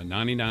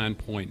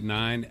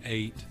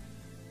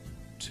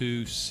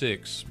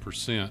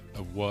 99.9826%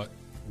 of what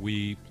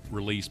we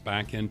release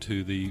back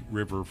into the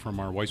river from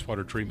our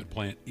wastewater treatment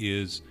plant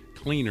is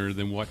cleaner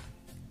than what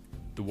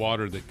the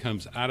water that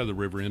comes out of the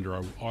river into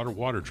our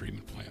water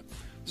treatment plant.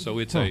 So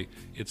it's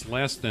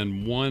less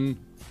than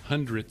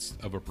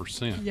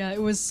 0.01%. Yeah,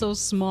 it was so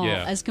small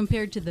Yeah. as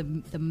compared to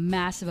the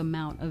massive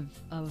amount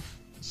of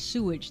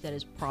sewage that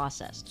is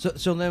processed.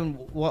 So then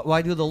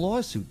why do the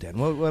lawsuit then?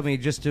 Well, I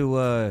mean, just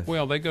to...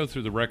 Well, they go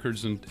through the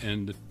records, and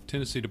the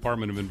Tennessee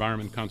Department of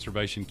Environment and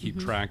Conservation keep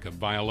track of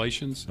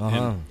violations.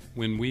 And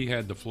when we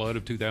had the flood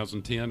of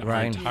 2010,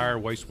 our entire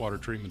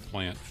wastewater treatment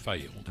plant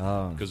failed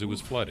because it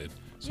was flooded.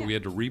 So we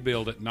had to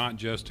rebuild it, not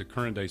just to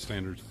current day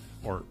standards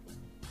or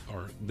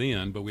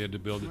then, but we had to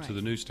build it to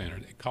the new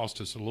standard. It cost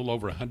us a little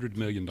over $100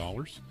 million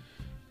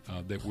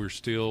that we're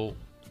still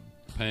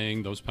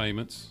paying those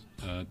payments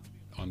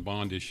on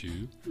bond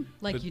issue.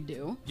 Like you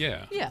do.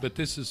 Yeah. But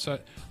this is, I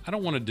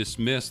don't want to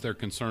dismiss their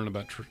concern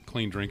about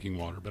clean drinking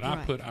water, but I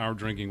put our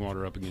drinking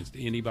water up against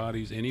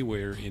anybody's,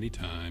 anywhere,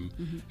 anytime,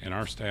 and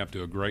our staff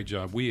do a great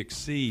job. We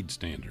exceed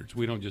standards.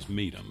 We don't just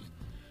meet them.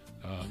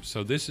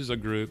 So this is a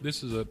group.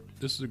 This is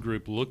a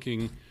group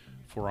looking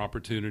for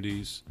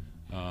opportunities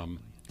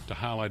to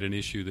highlight an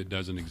issue that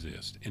doesn't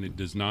exist, and it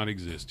does not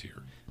exist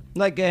here.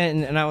 Like,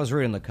 and I was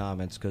reading the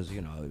comments because, you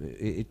know,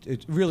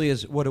 it really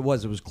is what it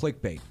was. It was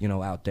clickbait, you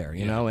know, out there,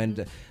 you know,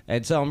 and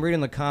so I'm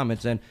reading the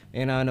comments and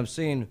I'm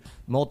seeing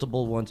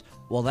multiple ones.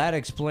 Well, that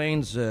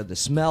explains the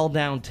smell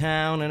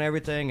downtown and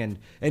everything. And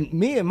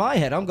me in my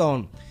head, I'm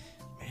going,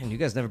 man, you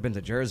guys never been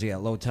to Jersey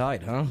at low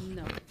tide, huh?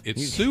 No.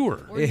 It's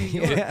sewer.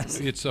 Yes.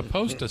 It's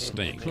supposed to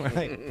stink.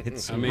 Right.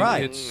 It's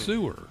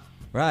sewer.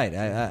 Right.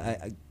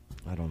 I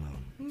don't know.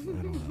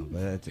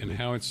 But and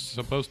how it's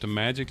supposed to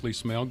magically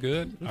smell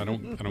good, I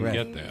don't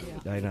get that.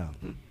 I know.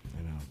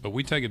 But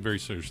we take it very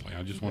seriously.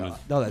 I just want No, to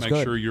that's make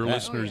good. sure your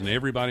listeners and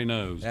everybody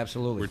knows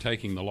Absolutely. we're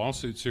taking the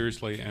lawsuit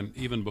seriously, and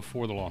even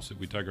before the lawsuit,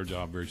 we take our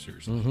job very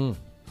seriously.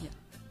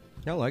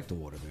 I like the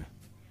water there.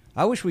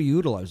 I wish we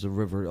utilized the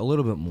river a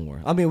little bit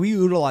more. I mean, we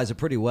utilize it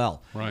pretty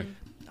well. Right.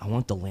 I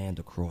want the land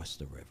across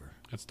the river.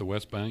 That's the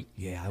West Bank?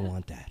 Yeah, I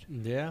want that.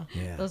 Yeah.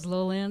 Those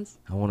lowlands.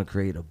 I want to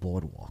create a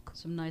boardwalk.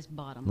 Some nice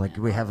bottom. Like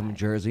we have them in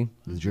Jersey,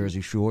 the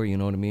Jersey Shore, you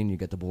know what I mean? You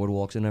get the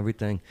boardwalks and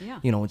everything.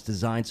 Yeah. You know, it's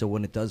designed so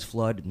when it does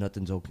flood,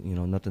 nothing's okay, you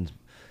know, nothing's...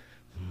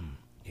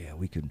 Yeah,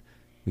 we could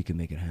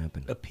make it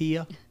happen. A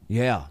pier?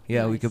 Yeah,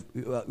 Nice.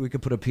 we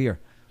could put a pier.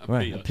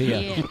 A pier.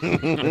 Yeah.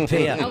 A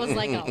pier. I was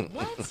like, oh,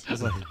 what? I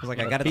was like,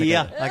 I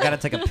gotta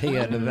take a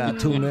pier in about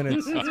 2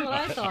 minutes. That's what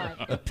I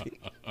thought.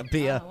 A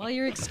pier. Well,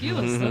 you're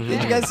excused.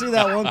 Did you guys see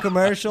that one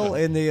commercial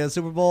in the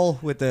Super Bowl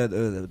with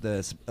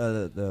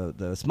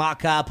the smart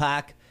car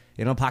pack?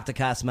 You know, park the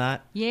car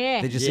smart.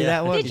 Yeah. Did you see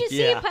that one? Did you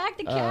see it park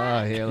the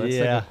car? Here, let's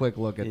take a quick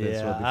look at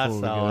this one I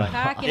before saw we it. go.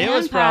 Pack it It and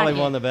was probably unpack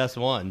it. one of the best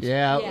ones.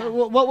 Yeah.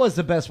 What was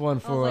the best one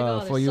for oh,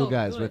 for they're you so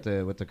guys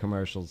good. with the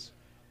commercials?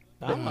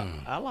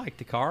 I like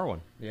the car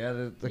one.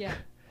 Yeah. Yeah.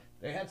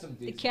 They had some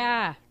The decent.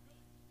 car.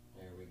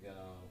 There we go.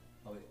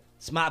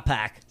 Smart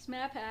pack.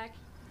 Smart pack.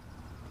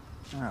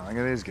 Oh, look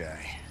at this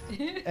guy.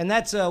 And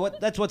that's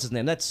what's his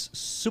name? That's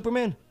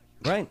Superman,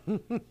 right?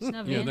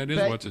 Yeah, that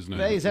is what's his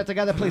name. Is that the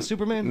guy that plays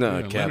Superman? No,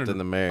 Yeah, Captain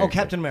Leonard. America. Oh,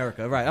 Captain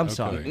America. Right. I'm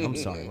sorry. Okay. I'm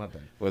sorry. My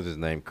bad. What's his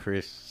name?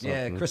 Chris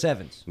something? Yeah, Chris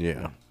Evans.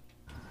 Yeah.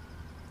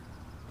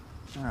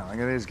 Oh, look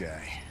at this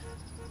guy.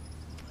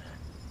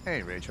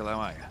 Hey, Rachel, how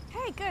are you?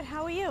 Hey, good.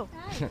 How are you?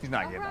 He's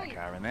not getting that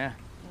car in there.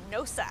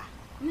 No, sir.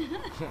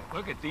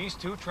 Look at these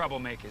two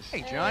troublemakers.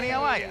 Hey, Johnny,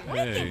 how are you?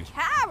 Hey.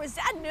 Car, is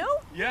that new?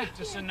 Yeah, it's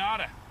a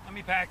Sonata. Let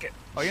me pack it.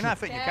 Oh, you're not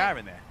fitting your car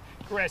in there.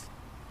 Chris,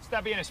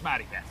 stop being a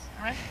smarty pants,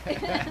 all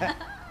right?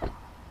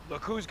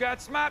 Look who's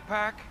got Smart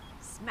Pack.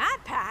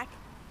 Smart pack.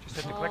 Just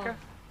hit the clicker,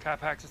 car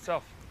packs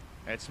itself.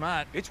 That's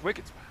smart. It's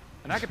wicked smart.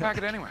 And I can pack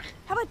it anywhere.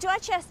 How about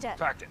Dorchester?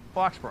 Packed it.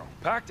 Foxborough.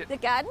 Packed it. The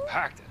garden?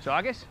 Packed it.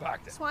 Saugus?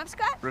 Packed it.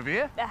 Swampscott?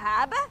 Revere? The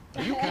harbor?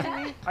 Are you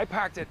kidding me? I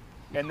packed it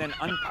and then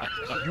unpacked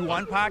it. You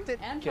unpacked it?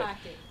 And Kid.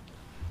 packed it.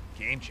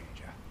 Game changer.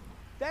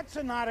 That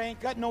Sonata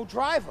ain't got no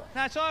driver.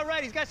 That's all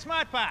right. He's got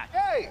smart pack.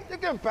 Hey, you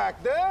can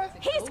back there.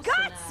 He's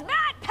got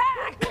Smart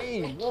pack.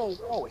 Hey,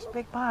 whoa, it's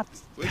Big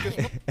Pops.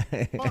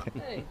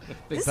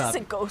 This is a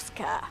ghost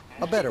car.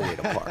 A better way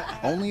to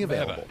park. Only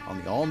available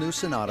on the all-new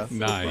Sonata with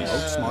Nice.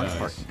 Oak Smart Nice.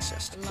 Parking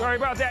System. Sorry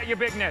about that, your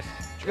bigness.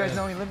 Did you guys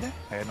know he lived there?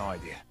 I had no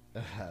idea.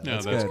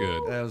 No, that's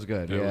good. That was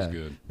good. That yeah. was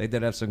good. They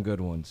did have some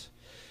good ones.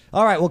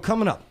 All right. Well,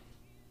 coming up.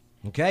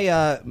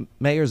 Okay,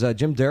 Mayors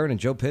Jim Durrett and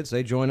Joe Pitts,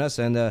 they join us.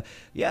 And,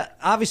 yeah,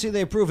 obviously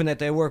they've proven that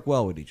they work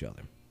well with each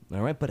other. All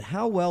right, but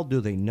how well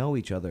do they know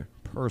each other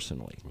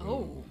personally?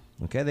 Oh.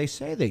 Okay, they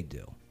say they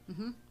do.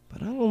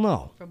 but I don't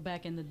know. From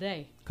back in the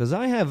day. Because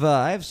I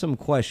have some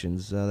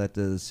questions that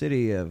the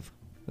city of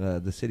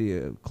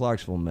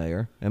Clarksville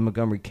mayor and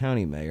Montgomery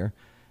County mayor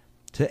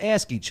to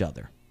ask each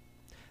other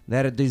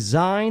that are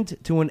designed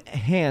to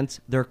enhance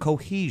their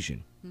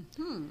cohesion.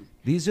 Mm-hmm.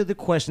 These are the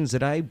questions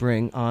that I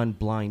bring on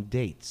blind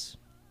dates.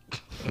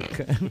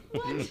 Okay.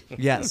 What?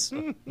 Yes.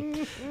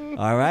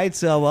 All right.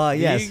 So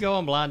yes. Do you go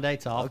on blind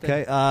dates often?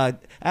 Okay.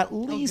 At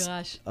least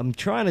I'm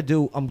trying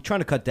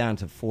to cut down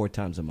to 4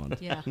 times a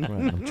month. Yeah.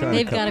 Right,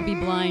 They've got to be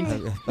blind.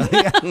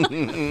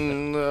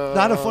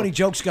 Not a funny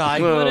jokes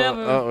guy.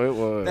 Whatever. Oh, it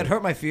was. That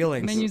hurt my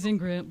feelings. Menus in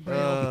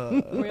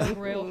Braille.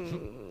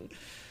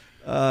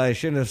 I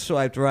shouldn't have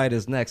swiped right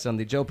as next on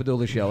the Joe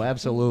Padula Show.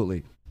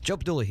 Absolutely. Joe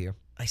Padula here.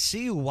 I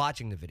see you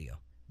watching the video.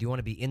 Do you want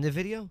to be in the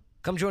video?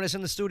 Come join us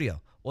in the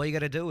studio. All you got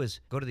to do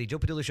is go to the Joe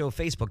Padula Show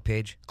Facebook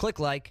page, click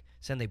like,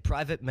 send a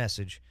private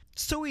message.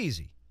 It's too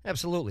easy.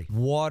 Absolutely.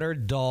 Water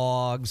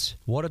dogs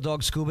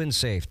scuba and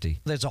safety.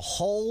 There's a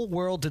whole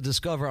world to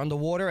discover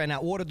underwater, and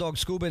at Water Dog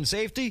Scuba and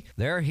Safety,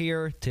 they're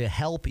here to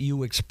help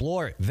you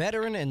explore it.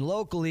 Veteran and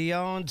locally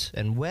owned,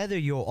 and whether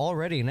you're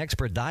already an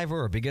expert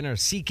diver or beginner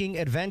seeking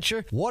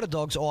adventure, Water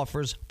Dogs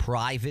offers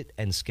private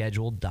and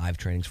scheduled dive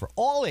trainings for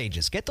all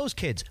ages. Get those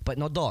kids, but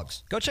no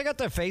dogs. Go check out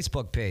their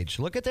Facebook page.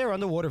 Look at their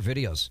underwater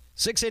videos.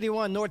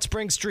 681 North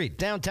Spring Street,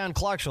 downtown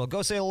Clarksville.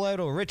 Go say hello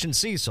to Rich and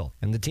Cecil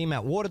and the team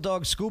at Water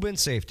Dog Scuba and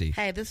Safety.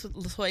 Hey, this is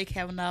LaToya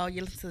Kavanaugh.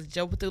 You listen to the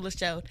Joe Padula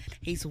Show.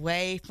 He's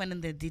way funnier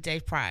than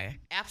DJ Pryor.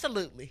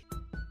 Absolutely.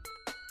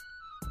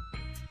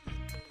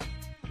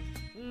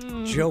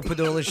 Joe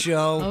Padula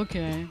Show.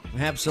 Okay.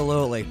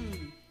 Absolutely.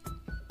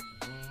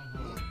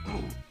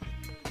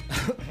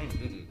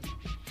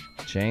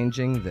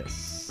 Changing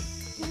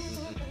this.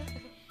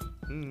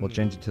 We'll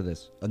change it to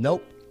this.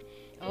 Nope.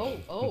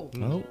 Oh.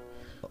 No.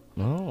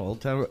 No,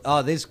 old time.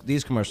 Oh,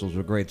 these commercials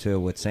were great too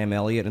with Sam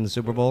Elliott in the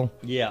Super Bowl.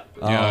 Yeah.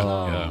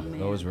 Oh,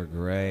 those were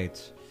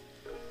great.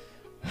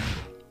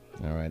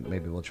 All right,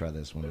 maybe we'll try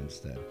this one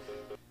instead.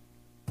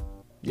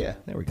 Yeah,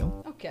 there we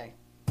go. Okay.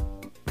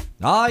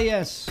 Ah,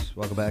 yes.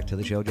 Welcome back to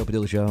the show, Joe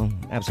Padula Show.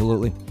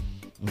 Absolutely.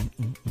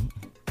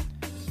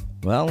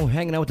 Well, we're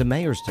hanging out with the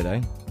mayors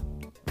today.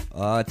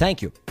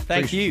 Thank you.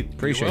 Thank you.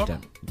 Appreciate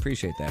that.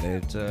 Appreciate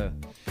that.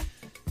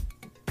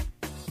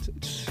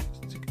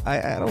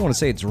 I don't want to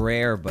say it's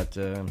rare, but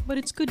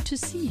it's good to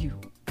see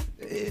you.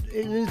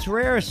 It's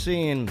rare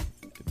seeing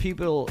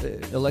people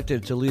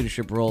elected to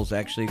leadership roles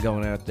actually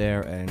going out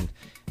there and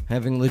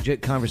having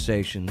legit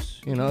conversations.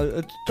 You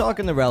know,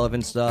 talking the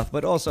relevant stuff,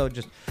 but also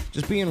just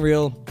being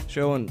real,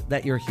 showing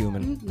that you're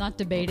human. Not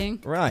debating.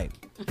 Right.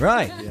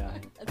 Yeah.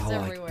 It's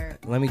everywhere.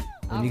 When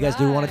you guys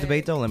do want to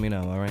debate, though, let me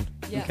know. All right.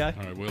 Yeah. Okay.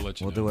 All right, we'll let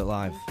you. We'll do it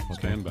live. Okay.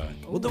 Stand by.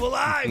 We'll do it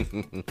live.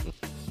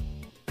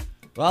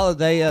 Well,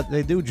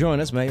 they do join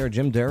us, Mayor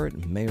Jim Durrett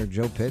and Mayor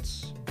Joe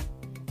Pitts.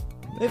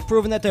 They've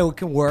proven that they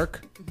can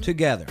work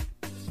together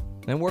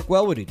and work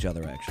well with each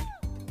other, actually.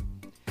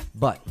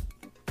 But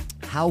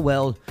how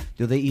well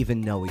do they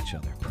even know each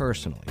other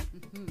personally?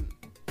 Mm-hmm.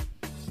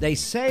 They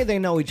say they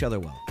know each other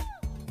well.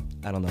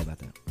 I don't know about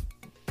that.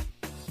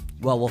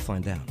 Well, we'll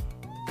find out.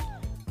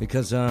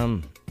 Because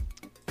the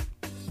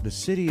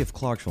city of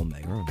Clarksville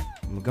mayor,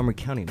 Montgomery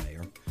County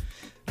mayor,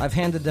 I've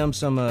handed them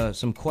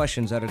some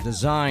questions that are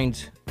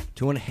designed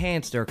to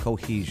enhance their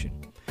cohesion.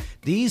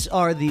 These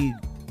are the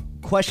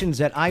questions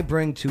that I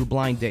bring to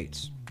blind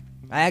dates.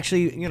 I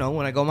actually,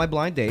 when I go on my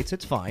blind dates,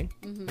 it's fine.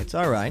 Mm-hmm. It's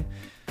all right.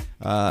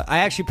 I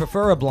actually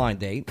prefer a blind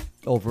date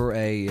over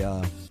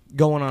a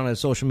going on a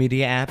social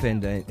media app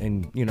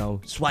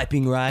and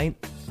swiping right.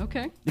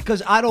 Okay.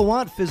 Because I don't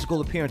want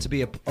physical appearance to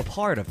be a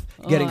part of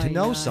getting to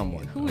know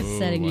someone. Who is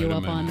setting you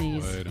up on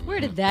these?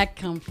 Where did that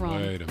come from?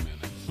 Wait a minute.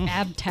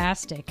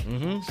 Abtastic.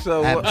 Mm-hmm.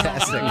 So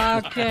abtastic.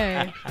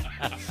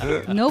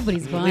 Okay.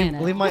 Nobody's buying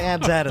it. Leave my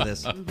abs out of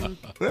this.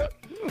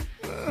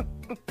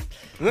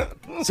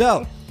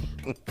 So,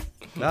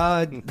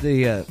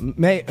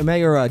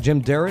 Mayor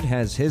Jim Durrett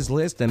has his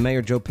list, and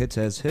Mayor Joe Pitts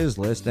has his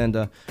list.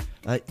 And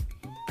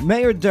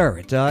Mayor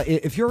Durrett,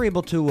 if you're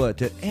able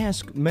to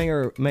ask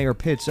Mayor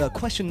Pitts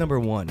question number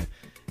 1,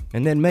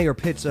 and then Mayor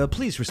Pitts,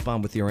 please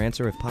respond with your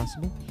answer if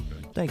possible.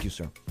 Okay. Thank you,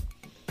 sir.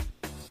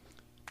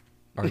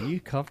 Are you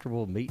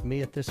comfortable meeting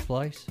me at this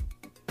place?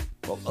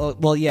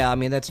 Well, yeah. I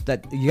mean, that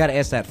you got to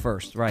ask that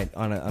first, right?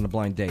 On a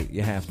blind date,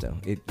 you have to.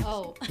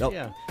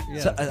 Yeah.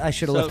 So, I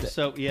should have left.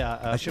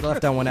 I should have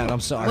left that one out. I'm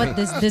sorry. What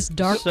this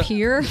dark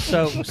pier?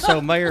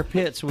 So Mayor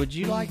Pitts, would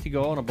you like to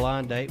go on a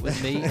blind date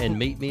with me and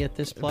meet me at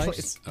this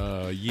place?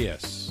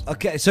 Yes.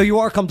 Okay, so you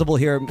are comfortable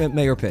here,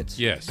 Mayor Pitts.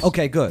 Yes.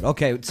 Okay, good.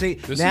 Okay, see,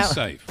 this now, is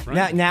safe.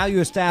 Right? Now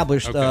you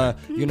established, okay.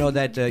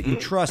 That you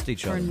trust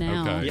each other. For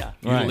now. Okay. Yeah.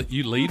 Right.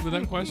 You lead with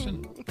that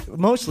question?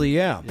 Mostly,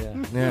 yeah.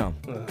 Yeah.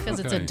 Because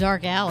it's a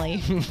dark alley.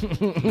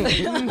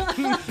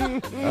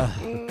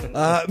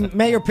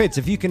 Mayor Pitts,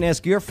 if you can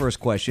ask your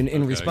first question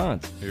in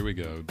response. Here we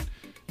go.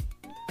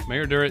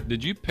 Mayor Durrett,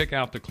 did you pick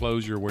out the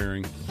clothes you're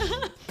wearing?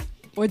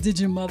 Or did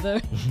your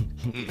mother?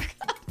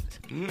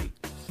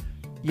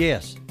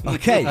 Yes.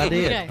 Okay. I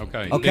did.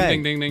 Okay. Okay.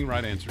 Ding, ding, ding, ding.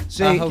 Right answer.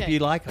 See, I hope you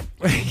like them.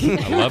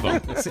 I love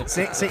them.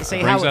 See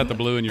Brings how out the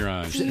blue in your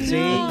eyes. See,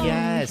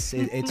 yes,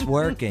 it's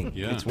working.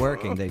 Yeah. It's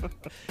working.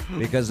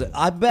 Because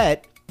I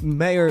bet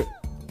Mayor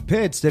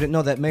Pitts didn't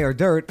know that Mayor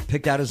Durrett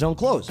picked out his own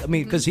clothes. I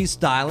mean, because he's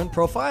styling,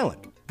 profiling,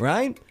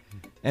 right?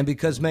 And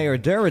because Mayor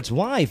Durrett's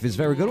wife is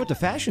very good with the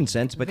fashion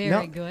sense, but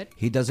Very good.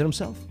 he does it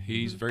himself.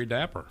 He's very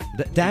dapper.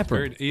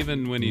 Dapper.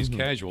 Even when he's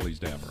casual, he's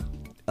dapper.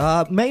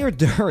 Mayor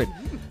Durrett,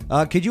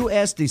 could you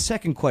ask the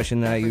second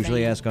question that I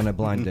usually ask on a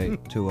blind date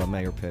to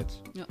Mayor Pitts?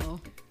 Uh-oh.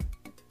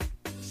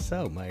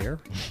 So, Mayor,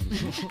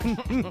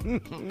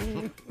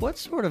 what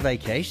sort of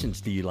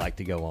vacations do you like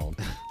to go on?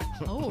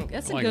 Oh,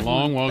 that's a Like good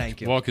long one.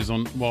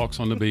 walks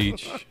on the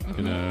beach.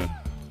 You know,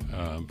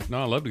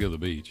 no, I love to go to the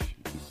beach.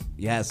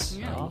 Yes.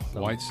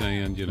 Awesome. White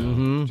sand. You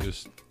know,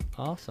 just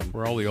awesome.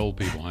 Where all the old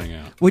people hang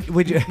out.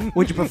 Would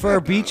you prefer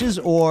beaches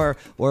or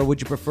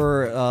would you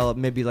prefer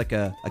maybe like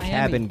a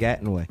cabin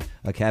getaway?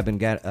 A cabin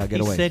getaway.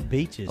 He said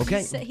beaches.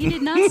 Okay. He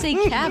did not say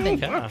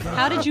cabin.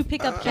 How did you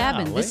pick up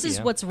cabin? This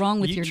is what's wrong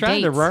with your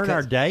trying dates. to ruin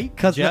our date?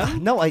 Because Joe?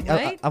 no, I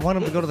Right? want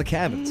him to go to the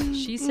cabins.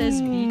 She says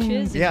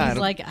beaches. Yeah, I And he's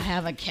don't- like, I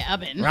have a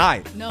cabin.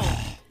 Right. No.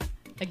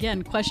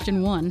 Again,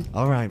 question one.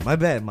 All right, my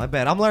bad.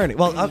 I'm learning.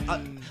 Well,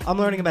 I'm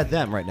learning about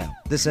them right now.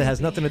 This has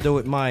nothing to do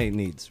with my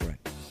needs, right?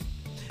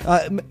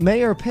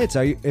 Mayor Pitts,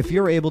 if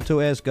you're able to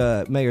ask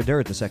Mayor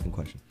Durrett the second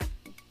question.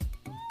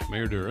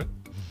 Mayor Durrett,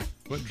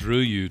 what drew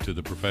you to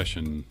the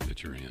profession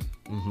that you're in?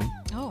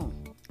 Mm-hmm. Oh.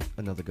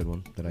 Another good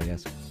one that I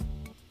asked.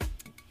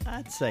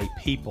 I'd say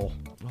people.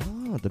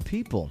 Oh, the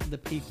people. The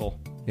people.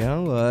 You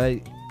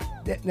know,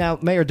 now,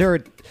 Mayor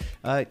Durrett,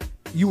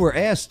 you were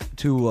asked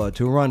to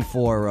run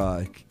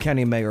for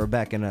county mayor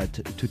back in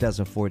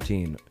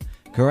 2014,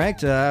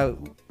 correct?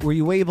 Were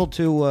you able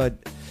to?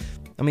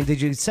 I mean,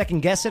 did you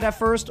second guess it at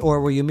first, or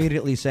were you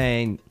immediately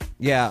saying,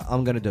 "Yeah,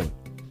 I'm going to do it"?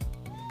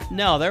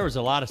 No, there was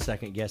a lot of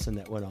second guessing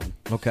that went on.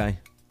 Okay.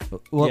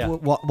 Yeah.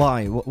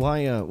 Why?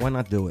 Why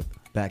not do it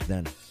back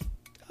then?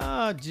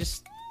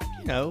 Just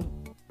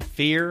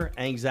fear,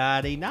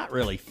 anxiety. Not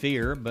really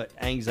fear, but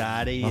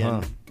anxiety,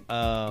 and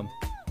I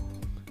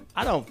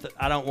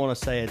don't want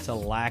to say it's a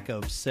lack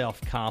of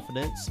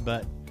self-confidence,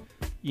 but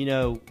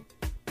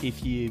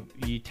if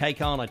you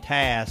take on a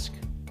task,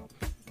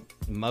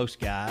 most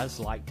guys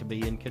like to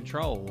be in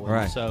control. And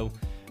right. So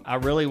I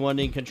really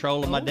wasn't in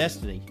control of my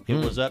destiny. It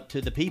was up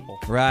to the people.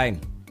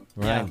 Right.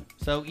 Yeah.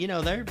 So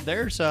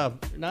there's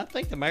and I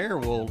think the mayor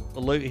will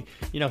allude.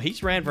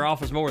 He's ran for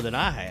office more than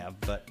I have,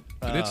 but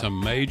it's a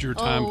major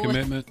time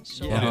commitment.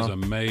 Sure. It is a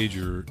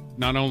major,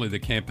 not only the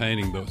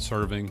campaigning but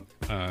serving.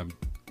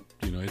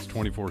 It's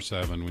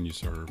 24/7 when you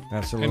serve.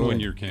 Absolutely. And when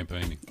you're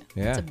campaigning.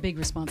 Yeah. It's a big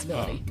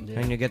responsibility.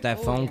 And you get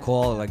that phone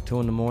call at like 2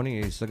 a.m.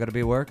 You still got to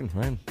be working,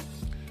 right?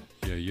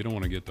 Yeah, you don't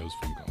want to get those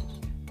phone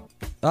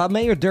calls.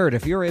 Mayor Durrett,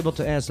 if you're able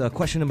to ask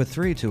question number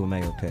 3 to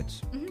Mayor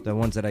Pitts, the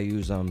ones that I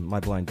use on my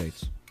blind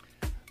dates.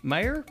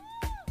 Mayor,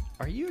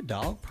 are you a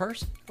dog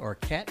person or a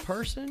cat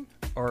person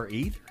or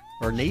either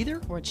or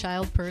neither? Or a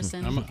child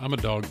person. I'm a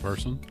dog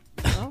person.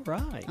 All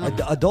right.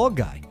 A dog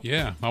guy.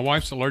 Yeah, my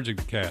wife's allergic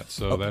to cats,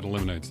 so that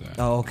eliminates that.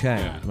 Oh, okay.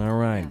 Yeah. All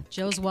right.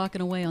 Joe's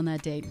walking away on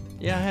that date.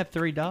 Yeah, I have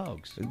 3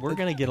 dogs. We're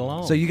gonna get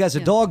along. So you guys are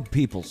dog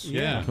peoples.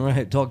 Yeah. All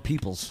right, dog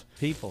peoples.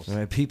 Peoples. All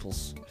right,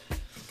 peoples.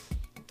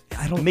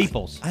 I don't.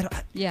 Meeples. I don't.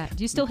 Yeah.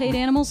 Do you still hate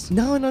animals?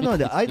 No.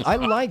 I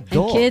like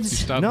dogs. kids? You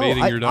stop no,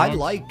 beating your dogs?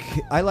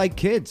 I like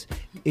kids.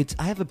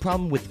 I have a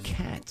problem with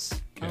cats.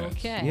 Cats.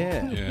 Okay.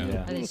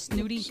 Yeah. Are they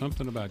snooty?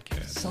 Something about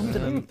cats.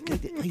 Something.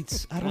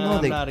 I don't know.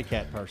 I'm not a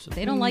cat person.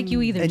 They don't like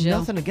you either, And Joe.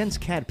 nothing against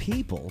cat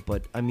people,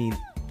 but I mean,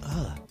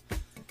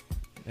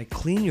 like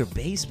clean your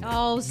basement.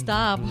 Oh,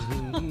 stop.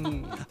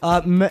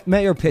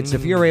 Mayor Pitts,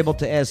 if you're able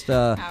to ask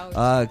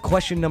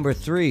question number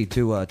 3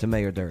 to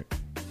Mayor Durrett.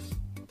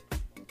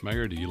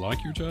 Mayor, do you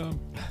like your job?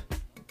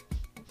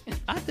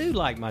 I do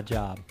like my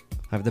job.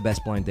 I have the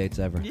best blind dates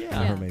ever. Yeah.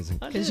 They're amazing.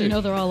 Because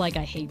they're all like,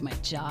 I hate my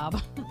job.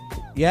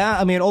 Yeah,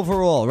 I mean,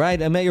 overall, right?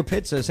 Mayor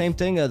Pitts, the same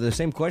thing, the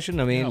same question.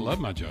 I mean, Yeah, I love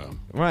my job.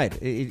 right.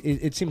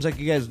 It seems like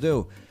you guys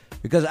do.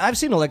 Because I've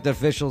seen elected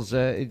officials,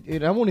 I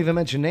won't even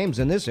mention names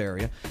in this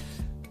area.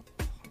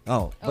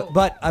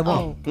 But I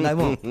won't. I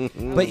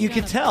won't. But you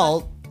can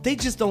tell they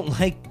just don't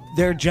like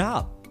their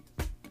job.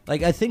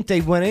 Like, I think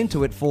they went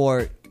into it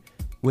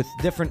with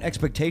different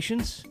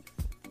expectations.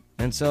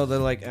 And so they're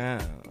like, I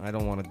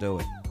don't want to do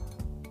it.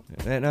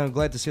 And I'm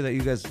glad to see that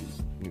you guys,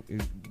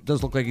 it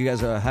does look like you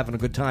guys are having a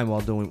good time while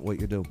doing what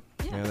you do.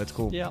 Yeah, that's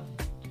cool. Yeah.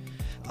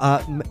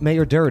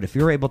 Mayor Durrett, if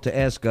you're able to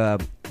ask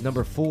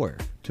number 4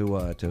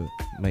 to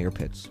Mayor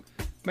Pitts.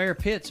 Mayor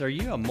Pitts, are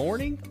you a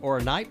morning or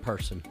a night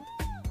person?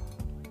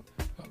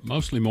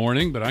 Mostly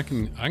morning, but I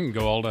can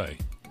go all day.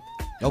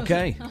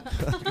 Okay.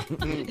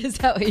 Is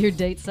that what your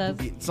date says?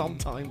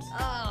 Sometimes.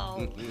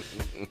 Oh.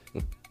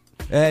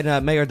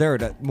 And Mayor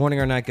Durrett, morning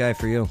or night guy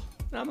for you?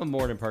 I'm a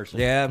morning person.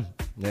 Yeah.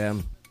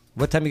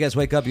 What time you guys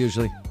wake up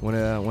usually when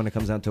it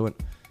comes down to it?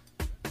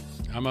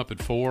 I'm up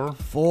at 4.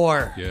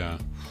 4. Yeah.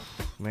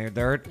 Mayor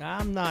Durrett?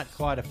 I'm not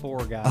quite a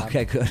 4 guy.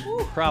 Okay, good.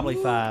 Probably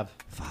 5.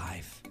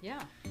 5.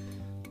 Yeah.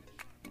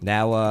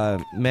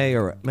 Now,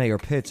 Mayor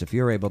Pitts, if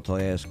you're able to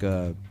ask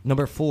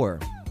number 4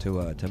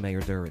 to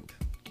Mayor Durrett.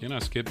 Can I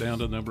skip down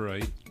to number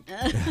 8?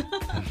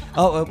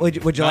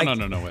 Would you like?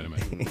 No, wait a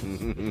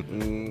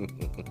minute.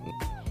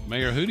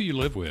 Mayor, who do you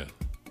live with?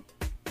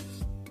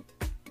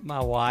 My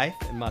wife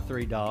and my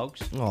 3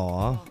 dogs.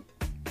 Aw.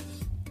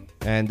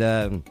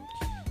 And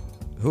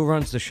who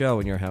runs the show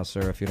in your house,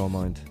 sir, if you don't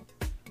mind?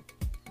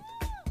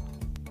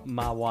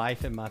 My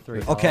wife and my 3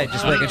 dogs. Okay,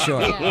 just making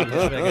sure. Yeah.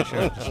 Just making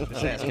sure.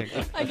 Just asking.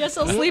 I guess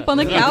I'll sleep on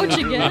the couch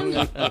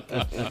again.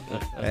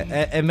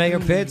 And Mayor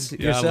Pitts,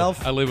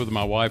 yourself? I live with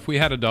my wife. We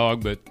had a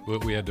dog, but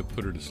we had to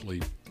put her to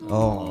sleep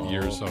a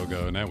year or so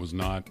ago, and that was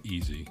not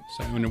easy.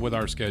 So with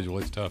our schedule,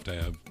 it's tough to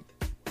have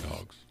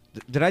dogs.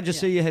 Did I just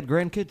say you had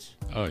grandkids?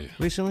 Oh, yeah.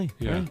 Recently?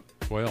 Yeah, Right?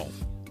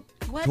 12.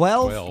 What?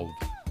 12?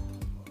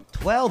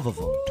 12 of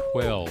them.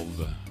 12.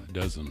 A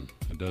dozen.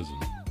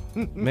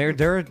 Mayor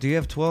Durrett, do you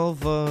have 12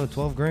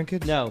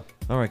 grandkids? No.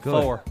 All right,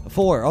 good. 4.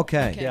 4,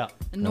 okay. Yeah.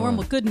 A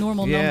normal, good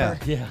normal Yeah.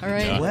 number. Yeah. All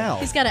right. Well.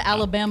 He's got an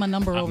Alabama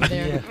number over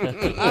there.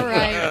 All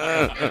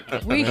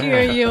right. We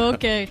hear you.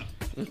 Okay.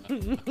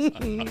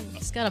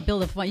 Just got to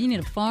build a farm. You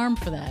need a farm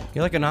for that.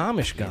 You're like an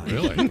Amish guy.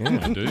 Really?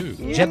 Yeah. I do.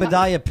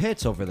 Jebediah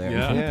Pitts over there.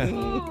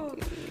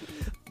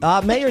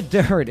 Yeah. Mayor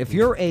Durrett, if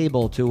you're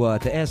able to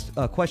ask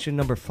question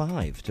number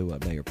 5 to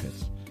Mayor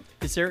Pitts.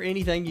 Is there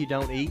anything you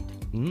don't eat?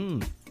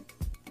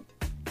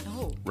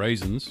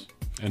 Raisins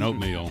and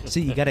oatmeal.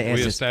 See, you got to ask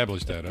We this-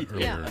 established that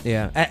earlier.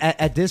 Yeah.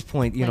 At this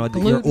point, you Like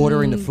know, you're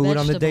ordering the gluten, food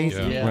on the date.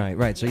 vegetables. Yeah.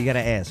 Right. So you got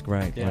to ask.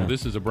 Right. Yeah. right.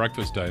 This is a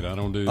breakfast date. I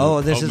don't do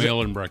This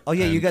oatmeal is and breakfast. Oh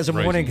yeah, you guys are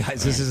morning raisins.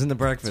 guys. This isn't the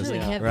breakfast. It's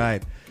really heavy.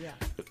 Right.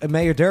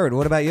 Mayor Durrett,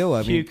 what about you? I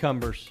mean,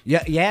 Cucumbers.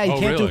 yeah, you Oh,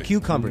 can't do really?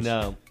 cucumbers.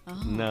 No.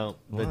 No.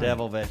 The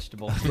devil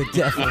vegetable. The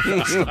devil.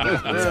 It's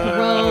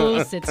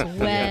gross. It's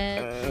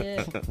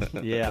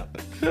wet. Yeah.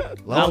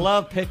 I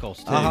love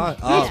pickles, too. Uh-huh.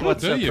 That's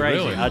what's Do so you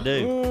crazy. really? I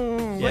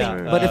do.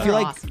 Yeah. But if you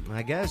like, Awesome.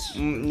 I guess.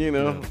 You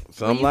know,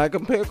 some like a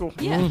pickle.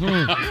 Yeah.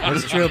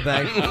 That's true,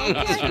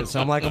 babe.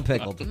 Some like them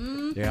pickled.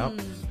 Yeah.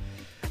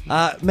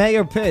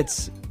 Mayor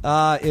Pitts,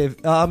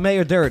 if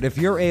Mayor Durrett, if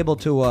you're able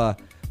to,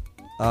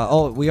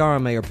 we are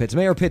on Mayor Pitts.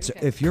 Mayor Pitts,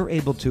 if you're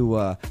able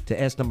to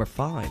ask number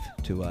 5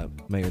 to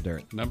Mayor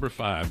Durrett. Number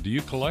 5. Do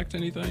you collect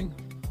anything?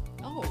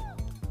 Oh.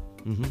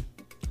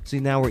 See,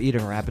 now we're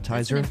eating our That's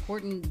appetizer. an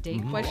important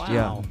date question.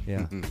 Wow.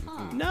 Yeah.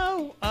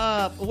 No.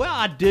 Well,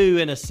 I do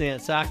in a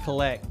sense. I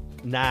collect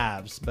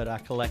knives, but I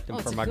collect them Oh,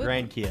 for it's a my good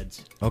one.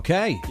 grandkids.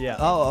 Okay. Yeah.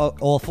 Oh,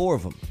 all 4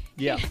 of them.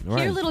 Yeah.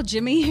 Right. Here, little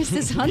Jimmy, here's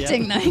this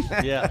hunting knife.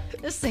 Yeah.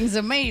 This thing's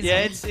amazing.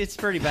 Yeah, it's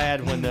pretty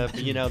bad when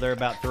they're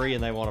about 3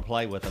 and they want to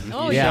play with them.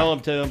 Oh, you yeah. show them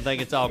to them,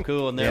 think it's all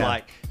cool, and they're Yeah.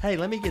 like, "Hey,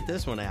 let me get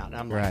this one out." And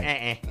I'm like,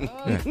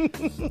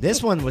 Right.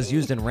 This one was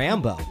used in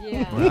Rambo.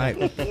 Yeah.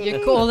 Right.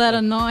 You call that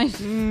a knife?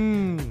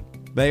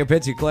 Mayor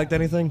Pitts, you collect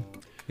anything?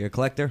 You're a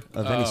collector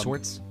of any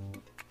sorts?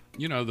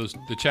 You know, the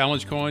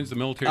challenge coins, the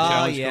military Oh,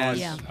 challenge yes. coins.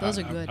 Yeah, those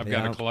are good. I've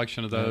got Yeah. a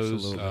collection of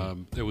those.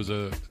 Absolutely. There was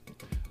a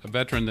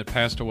veteran that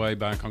passed away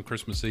back on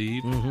Christmas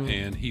Eve,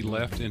 and he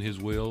left in his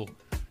will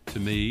to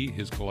me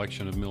his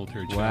collection of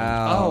military challenges.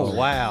 Wow. "Oh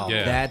wow,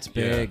 Yeah, That's yeah,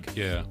 big.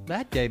 Yeah,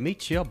 that gave me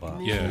chill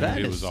bumps." Yeah, that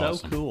it is was so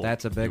awesome. cool.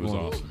 That's a big it was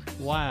one. awesome.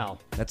 Wow.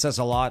 That says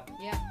a lot.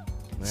 Yeah.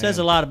 It says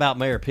a lot about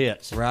Mayor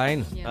Pitts.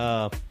 Right?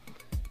 Yeah.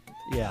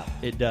 Yeah,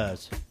 it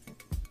does.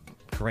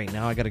 Great.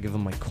 Now I got to give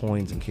him my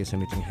coins in case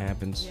anything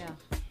happens.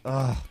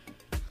 Yeah.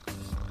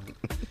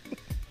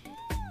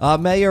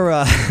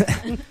 Mayor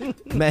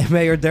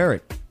Mayor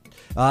Durrett,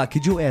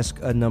 could you ask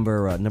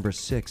number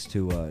 6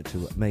 to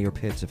Mayor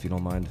Pitts, if you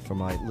don't mind, for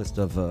my list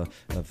of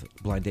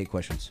blind date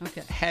questions?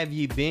 Okay. Have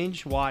you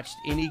binge watched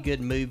any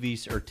good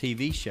movies or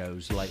TV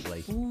shows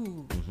lately?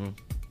 Ooh.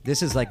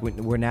 This is like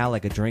we're now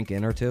like a drink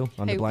in or two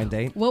on the Hey, blind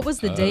date. What was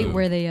the date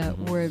where they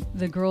where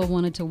the girl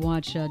wanted to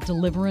watch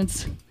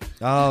Deliverance?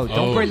 Oh,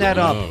 don't bring that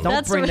up. no.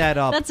 Don't bring that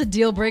up. That's a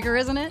deal breaker,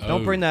 isn't it?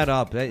 Don't bring that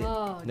up.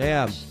 Oh,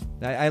 Yeah. gosh.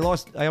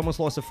 I almost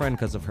lost a friend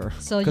because of her.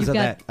 So Because you've of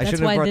got. that. I That's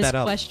shouldn't why have brought this that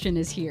up. question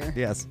is here.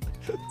 Yes.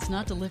 It's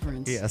not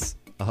Deliverance. Yes.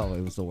 Oh,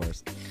 it was the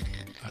worst.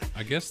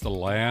 I guess the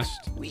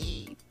last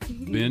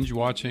binge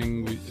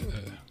watching,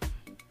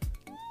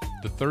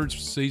 the 3rd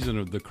season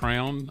of The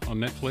Crown on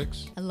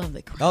Netflix. I love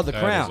The Crown. Oh, The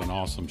That Crown. is an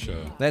awesome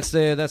show. That's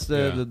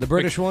the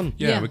British one.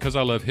 Yeah, Yeah. because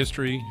I love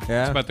history.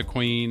 Yeah. It's about the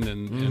Queen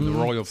and the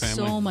royal family.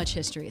 So much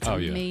history. It's oh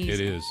amazing. yeah, it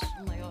is.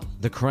 I'm like, oh.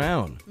 The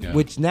Crown, Yeah.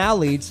 which now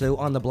leads to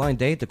on the blind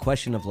date the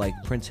question of like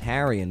Prince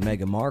Harry and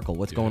Meghan Markle.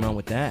 What's going on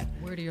with that?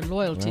 Where do your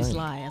loyalties Right.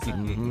 lie? As a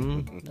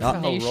The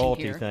nation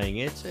royalty here. thing.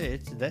 It's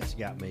that's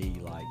got me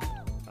like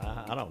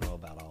I don't know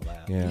about all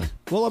that. Yeah.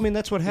 Well, I mean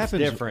that's what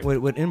happens different.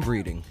 with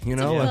inbreeding. You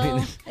know, I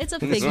mean, It's a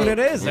that's figure. what it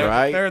is.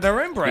 Right.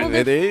 They're inbred.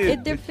 It is.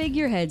 They're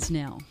figureheads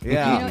now.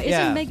 Yeah. You know,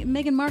 Yeah. isn't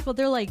Meghan Markle?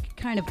 They're like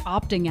kind of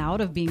opting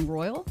out of being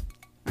royal,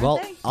 Well,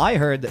 they? I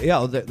heard that,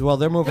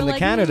 they're moving They're to like,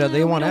 Canada. They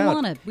we want don't out.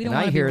 want it. We don't and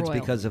wanna I be hear it's royal.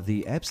 because of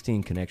the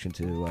Epstein connection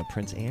to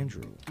Prince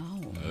Andrew.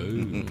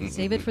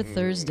 Save it for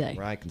Thursday.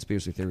 Right,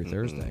 Conspiracy Theory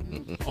Thursday.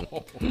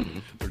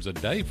 There's a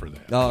day for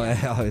that. Oh,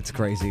 it's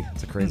crazy.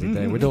 It's a crazy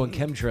day. We're doing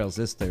chemtrails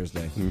this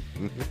Thursday.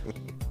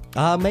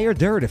 Mayor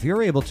Durrett, if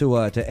you're able to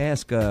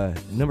ask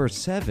number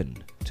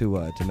 7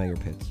 to Mayor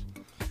Pitts.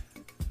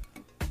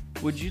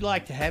 Would you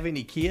like to have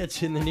any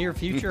kids in the near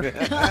future?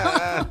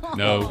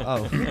 No.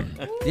 Oh,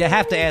 you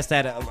have to ask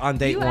that on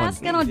date You one.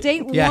 ask it on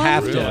date one? You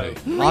have Really?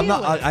 to. I'm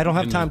not. I don't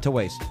have time to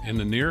waste. In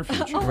the near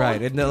future. Right,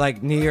 in the,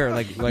 like near,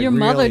 like Your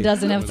mother really.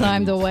 doesn't have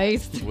time to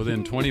waste.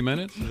 Within 20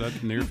 minutes? Is that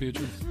the near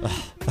future?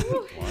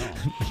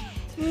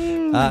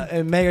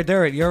 And Mayor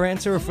Durrett, your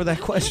answer for that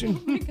question?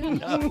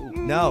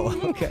 No.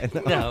 Okay.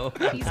 No.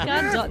 He's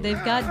got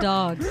they've got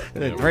dogs.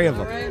 The 3 of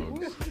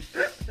them.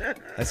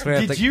 That's where I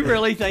Did think- you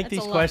really think That's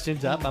these a lot.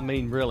 questions up? I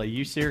mean, really,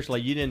 you seriously,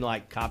 you didn't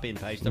like copy and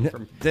paste them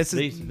from This is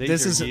these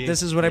this are is you?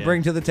 this is what I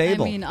bring to the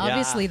table. I mean,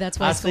 obviously that's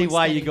why I it's see going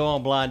why steady. you go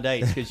on blind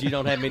dates because you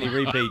don't have many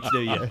repeats,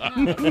 do you?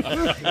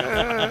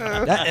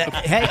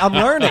 Hey, I'm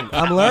learning.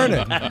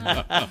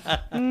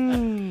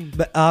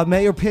 But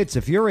Mayor Pitts,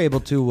 if you're able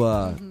to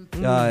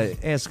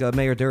ask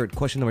Mayor Durrett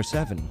question number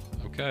 7.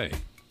 Okay.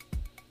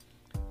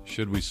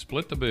 Should we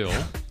split the bill,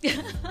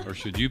 or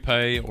should you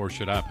pay, or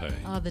should I pay?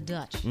 The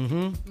Dutch.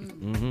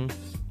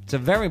 It's a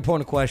very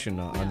important question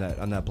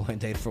on that blind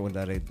date for one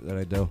that I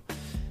do.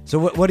 So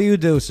what do you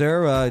do,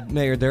 sir,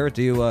 Mayor Durrett?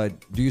 Do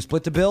you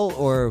split the bill,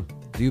 or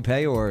do you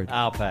pay, or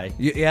I'll pay.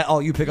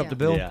 You pick up the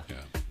bill. Yeah.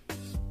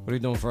 What are you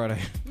doing Friday?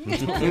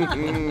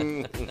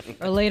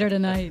 Or later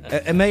tonight.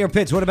 And Mayor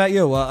Pitts, what about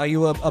you? Are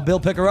you a bill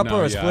picker upper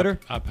or a splitter?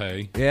 I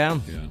pay. Yeah.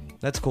 Yeah.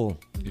 That's cool.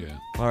 Yeah.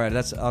 All right.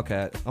 That's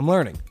okay. I'm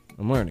learning.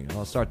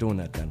 I'll start doing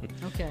that then.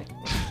 Okay.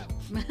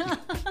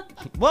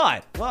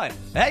 What?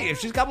 Hey, if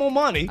she's got more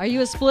money. Are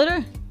you a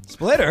splitter?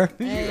 Splitter?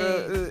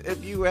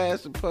 If you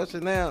ask the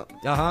person out,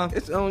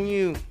 it's on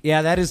you.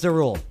 Yeah, that is the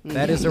rule.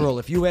 That is the rule.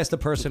 If you ask the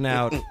person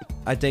out,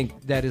 I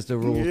think that is the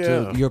rule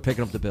too. You're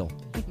picking up the bill.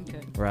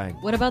 Okay. Right.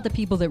 What about the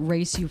people that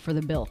race you for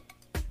the bill?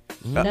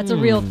 That's a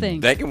real thing.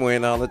 They can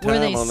win all the time Where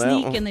they on that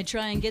sneak one. and they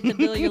try and get the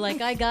bill. You're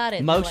like, I got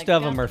it. Most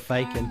of them are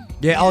faking.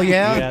 Yeah. Oh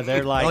yeah. Yeah,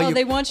 they're like, Oh,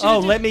 they want you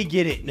oh, to let me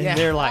get it. And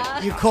they're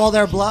like, You call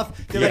their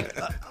bluff. They're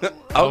like,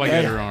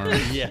 Alligator arm.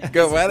 yeah,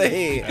 Go right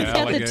ahead. He's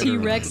got the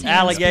T-Rex hands.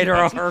 alligator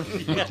arm.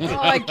 Oh,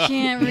 I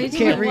can't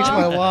reach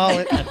my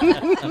wallet.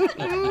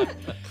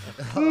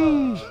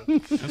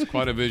 That's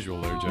quite a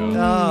visual there,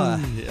 Joe.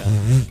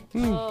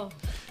 Oh.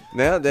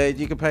 Nowadays,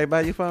 you can pay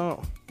by your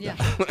phone. Yeah.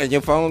 And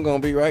your phone gonna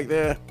be right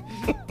there.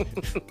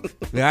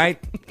 Right.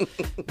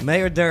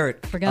 Mayor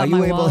Durrett, Forgot are you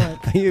my able? wallet.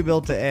 Are you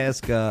able to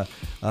ask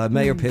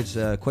Mayor Pitts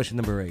question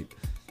number 8?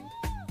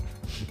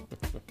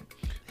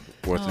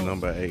 What's the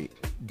number 8?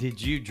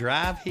 Did you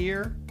drive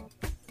here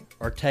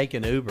or take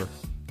an Uber?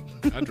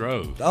 I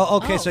drove. Oh,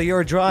 okay. So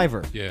you're a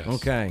driver. Yes.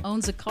 Okay.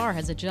 Owns a car,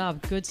 has a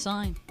job. Good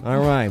sign. All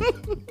right.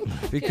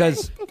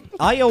 Because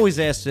I always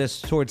ask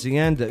this towards the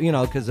end,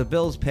 because the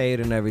bill's paid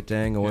and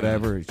everything or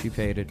whatever. She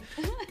paid it.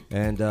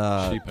 And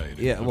She paid it.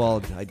 Yeah,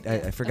 well,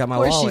 I forgot my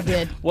Of course wallet. she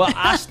did. Well,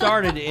 I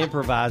started to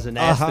imprise and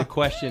ask the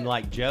question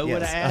like Joe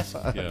would have Yes.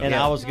 asked, and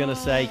I was going to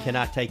say, "Can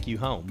I take you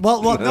home?"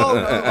 Well, no.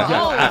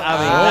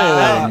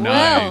 I mean,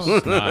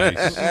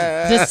 Nice.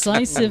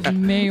 Decisive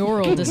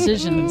mayoral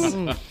decisions.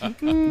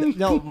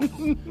 No,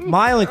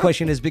 my only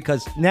question is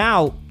because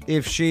now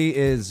if she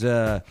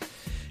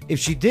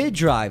did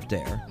drive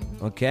there,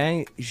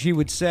 okay, she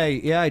would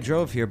say, yeah, I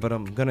drove here, but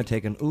I'm going to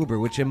take an Uber,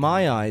 which in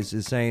my eyes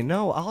is saying,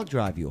 no, I'll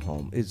drive you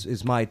home.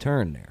 It's my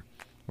turn there.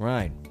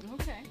 Right.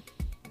 Okay.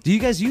 Do you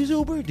guys use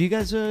Uber? Do you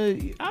guys I've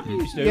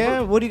used Uber. Yeah,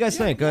 what do you guys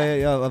think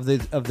of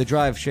the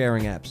drive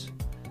sharing apps?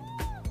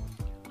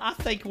 I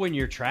think when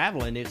you're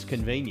traveling, it's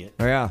convenient.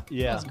 Yeah.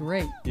 Yeah, That's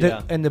great.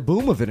 Yeah. And the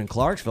boom of it in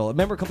Clarksville.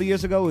 Remember a couple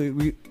years ago,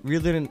 we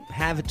really didn't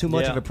have it too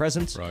much Yeah. of a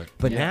presence. Right.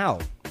 But Yeah. now,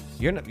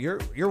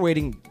 you're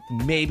waiting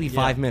maybe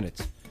 5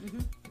 minutes.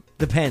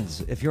 Depends.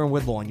 If you're in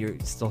Woodlawn, you're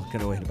still going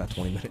to wait about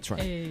 20 minutes, right?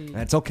 Hey.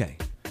 That's okay.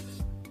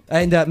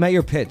 And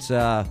Mayor Pitts,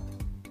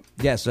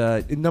 yes,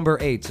 number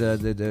 8,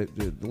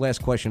 the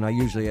last question I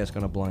usually ask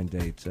on a blind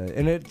date.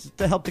 And it's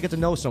to help to get to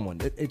know someone.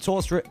 It's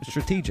all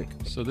strategic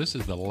So this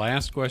is the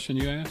last question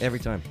you asked? every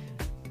time.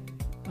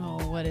 Oh,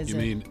 what is You it?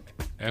 mean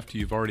after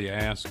you've already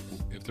asked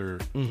if they're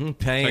Paying.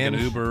 taking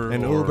Uber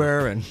And or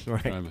Uber. And,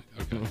 right.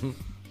 Okay.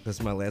 That's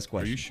my last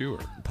question. Are you sure?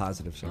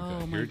 Positive, sir. Oh,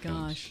 here my it comes.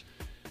 gosh.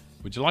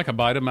 Would you like a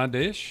bite of my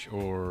dish,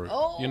 or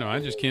I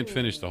just can't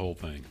finish the whole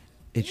thing?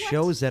 It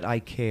shows that I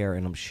care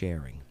and I'm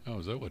sharing. Oh,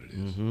 is that what it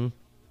is? Mm-hmm.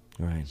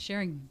 Right.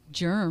 Sharing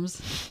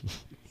germs.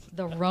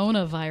 The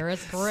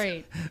Ronavirus.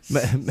 Great.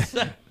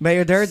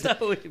 Mayor Durrett. So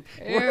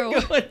we're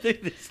going through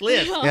this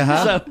list.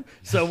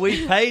 So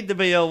we paid the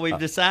bill. We've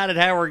decided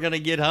how we're going to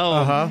get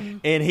home.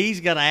 And he's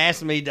going to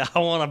ask me, do I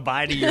want a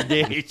bite of your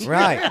dish?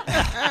 Right.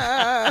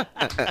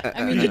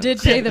 I mean, you did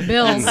pay the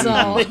bill, so.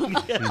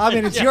 I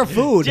mean, it's your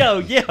food. Joe,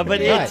 yeah,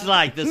 but it's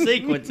like the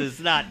sequence is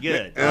not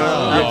good.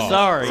 I'm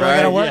sorry. So I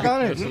got to work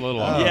on it? It's a little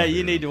Yeah,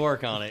 you need to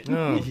work on it.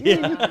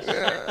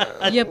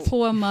 Yeah. Your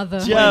poor mother.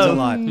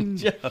 Joe.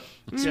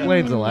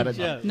 Explains a lot.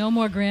 No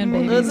more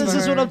grandbabies. Well, this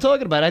is for what her. I'm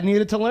talking about. I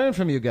needed to learn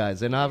from you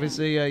guys, and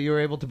obviously you were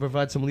able to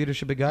provide some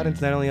leadership and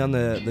guidance, not only on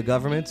the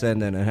governments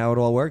and how it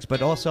all works,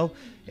 but also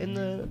in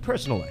the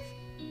personal life.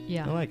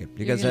 Yeah. I like it.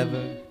 You guys have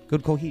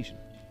good cohesion.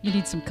 You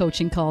need some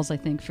coaching calls, I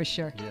think, for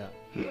sure.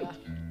 Yeah.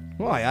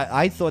 Well,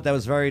 I thought that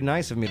was very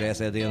nice of me to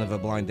ask at the end of a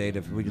blind date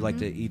if we'd like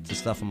to eat the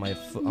stuff on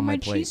my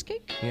plate.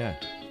 Cheesecake? Yeah.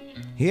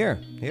 Here.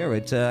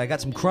 It's I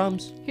got some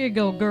crumbs. Here you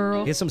go,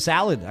 girl. Here's some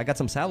salad. I got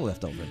some salad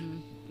left over.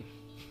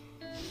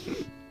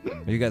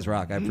 You guys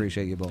rock. I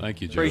appreciate you both.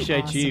 Thank you, Joe.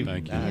 Appreciate you.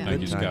 Thank you. Yeah.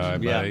 Thank you, Sky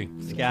Yeah. Bay.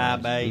 Sky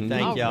Bay,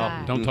 thank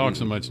y'all. Don't talk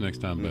so much next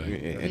time,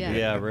 Bay.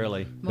 Yeah,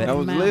 really. I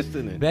was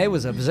listening. Bay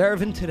was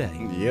observing today.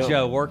 Yep.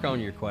 Joe, work on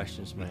your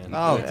questions, man.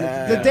 Oh,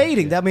 the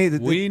dating. That means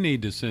We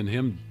need to send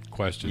him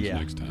questions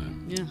next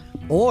time. Yeah.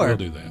 Or We'll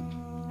do that.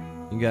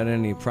 you got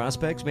any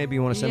prospects? Maybe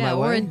you want to send Yeah, my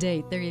or way. a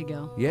date. There you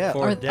go. Yeah,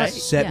 For a date.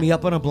 Set me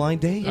up on a blind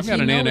date. I've got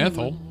an Aunt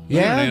Ethel. Yeah?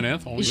 I've got an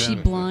Aunt Ethel. Is she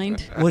Yeah.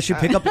 blind? Will she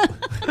pick up?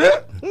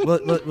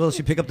 will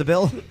she pick up the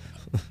bill?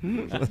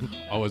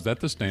 Oh, is that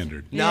the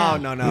standard?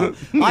 No.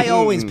 I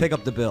always pick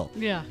up the bill.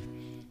 Yeah.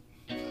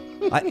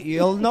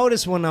 You'll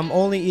notice when I'm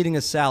only eating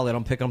a salad,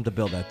 I'm picking up the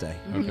bill that day.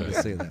 Okay. You'll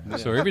see that.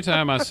 So every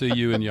time I see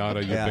you in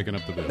Yada, you're picking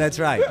up the bill. That's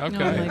right. Okay. Oh,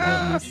 my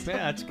goodness.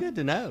 Yeah, it's good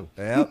to know.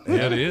 Yep. Yeah,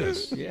 it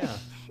is. Yeah.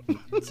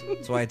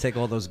 That's why I take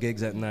all those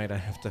gigs at night. I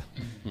have to.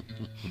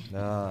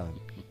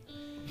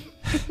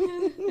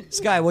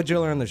 Sky, what'd you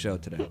learn on the show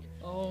today?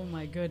 Oh,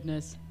 my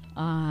goodness.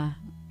 Can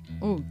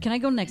I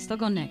go next? I'll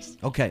go next.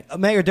 Okay,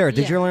 Mayor Durrett,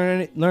 did Yeah. you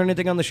learn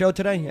anything on the show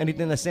today?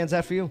 Anything that stands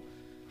out for you?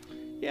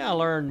 Yeah, I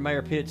learned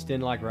Mayor Pitts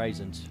didn't like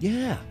raisins.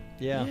 Yeah.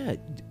 Yeah.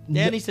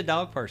 Danny's a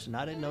dog person.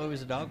 I didn't know he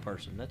was a dog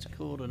person. That's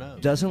cool to know.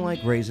 Doesn't like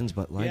raisins,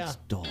 but likes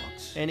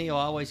dogs. And he'll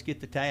always get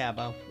the tab.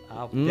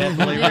 I'll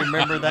definitely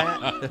remember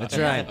that. That's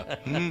right.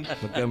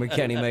 Montgomery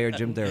County Mayor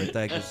Jim Durrett.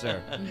 Thank you,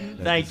 sir.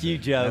 Thank you,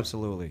 Joe.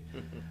 Absolutely.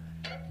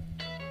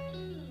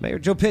 Mayor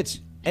Joe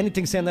Pitts,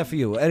 anything stand out for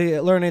you?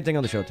 Learn anything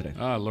on the show today?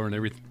 I learn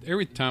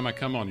every time I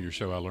come on your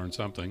show, I learn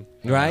something.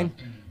 Right?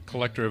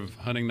 Collector of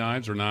hunting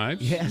knives or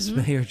knives. Yes,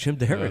 Mayor Jim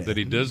Durrett. That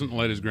he doesn't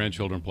let his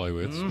grandchildren play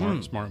with.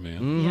 Smart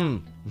man.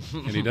 Mm-hmm.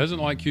 And he doesn't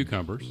like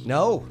cucumbers.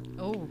 No.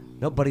 Oh.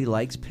 No, but he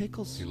likes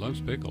pickles. He loves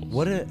pickles.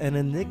 What an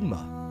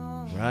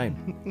enigma. Right.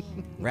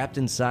 Wrapped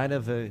inside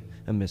of a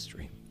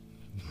mystery.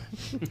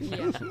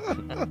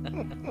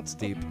 It's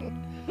deep.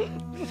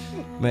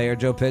 Mayor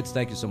Joe Pitts,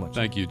 thank you so much.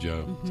 Thank you,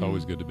 Joe. It's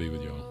always good to be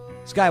with y'all.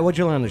 Sky, what'd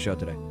you learn on the show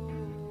today?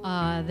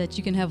 That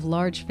you can have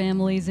large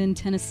families in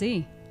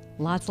Tennessee.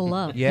 Lots of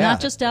love. Yeah. Not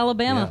just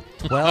Alabama.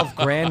 Yeah. 12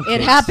 grandkids.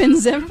 It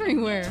happens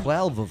everywhere.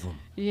 12 of them.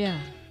 Yeah.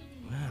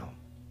 Wow.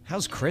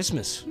 How's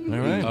Christmas? All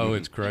right. Oh,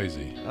 it's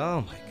crazy.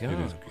 Oh, my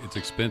God. It's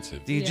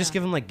expensive. Do you just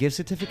give them, like, gift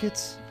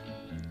certificats?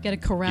 Got to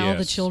corral the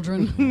Yes.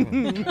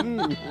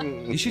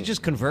 children. You should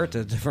just convert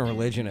to a different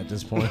religion at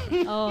this point.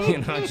 Oh. You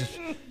know, just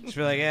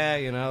be like, yeah,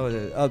 you know,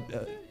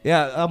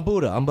 I'm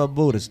Buddha. I'm a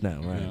Buddhist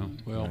now, right? Yeah,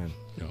 well, Right.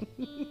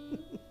 yeah.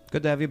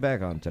 Good to have you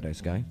back on today,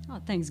 Sky. Oh,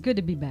 thanks. Good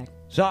to be back.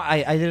 So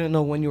I didn't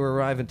know when you were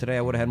arriving today.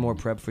 I would have had more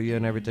prep for you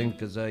and everything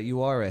because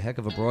you are a heck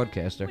of a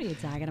broadcaster. What are you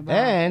talking about?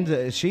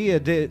 And she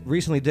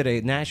recently did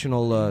a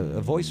national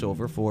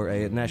voiceover for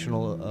a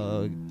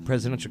national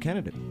presidential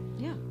candidate.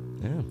 Yeah.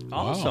 Yeah.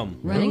 Awesome.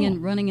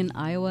 Running in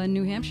Iowa and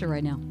New Hampshire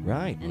right now.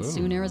 Right. And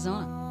soon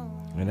Arizona.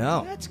 I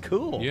know. That's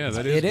cool. Yeah,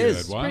 that is It good.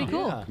 is. Wow. Pretty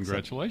cool. Yeah.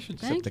 Congratulations.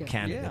 Thank Except the you.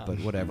 candidate, Yeah. but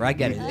whatever. I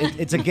get it.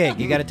 It's a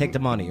gig. You got to take the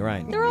money,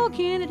 right? They're all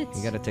candidates.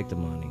 You got to take the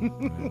money.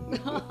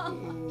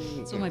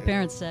 That's what my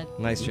parents said.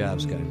 Nice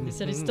job, Sky. They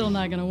said he's still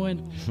not going to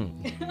win.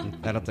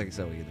 I don't think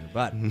so either,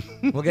 but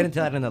we'll get into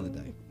that another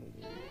day.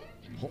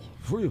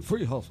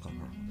 Free health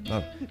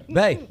cover.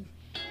 Bay,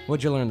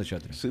 what'd you learn on the show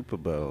today? Super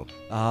Bowl.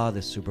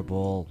 The Super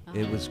Bowl.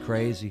 It was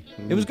crazy.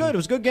 It was good. It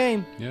was a good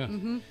game. Yeah.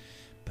 Mm-hmm.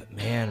 But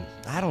man,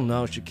 I don't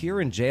know.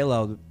 Shakira and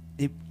J-Lo,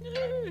 it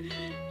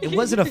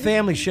wasn't a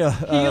family show.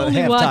 He only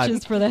halftime.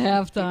 watches for the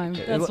halftime.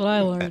 That's what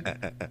I learned.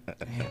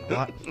 Man,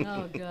 what?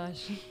 Oh,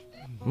 gosh.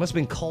 It must have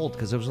been cold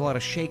because there was a lot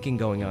of shaking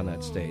going on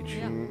that stage.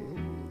 Yeah.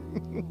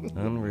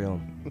 Unreal.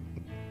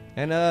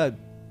 And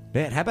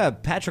man, how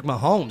about Patrick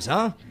Mahomes,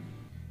 huh?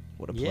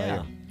 What a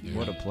player. Yeah.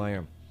 What a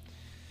player.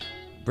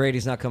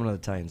 Brady's not coming to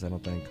the Titans, I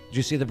don't think. Did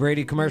you see the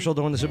Brady commercial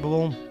during the Super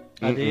Bowl?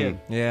 I did.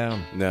 Yeah.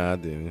 No, I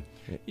didn't.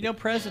 You know,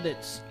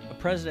 President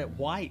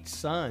White's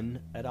son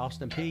at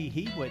Austin P,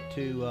 he went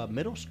to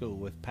middle school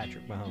with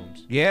Patrick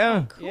Mahomes.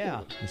 Yeah.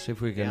 Yeah. Let's see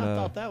if we can. Yeah, I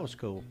thought that was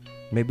cool.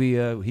 Maybe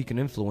he can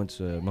influence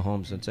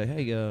Mahomes and say,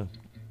 "Hey,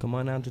 come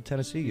on down to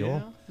Tennessee,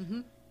 y'all." Yeah.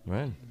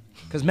 Right?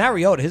 Because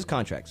Mariota, his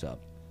contract's up.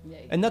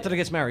 And nothing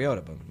against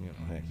Mariota, but,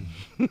 hey.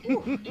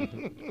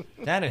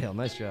 Tannehill,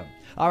 nice job.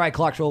 All right,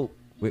 Clarksville,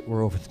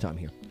 we're over the time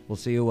here. We'll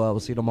see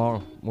you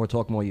tomorrow. More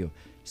talk, more you.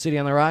 City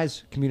on the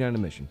rise, community on a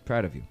mission.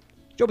 Proud of you.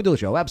 Joe Padula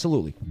Show,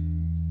 absolutely.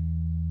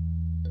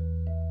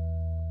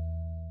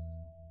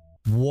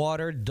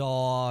 Water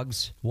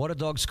Dogs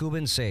Scuba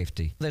and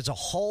Safety. There's a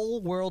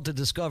whole world to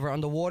discover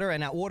underwater,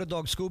 and at Water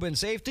Dogs Scuba and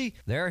Safety,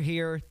 they're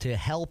here to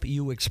help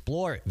you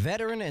explore it.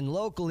 Veteran and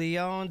locally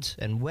owned,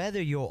 and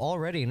whether you're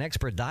already an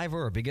expert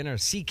diver or beginner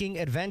seeking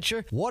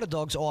adventure, Water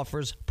Dogs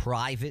offers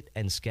private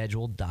and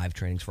scheduled dive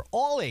trainings for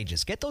all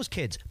ages. Get those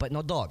kids, but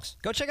no dogs.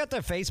 Go check out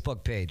their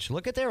Facebook page.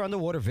 Look at their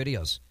underwater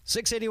videos.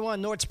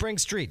 681 North Spring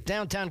Street,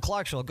 downtown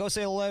Clarksville. Go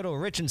say hello to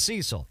Rich and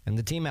Cecil and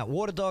the team at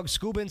Water Dogs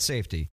Scuba and Safety.